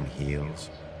 time heals.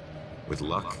 With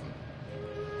luck,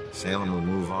 Salem will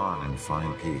move on and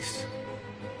find peace.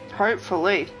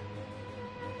 Hopefully.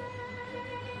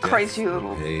 crazy Death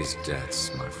little... pays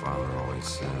debts, my father always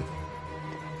said.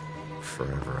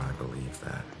 Forever I believe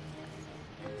that.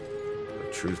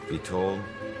 But truth be told,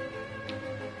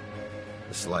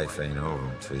 this life ain't over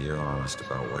until you're honest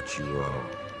about what you owe.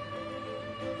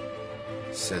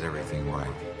 Set everything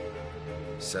right.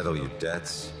 Settle your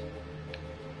debts.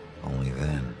 Only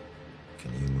then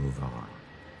can you move on.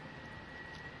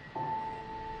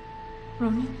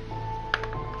 Ronan?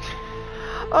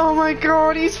 Oh my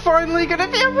god, he's finally gonna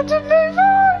be able to move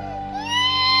on!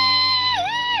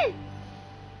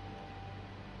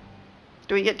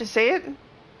 Do we get to see it?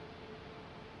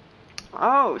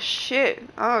 Oh shit,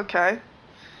 okay.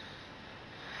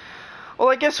 Well,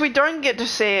 I guess we don't get to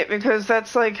see it because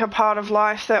that's like a part of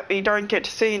life that we don't get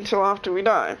to see until after we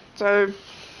die. So,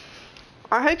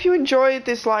 I hope you enjoyed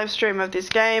this live stream of this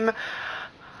game.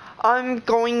 I'm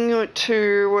going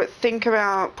to think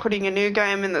about putting a new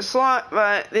game in the slot,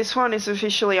 but this one is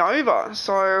officially over,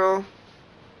 so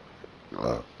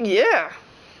yeah.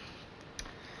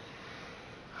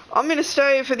 I'm going to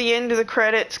stay for the end of the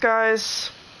credits,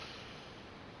 guys.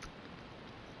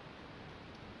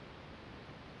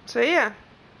 So yeah.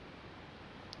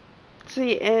 It's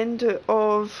the end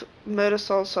of Murder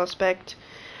Soul Suspect.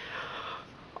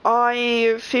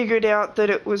 I figured out that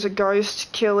it was a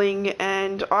ghost killing,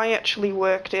 and I actually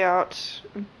worked out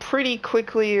pretty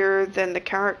quicker than the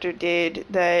character did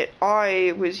that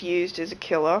I was used as a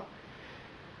killer.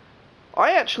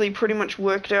 I actually pretty much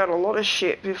worked out a lot of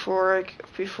shit before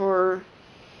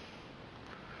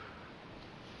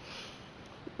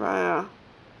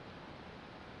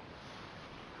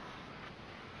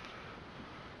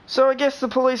So I guess the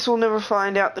police will never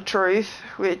find out the truth,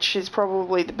 which is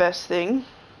probably the best thing.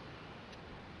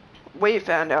 We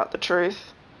found out the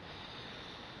truth.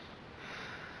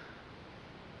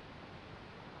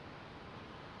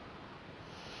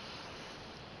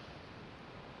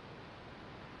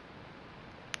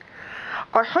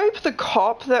 I hope the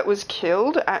cop that was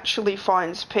killed actually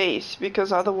finds peace,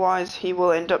 because otherwise he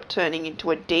will end up turning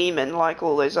into a demon like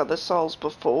all those other souls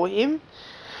before him.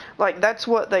 Like, that's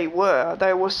what they were.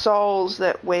 They were souls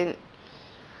that went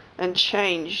and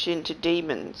changed into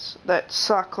demons that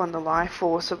suck on the life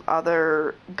force of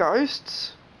other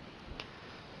ghosts.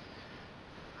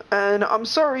 And I'm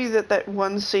sorry that that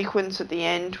one sequence at the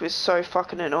end was so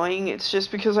fucking annoying. It's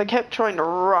just because I kept trying to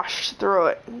rush through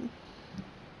it.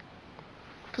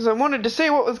 Because I wanted to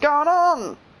see what was going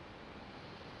on.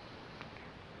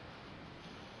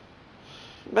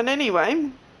 But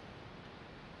anyway,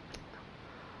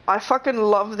 I fucking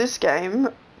love this game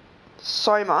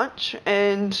so much,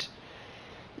 and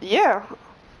yeah.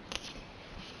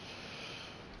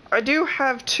 I do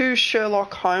have 2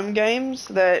 Sherlock Holmes games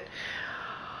that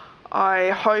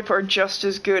I hope are just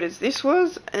as good as this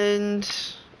was, and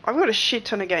I've got a shit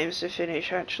ton of games to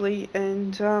finish actually,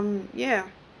 and yeah.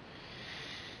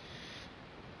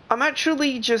 I'm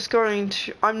actually just going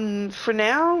to, for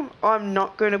now, I'm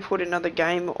not going to put another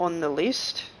game on the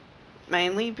list,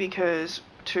 mainly because,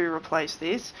 to replace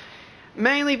this,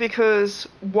 mainly because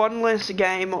one less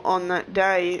game on that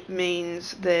day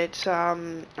means that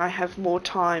I have more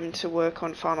time to work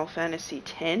on Final Fantasy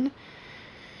X.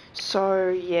 So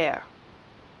yeah.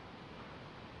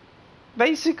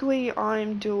 Basically,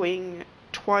 I'm doing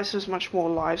twice as much more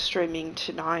live streaming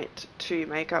tonight to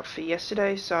make up for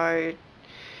yesterday, so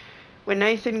when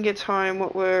Nathan gets home, I'm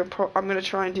going to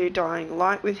try and do Dying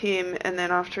Light with him, and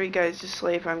then after he goes to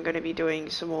sleep, I'm going to be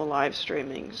doing some more live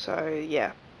streaming, so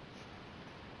yeah.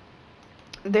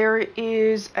 There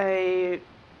is a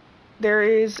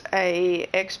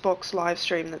Xbox live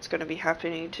stream that's going to be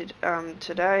happening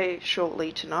today,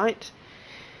 shortly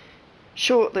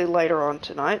later on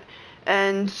tonight,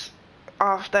 and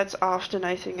that's after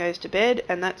Nathan goes to bed,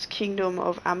 and that's Kingdom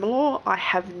of Amalur. I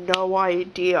have no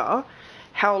idea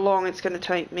how long it's going to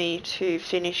take me to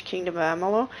finish Kingdom of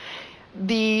Amalur.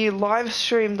 The live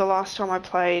stream the last time I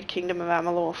played Kingdom of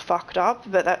Amalur fucked up,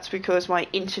 but that's because my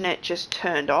internet just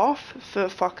turned off for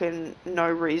fucking no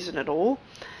reason at all.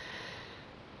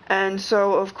 And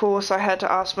so, of course, I had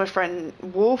to ask my friend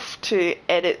Wolf to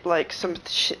edit, like, some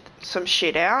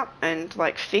shit out and,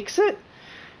 like, fix it.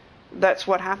 That's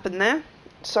what happened there.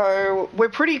 So, we're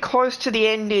pretty close to the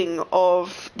ending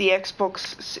of the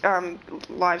Xbox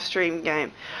live stream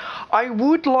game. I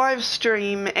would live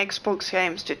stream Xbox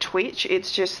games to Twitch,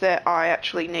 it's just that I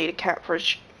actually need a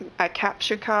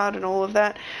capture card and all of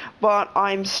that, but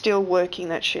I'm still working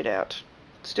that shit out.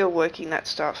 Still working that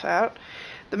stuff out.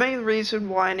 The main reason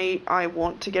why I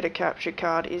want to get a capture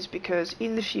card is because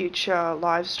in the future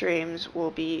live streams will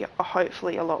be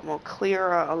hopefully a lot more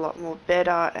clearer, a lot more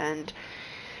better, and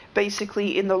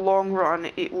basically in the long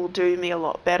run it will do me a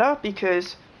lot better,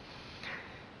 because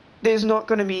there's not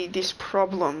going to be this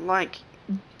problem. Like,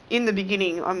 in the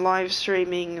beginning, I'm live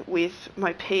streaming with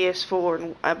my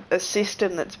PS4 and a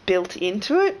system that's built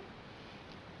into it.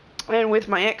 And with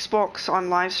my Xbox, I'm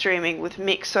live streaming with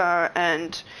Mixer,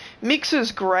 and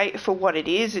Mixer's great for what it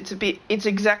is. It's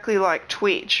exactly like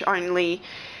Twitch, only,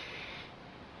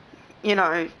 you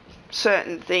know,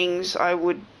 certain things I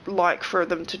would like for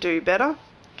them to do better.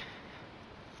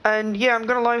 And yeah, I'm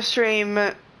going to live stream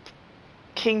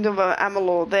Kingdom of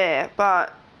Amalur there,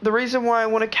 but the reason why I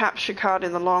want a capture card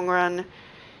in the long run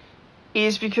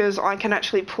is because I can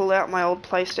actually pull out my old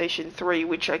PlayStation 3,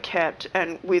 which I kept,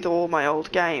 and with all my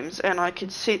old games, and I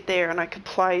could sit there and I could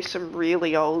play some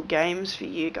really old games for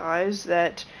you guys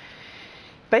that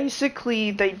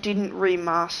basically they didn't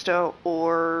remaster,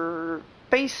 or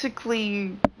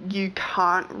basically you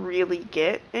can't really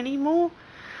get anymore.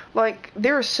 Like,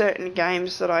 there are certain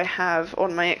games that I have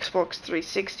on my Xbox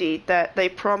 360 that they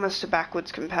promised a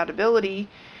backwards compatibility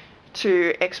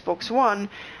to Xbox One.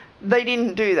 They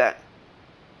didn't do that.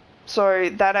 So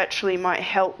that actually might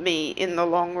help me in the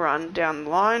long run down the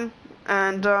line.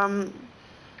 And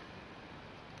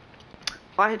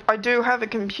I do have a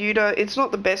computer. It's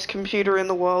not the best computer in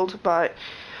the world, but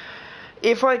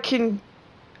if I can...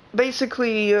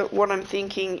 Basically, what I'm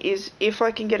thinking is, if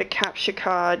I can get a capture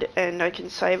card and I can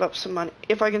save up some money,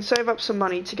 if I can save up some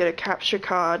money to get a capture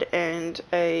card and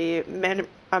an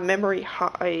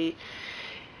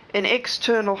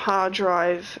external hard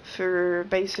drive for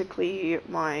basically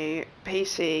my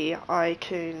PC, I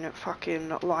can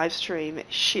fucking live stream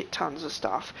shit tons of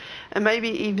stuff. And maybe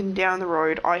even down the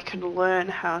road, I can learn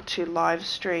how to live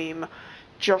stream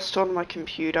just on my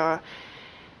computer.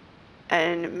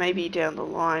 And maybe down the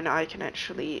line I can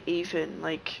actually even,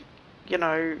 like, you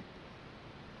know,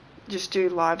 just do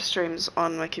live streams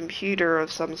on my computer of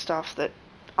some stuff that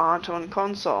aren't on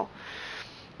console.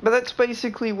 But that's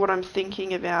basically what I'm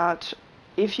thinking about.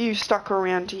 If you stuck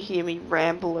around to hear me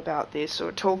ramble about this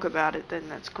or talk about it, then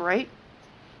that's great.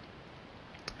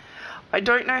 I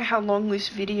don't know how long this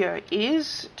video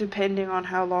is, depending on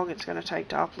how long it's going to take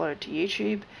to upload to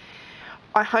YouTube.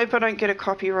 I hope I don't get a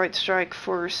copyright strike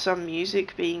for some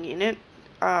music being in it.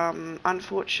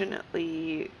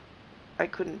 Unfortunately, I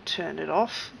couldn't turn it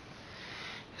off.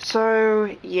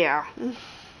 So, yeah.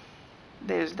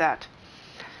 There's that.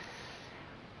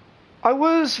 I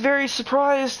was very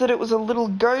surprised that it was a little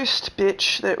ghost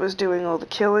bitch that was doing all the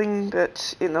killing,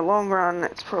 but in the long run,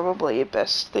 it's probably a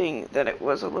best thing that it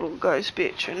was a little ghost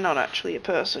bitch and not actually a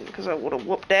person, because I would have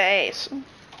whooped their ass.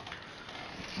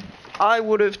 I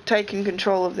would have taken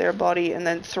control of their body and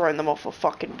then thrown them off a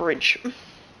fucking bridge.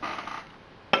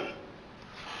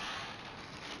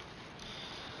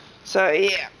 So,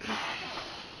 yeah.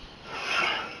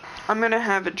 I'm gonna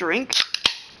have a drink.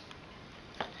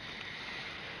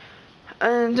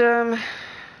 And,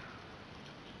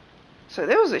 so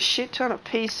there was a shit ton of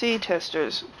PC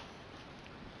testers.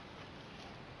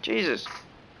 Jesus.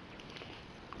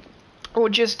 Or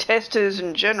just testers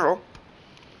in general.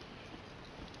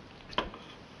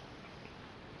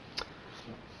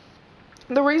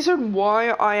 The reason why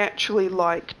I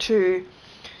like to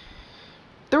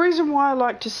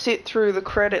sit through the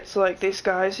credits like this,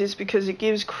 guys, is because it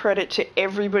gives credit to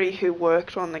everybody who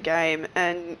worked on the game.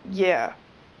 And yeah,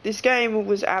 this game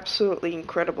was absolutely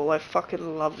incredible. I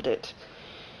fucking loved it.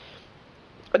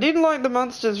 I didn't like the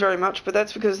monsters very much, but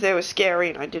that's because they were scary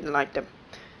and I didn't like them.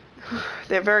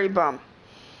 They're very bum.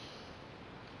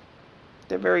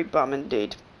 They're very bum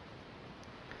indeed.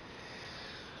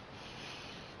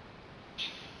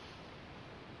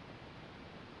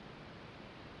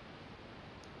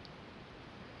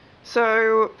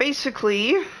 So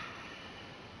basically,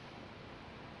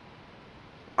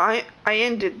 I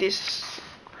ended this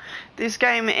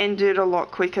game ended a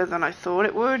lot quicker than I thought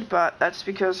it would, but that's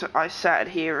because I sat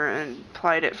here and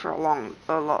played it for a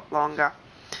lot longer.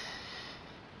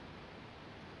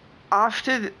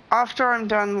 After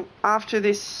I'm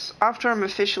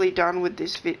officially done with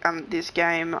this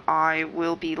game, I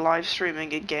will be live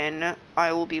streaming again.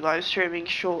 I will be live streaming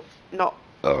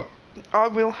I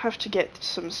will have to get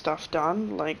some stuff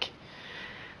done. Like,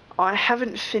 I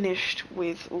haven't finished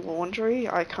with laundry.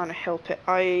 I kind of help it.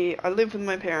 I live with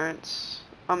my parents.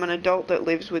 I'm an adult that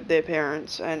lives with their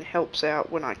parents and helps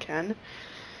out when I can.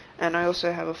 And I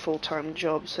also have a full-time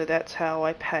job, so that's how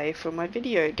I pay for my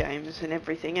video games and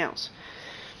everything else.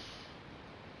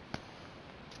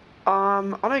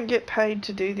 I don't get paid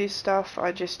to do this stuff.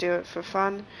 I just do it for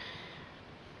fun.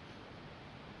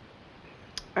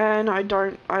 And I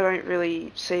don't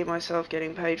really see myself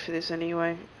getting paid for this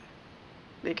anyway.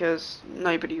 because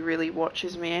nobody really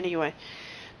watches me anyway.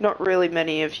 Not really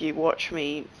many of you watch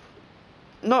me.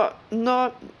 Not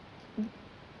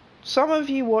some of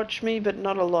you watch me, but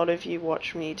not a lot of you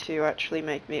watch me to actually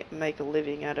make a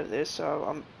living out of this.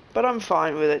 So but I'm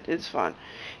fine with it. It's fine.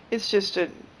 It's just a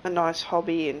nice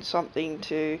hobby and something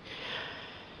to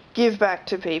give back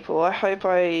to people. I hope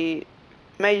I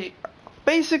made.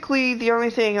 Basically, the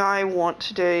only thing I want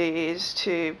to do is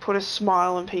to put a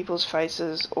smile on people's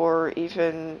faces, or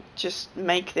even just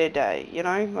make their day, you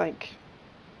know? Like,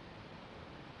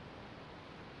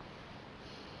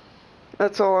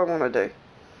 that's all I want to do.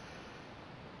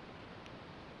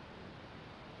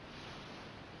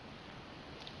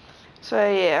 So,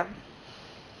 yeah.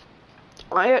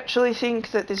 I actually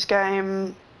think that this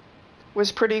game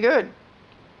was pretty good.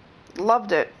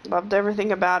 Loved it. Loved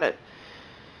everything about it.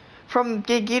 From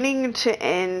beginning to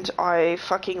end, I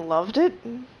fucking loved it.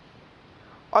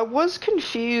 I was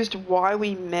confused why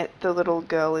we met the little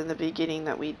girl in the beginning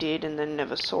that we did and then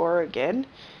never saw her again.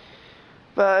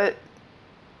 But,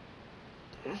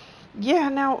 yeah,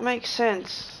 now it makes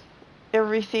sense.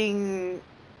 Everything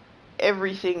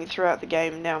throughout the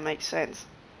game now makes sense.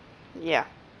 Yeah.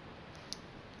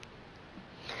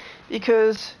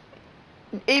 Because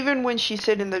even when she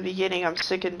said in the beginning, I'm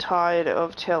sick and tired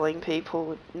of telling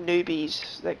people,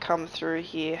 newbies that come through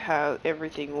here, how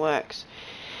everything works.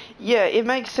 Yeah, it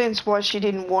makes sense why she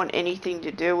didn't want anything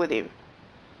to do with him.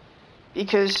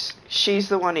 Because she's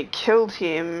the one who killed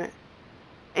him,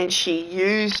 and she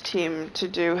used him to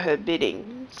do her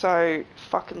bidding. So,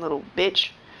 fucking little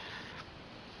bitch.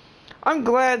 I'm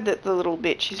glad that the little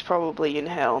bitch is probably in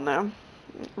hell now.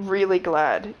 Really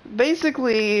glad.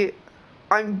 Basically,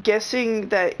 I'm guessing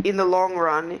that in the long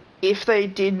run, if they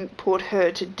didn't put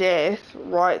her to death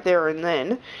right there and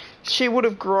then, she would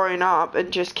have grown up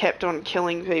and just kept on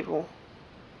killing people.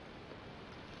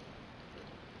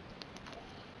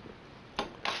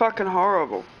 Fucking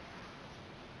horrible.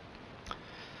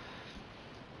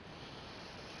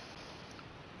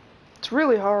 It's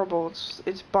really horrible.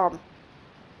 It's bum.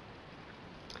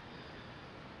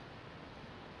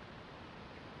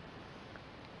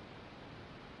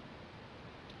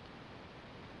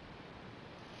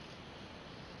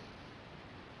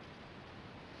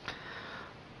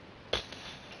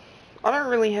 I don't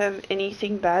really have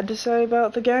anything bad to say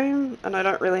about the game, and I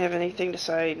don't really have anything to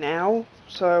say now,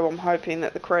 so I'm hoping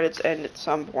that the credits end at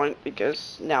some point,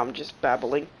 because now I'm just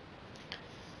babbling.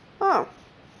 Oh.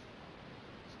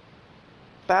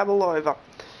 Babble over.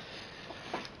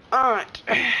 Alright.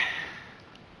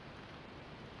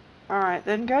 Alright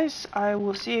then, guys, I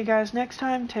will see you guys next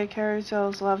time. Take care of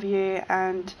yourselves, love you,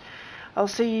 and I'll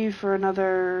see you for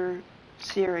another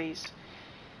series.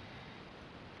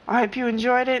 I hope you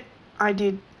enjoyed it.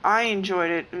 I enjoyed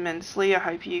it immensely. I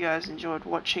hope you guys enjoyed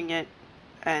watching it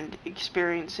and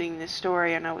experiencing this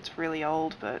story. I know it's really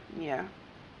old, but yeah.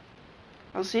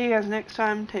 I'll see you guys next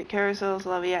time. Take care of yourselves,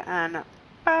 love you, and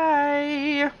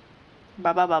bye!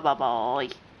 Bye bye bye bye bye.